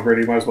this point,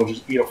 Brady, you might as well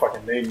just eat a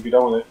fucking name and be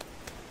done with it.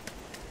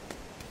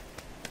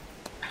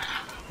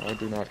 I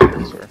do not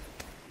care, sir.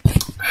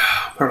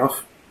 Fair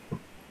enough.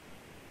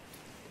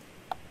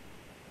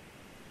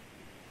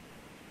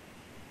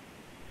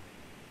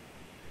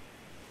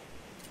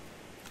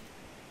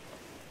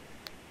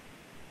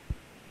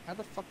 How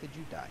the fuck did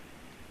you die?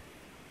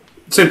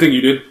 Same thing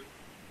you did.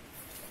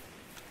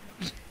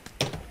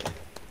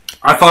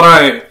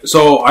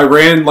 So I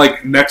ran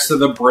like next to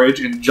the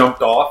bridge and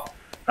jumped off.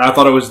 And I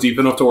thought it was deep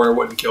enough to where it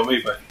wouldn't kill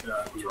me, but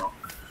I was wrong.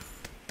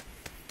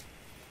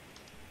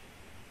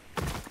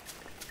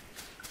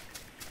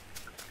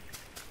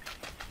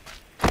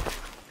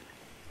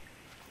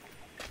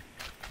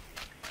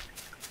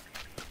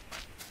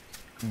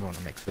 I'm going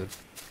to make food.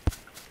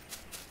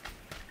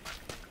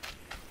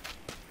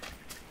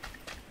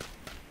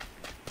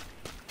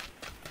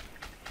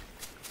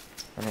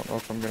 I don't know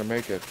if I'm gonna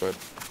make it, but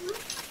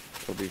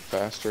it'll be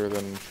faster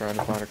than trying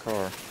to find a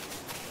car.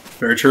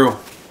 Very true.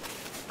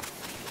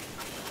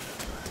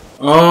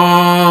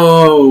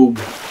 Oh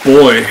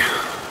boy.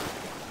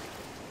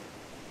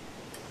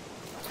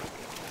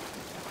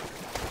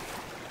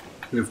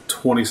 We have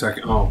 20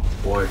 seconds. Oh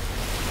boy.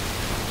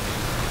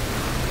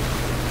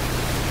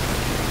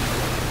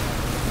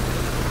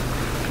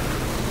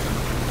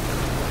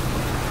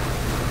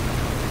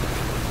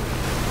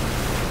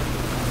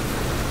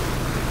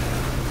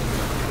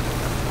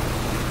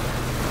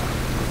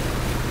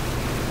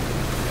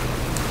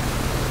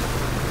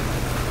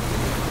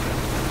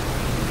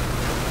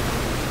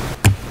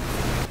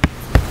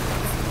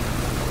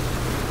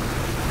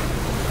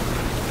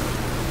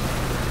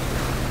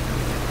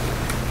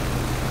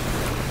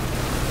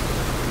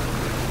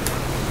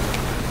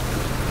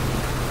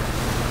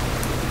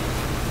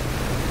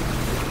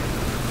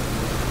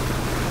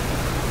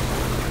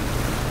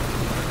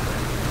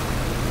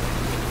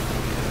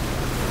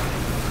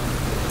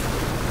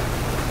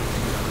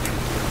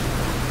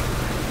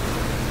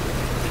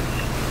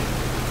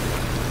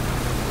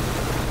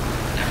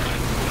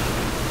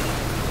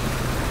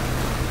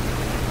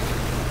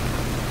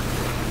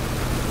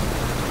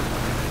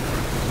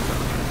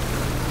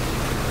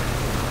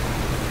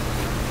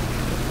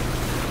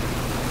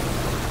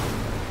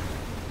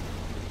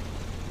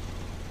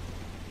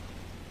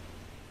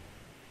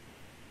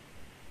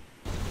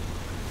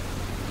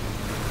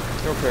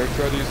 Okay,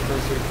 try to use the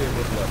first aid kit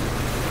with left.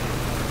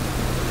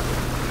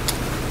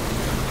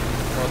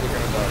 Probably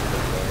gonna die for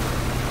that.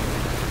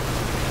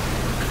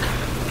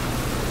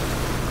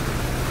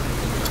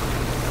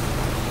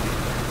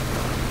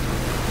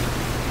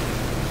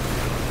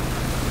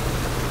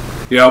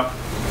 Yep.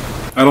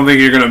 I don't think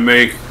you're gonna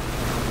make.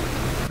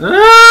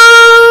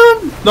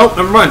 Nope.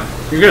 Never mind.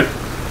 You're good.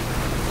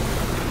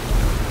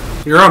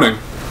 You're owning.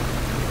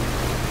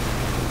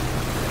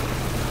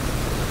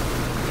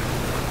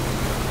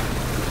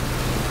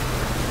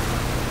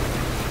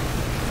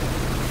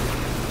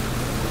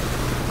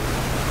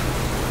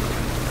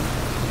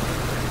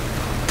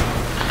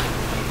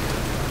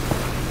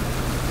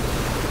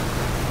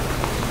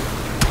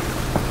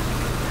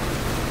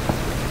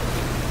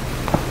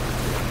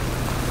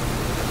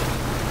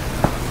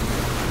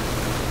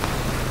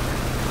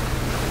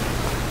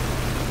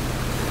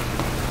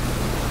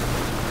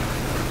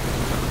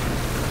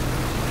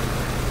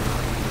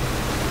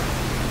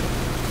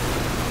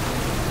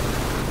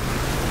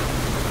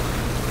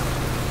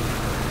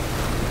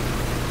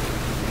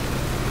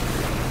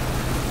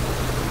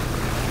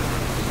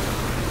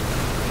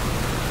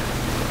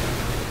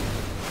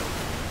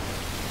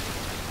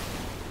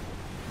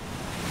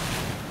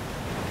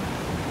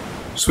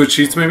 Switch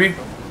sheets, maybe?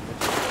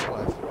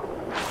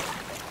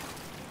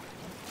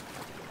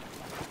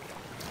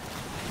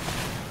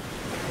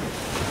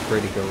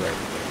 Ready to go right.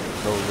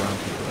 Go around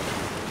to the left.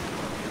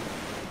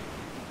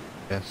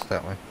 Yes,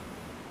 that way.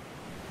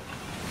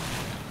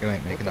 You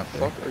ain't making up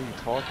there. What the fuck are you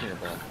talking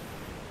about?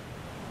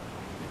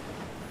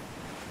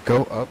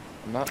 Go up.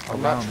 I'm not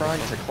Around trying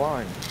the to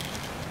climb.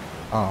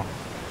 Oh.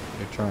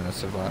 You're trying to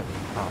survive.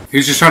 Oh.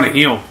 He's just trying to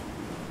heal.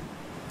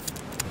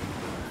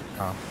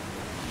 Oh.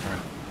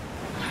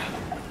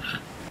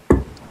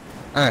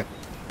 Alright.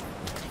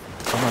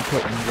 I'm gonna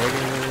put in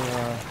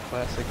regular,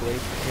 classic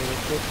laid potato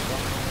chips on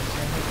the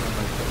sandwich, and I'm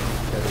gonna put in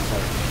potato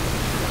salad.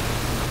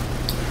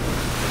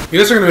 You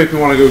guys are gonna make me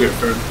want to go get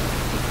food.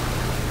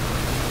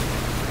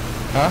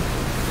 Huh?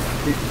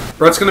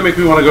 Brett's gonna make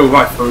me want to go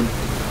buy food.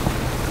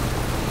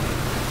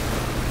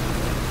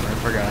 I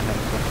forgot I had a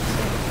fucking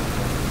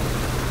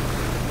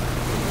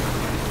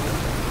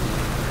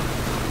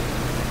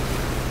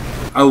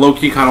sandwich. I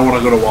low-key kind of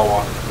want to go to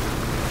Wawa.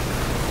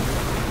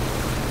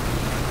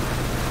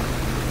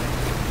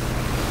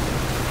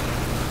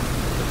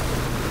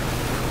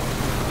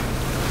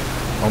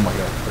 Oh my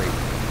god, great.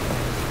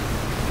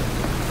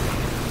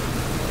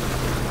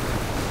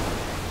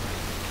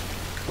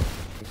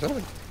 Is that a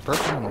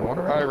person in the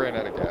water? I ran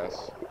out of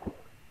gas.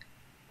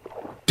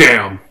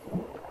 Damn.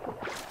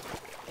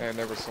 And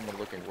there was someone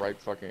looking right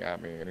fucking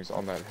at me, and he's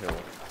on that hill.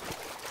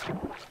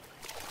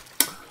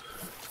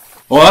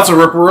 Well, that's a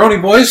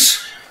ripperoni,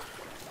 boys.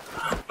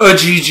 A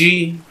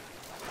GG.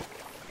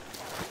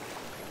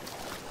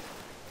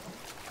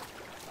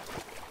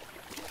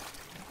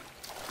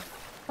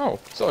 Oh,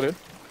 so dude.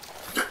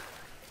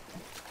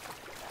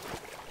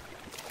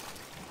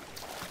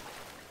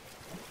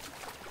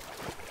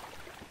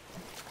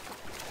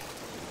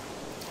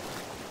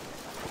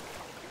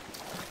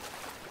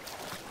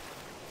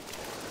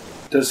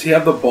 Does he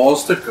have the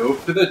balls to go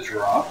for the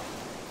drop?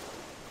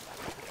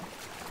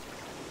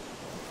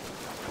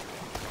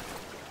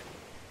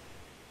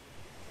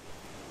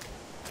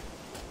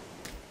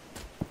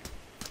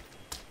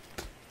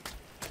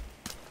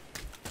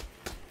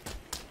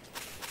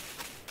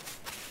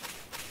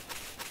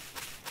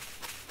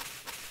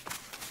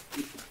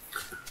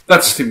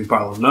 That's a steaming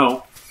pile of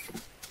no.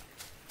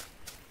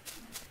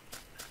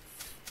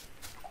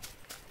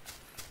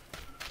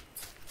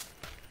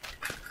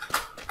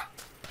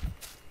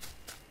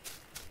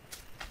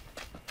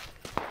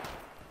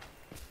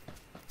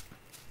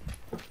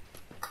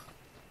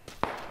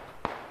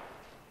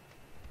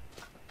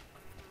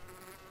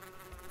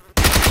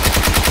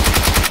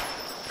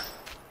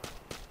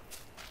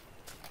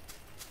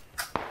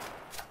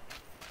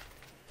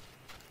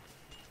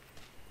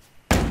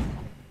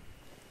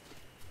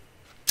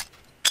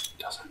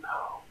 Doesn't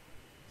know.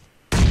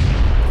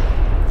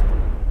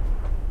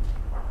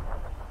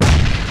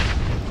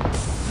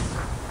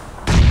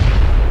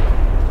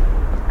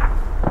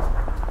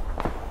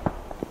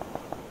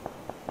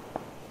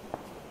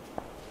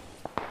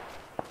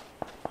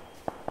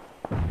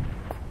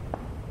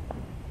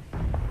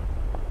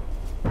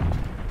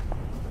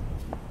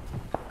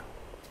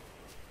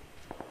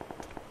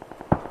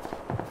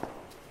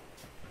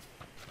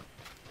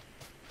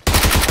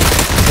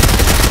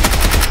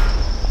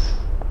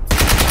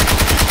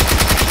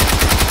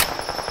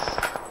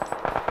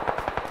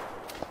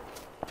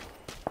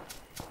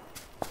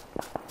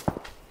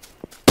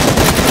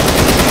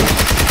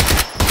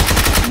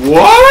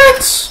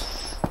 What?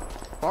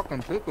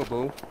 Fucking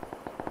peekaboo.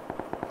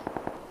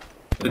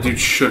 The dude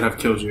should have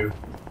killed you.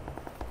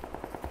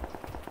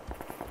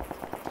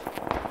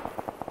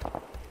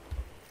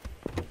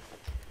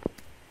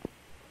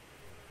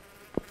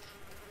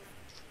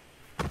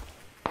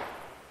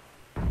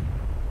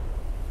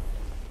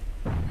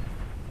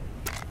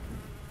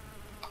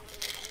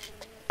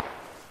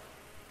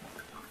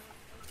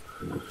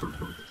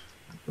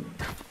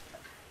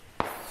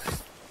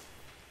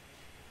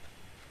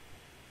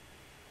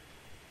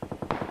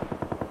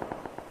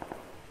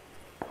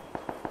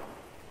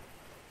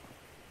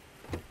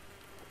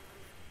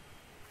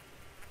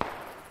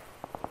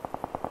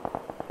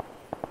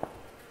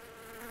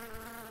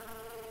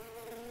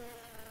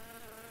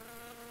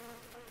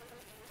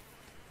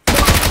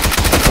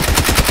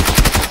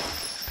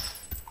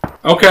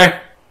 Okay.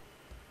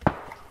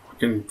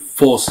 Fucking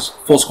full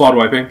squad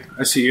wiping.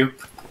 I see you.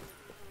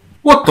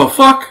 What the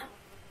fuck?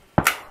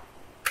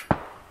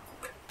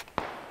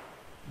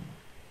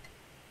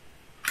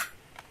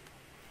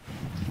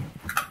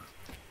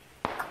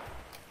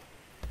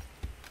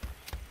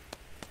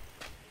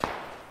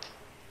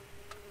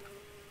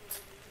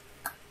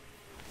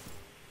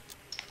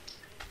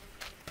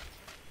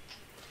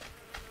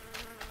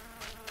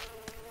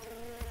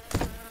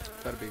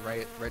 Better be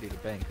ready to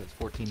bang, because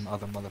 14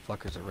 other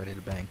motherfuckers are ready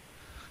to bang.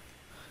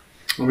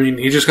 I mean,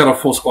 he just got a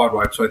full squad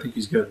wipe, so I think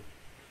he's good.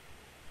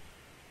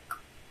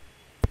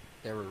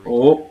 They were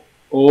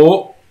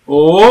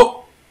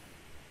Oh!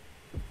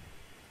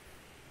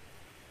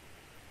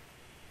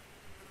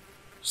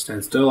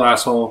 Stand still,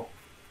 asshole.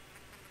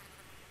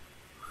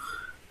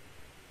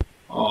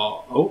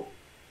 Oh.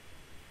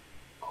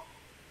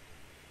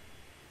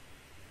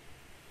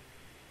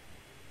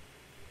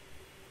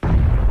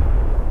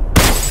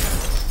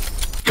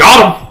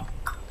 Got him!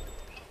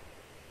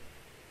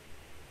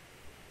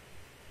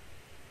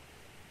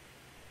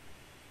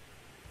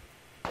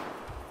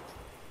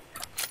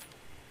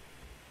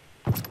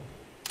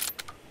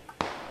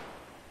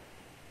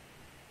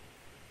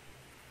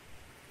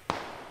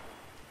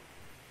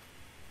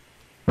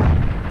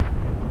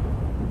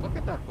 Look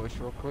at that bush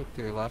real quick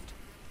to your left.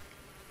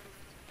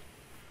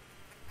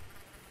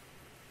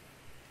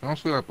 You don't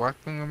see that black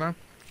thing in there?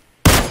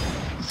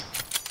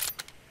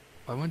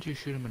 Why wouldn't you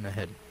shoot him in the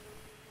head?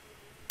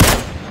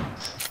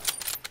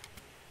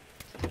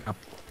 Oh.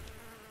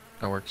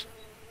 That works.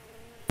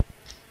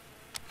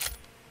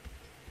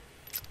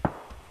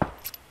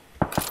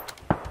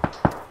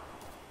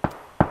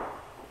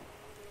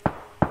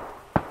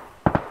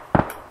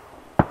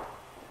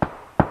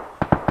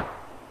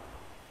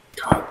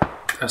 God,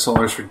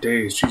 SLRs for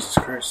days, Jesus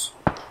Christ.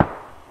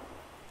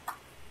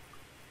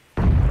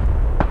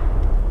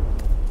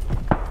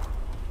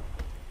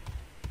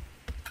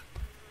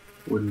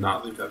 Would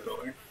not leave that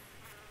building.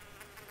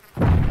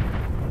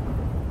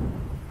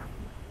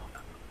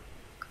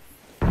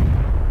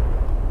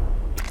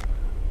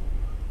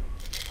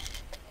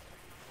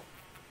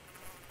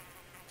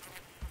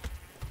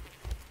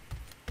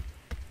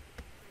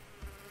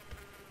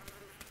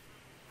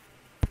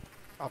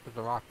 Up at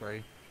the rock,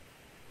 ready?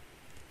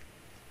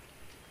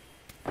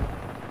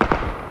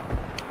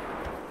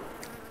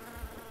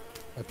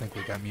 I think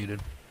we got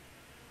muted.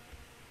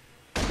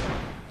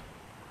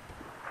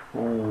 Oh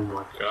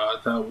my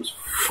god, that was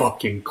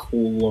fucking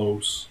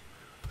close.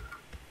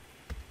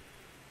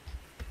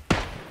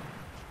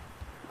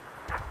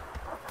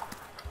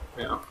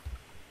 Yeah.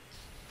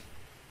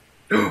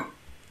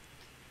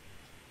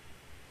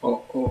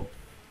 Oh.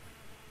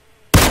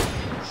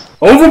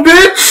 Over,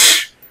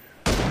 bitch!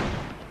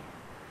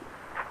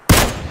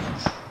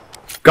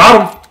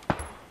 Got him!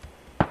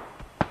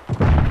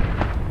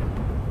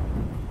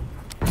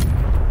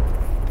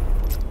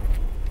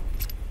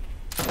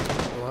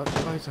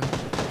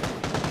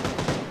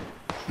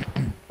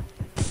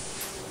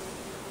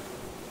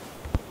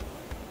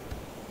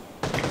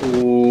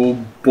 Oh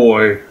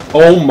boy.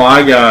 Oh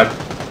my god.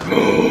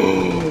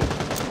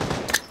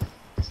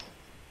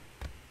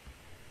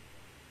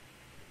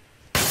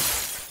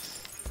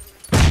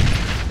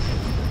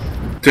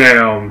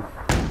 Damn.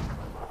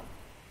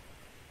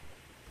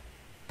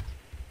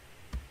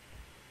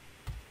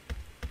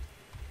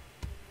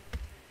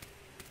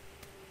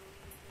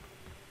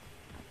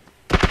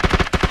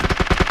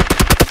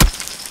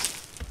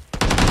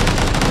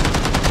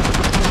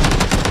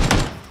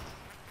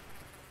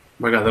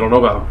 Oh my god, they don't know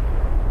about him.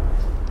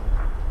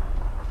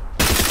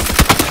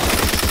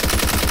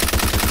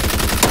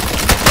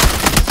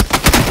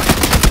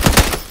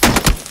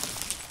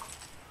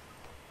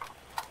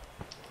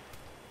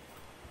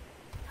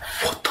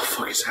 What the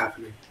fuck is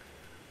happening?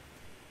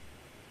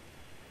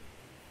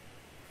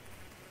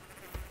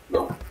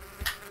 No.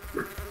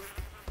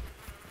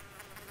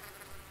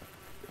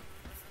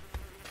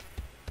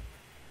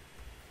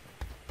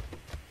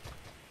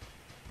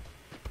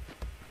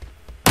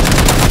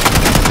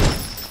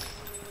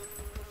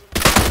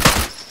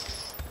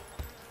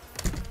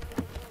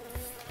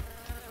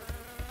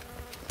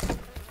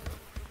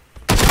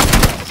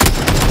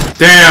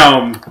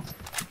 Damn!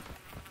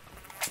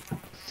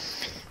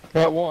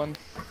 Got one.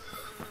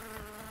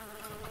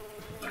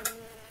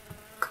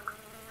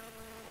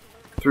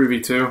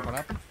 3v2. What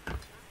happened?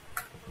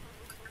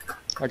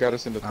 I got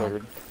us into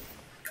third.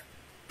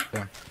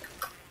 Yeah.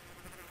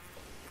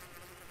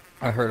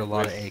 I heard a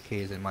lot of With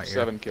AKs in my ear.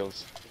 7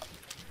 kills.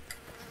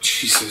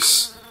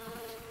 Jesus.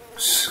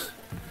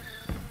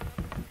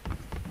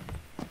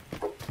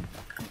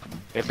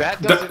 If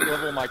that doesn't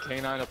level my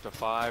canine up to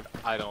 5,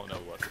 I don't know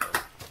what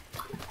will.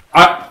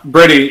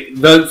 Brady,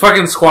 the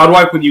fucking squad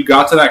wipe when you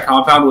got to that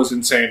compound was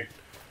insane.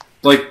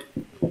 Like,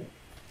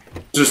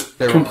 just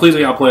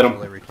completely outplayed him.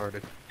 Really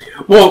retarded.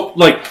 Well,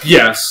 like,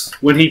 yes,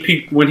 when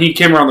he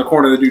came around the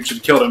corner, the dude should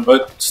have killed him,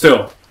 but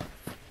still,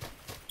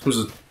 it was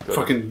a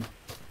fucking.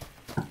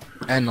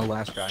 And the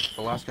last guy.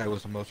 The last guy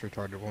was the most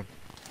retarded one.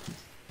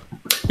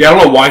 Yeah, I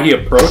don't know why he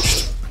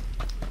approached.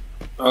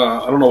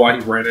 I don't know why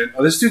he ran in.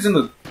 Oh, this dude's in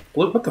the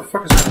blue. What the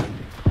fuck is happening?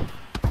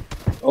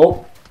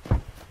 Oh.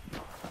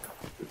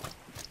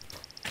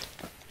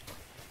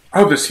 I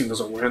hope this team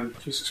doesn't win.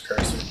 Jesus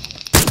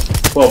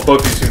Christ. Well,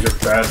 both these teams are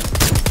bad.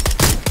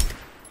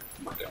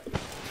 Oh my god.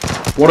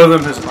 One of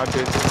them has. My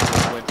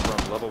business went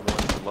from level 1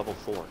 to level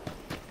 4.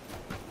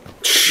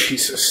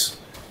 Jesus.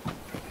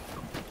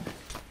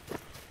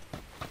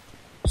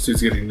 This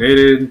dude's getting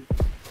naded.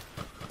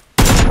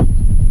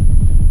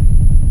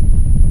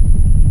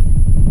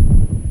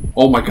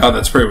 Oh my god,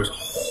 that spray was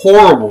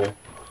horrible.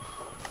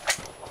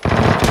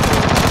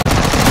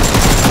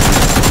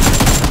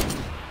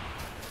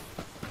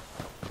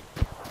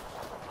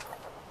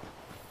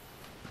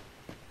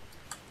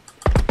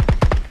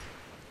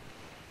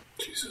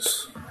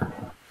 Jesus.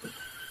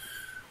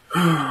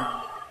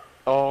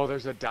 Oh,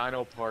 there's a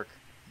Dino Park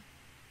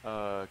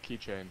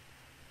keychain.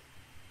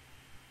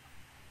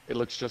 It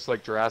looks just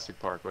like Jurassic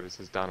Park, but it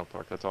says Dino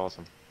Park. That's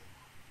awesome.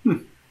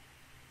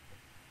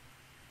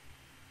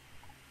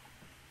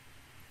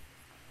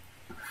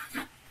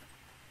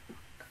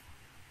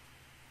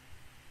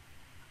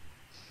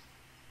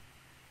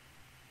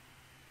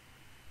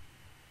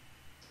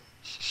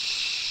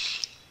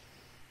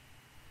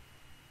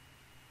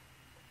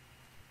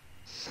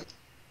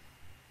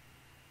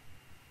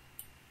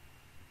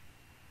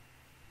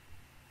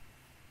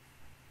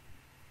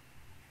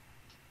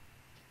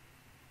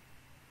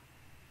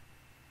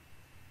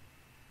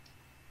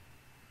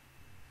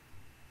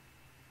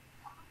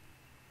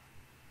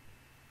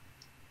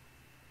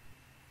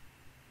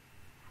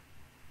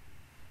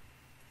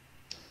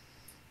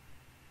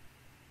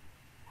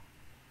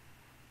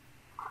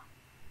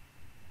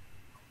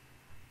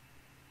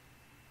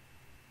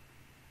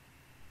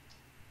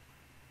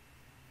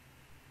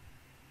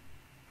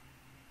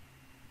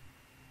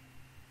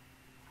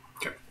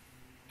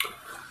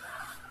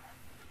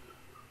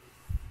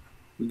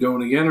 We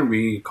going again, or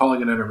we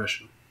calling an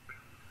intermission?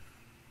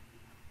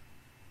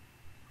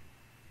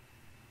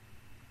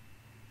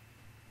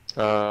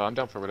 I'm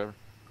down for whatever.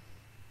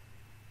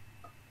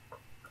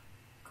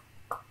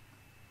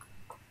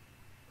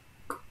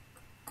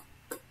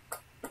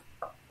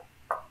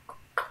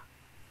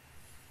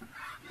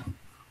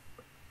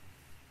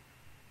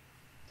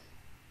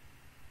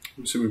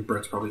 I'm assuming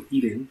Brett's probably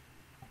eating.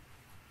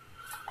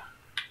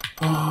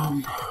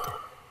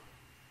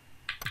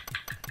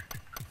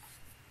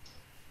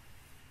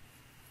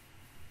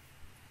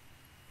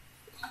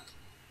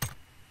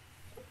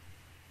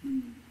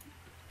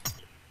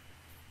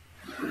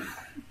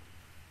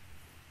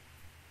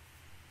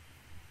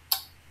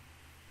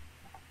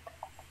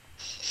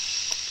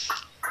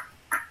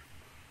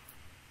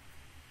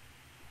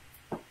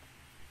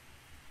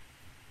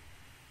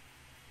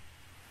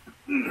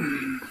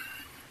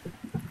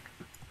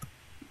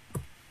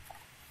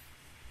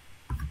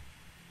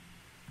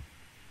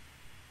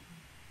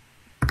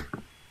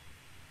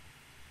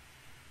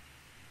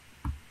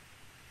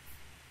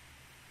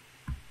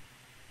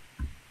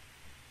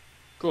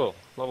 Cool.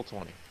 Level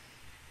 20.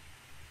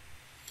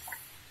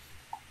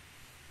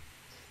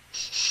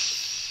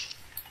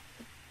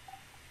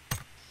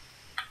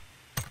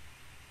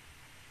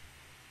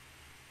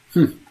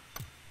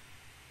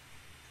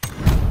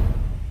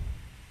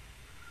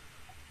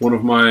 One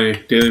of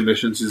my daily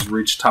missions is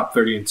reach top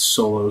 30 in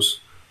solos.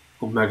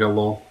 Omega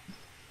lol.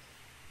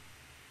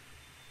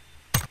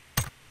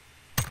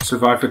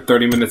 Survive for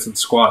 30 minutes in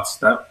squats.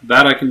 That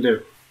I can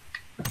do.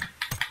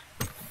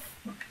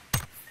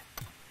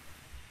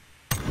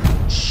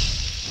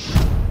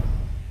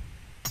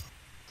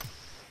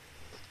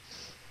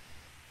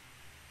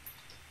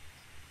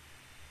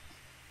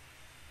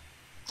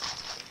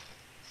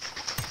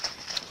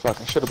 Fuck,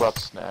 I should have bought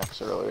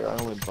snacks earlier. I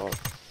only bought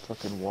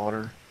fucking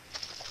water.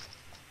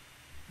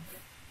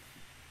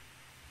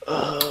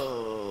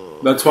 Oh.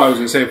 That's why I was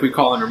gonna say if we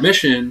call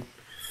intermission,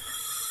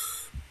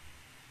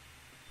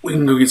 we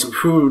can go get some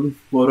food,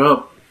 load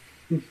up,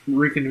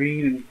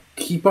 reconvene, and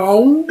keep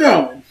on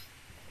going.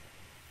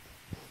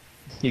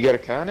 You got a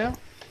car now?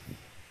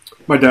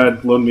 My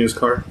dad loaned me his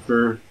car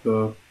for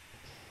the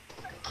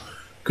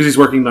because he's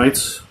working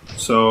nights,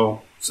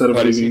 so instead of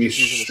Is leaving he me just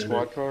using the stranded-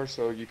 squad car,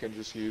 so you can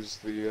just use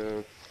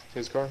the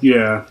his car?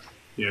 Yeah.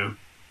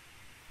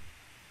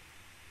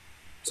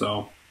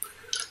 So,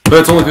 but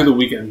it's only through the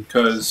weekend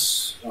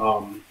because,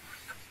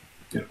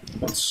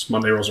 once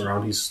Monday rolls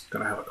around, he's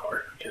gonna have a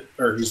car,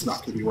 or he's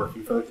not gonna be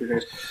working for like 3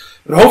 days.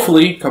 But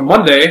hopefully, come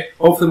Monday,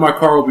 my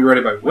car will be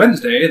ready by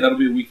Wednesday. That'll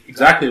be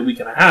exactly a week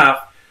and a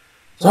half.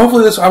 So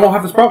hopefully, I won't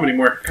have this problem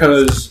anymore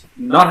because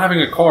not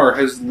having a car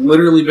has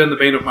literally been the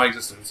bane of my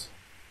existence.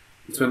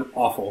 It's been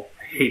awful.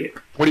 I hate it.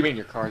 What do you mean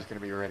your car is going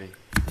to be ready?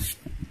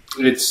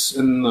 It's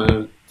in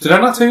the. Did I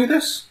not tell you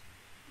this?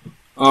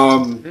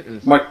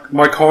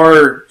 My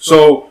car.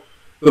 So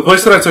the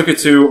place that I took it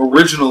to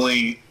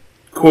originally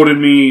quoted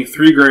me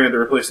 $3,000 to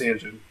replace the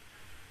engine.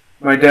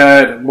 My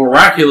dad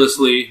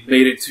miraculously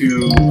made it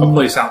to a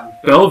place out in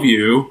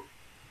Bellevue.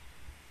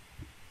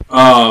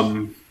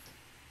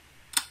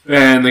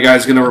 And the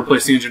guy's going to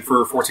replace the engine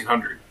for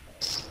 $1,400.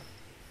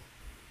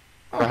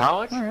 For how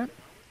much? All right.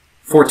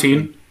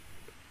 14.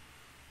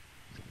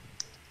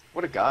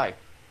 What a guy.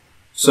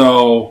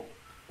 So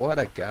What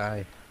a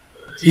guy.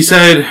 he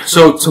said,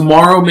 so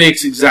tomorrow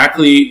makes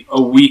exactly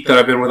a week that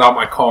I've been without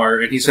my car,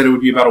 and he said it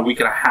would be about a week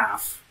and a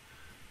half.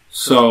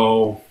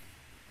 So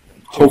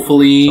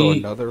hopefully... So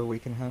another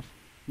week and a half?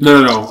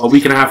 No, a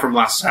week and a half from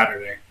last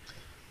Saturday.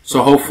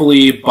 So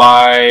hopefully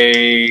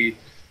by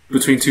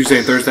between Tuesday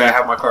and Thursday I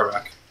have my car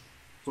back.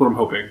 That's what I'm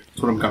hoping.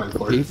 That's what I'm gunning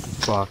for. He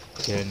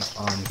fucking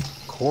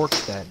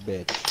uncorked that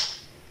bitch.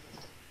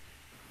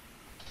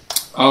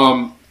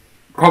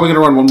 Probably gonna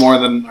run one more,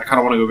 then I kind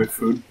of want to go get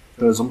food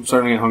because I'm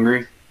starting to get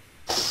hungry.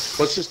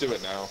 Let's just do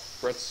it now.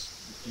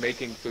 Brett's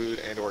making food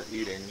and or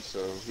eating,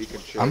 so he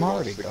can chill I'm watch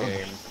already the done.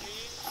 game.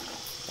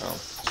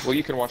 Oh. Well,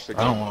 you can watch the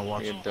game. I don't want to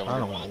watch. Me and I Dylan.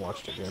 don't want to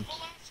watch the game.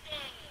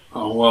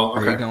 Oh well,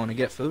 Are you okay. going to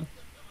get food?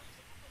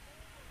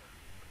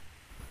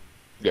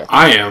 Yeah.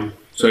 I am.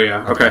 So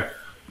yeah, okay.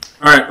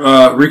 All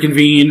right.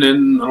 Reconvene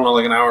in I don't know,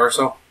 like an hour or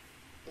so.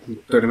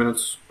 30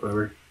 minutes,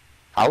 whatever.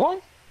 How long?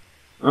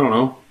 I don't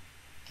know.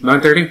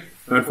 9:30,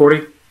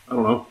 9:40. I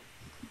don't know.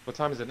 What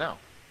time is it now?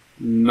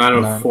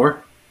 9:04.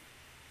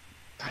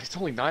 God, it's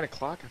only 9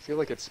 o'clock. I feel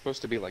like it's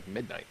supposed to be like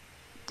midnight.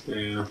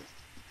 Yeah,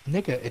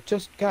 Nigga, it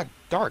just got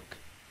dark.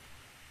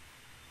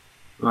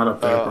 not up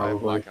there I have probably.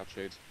 blackout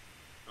shades.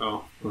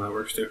 Oh, well, that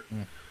works too.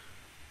 Mm.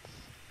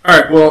 All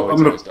right. Well, Oh, I'm it's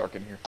gonna always dark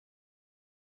in here.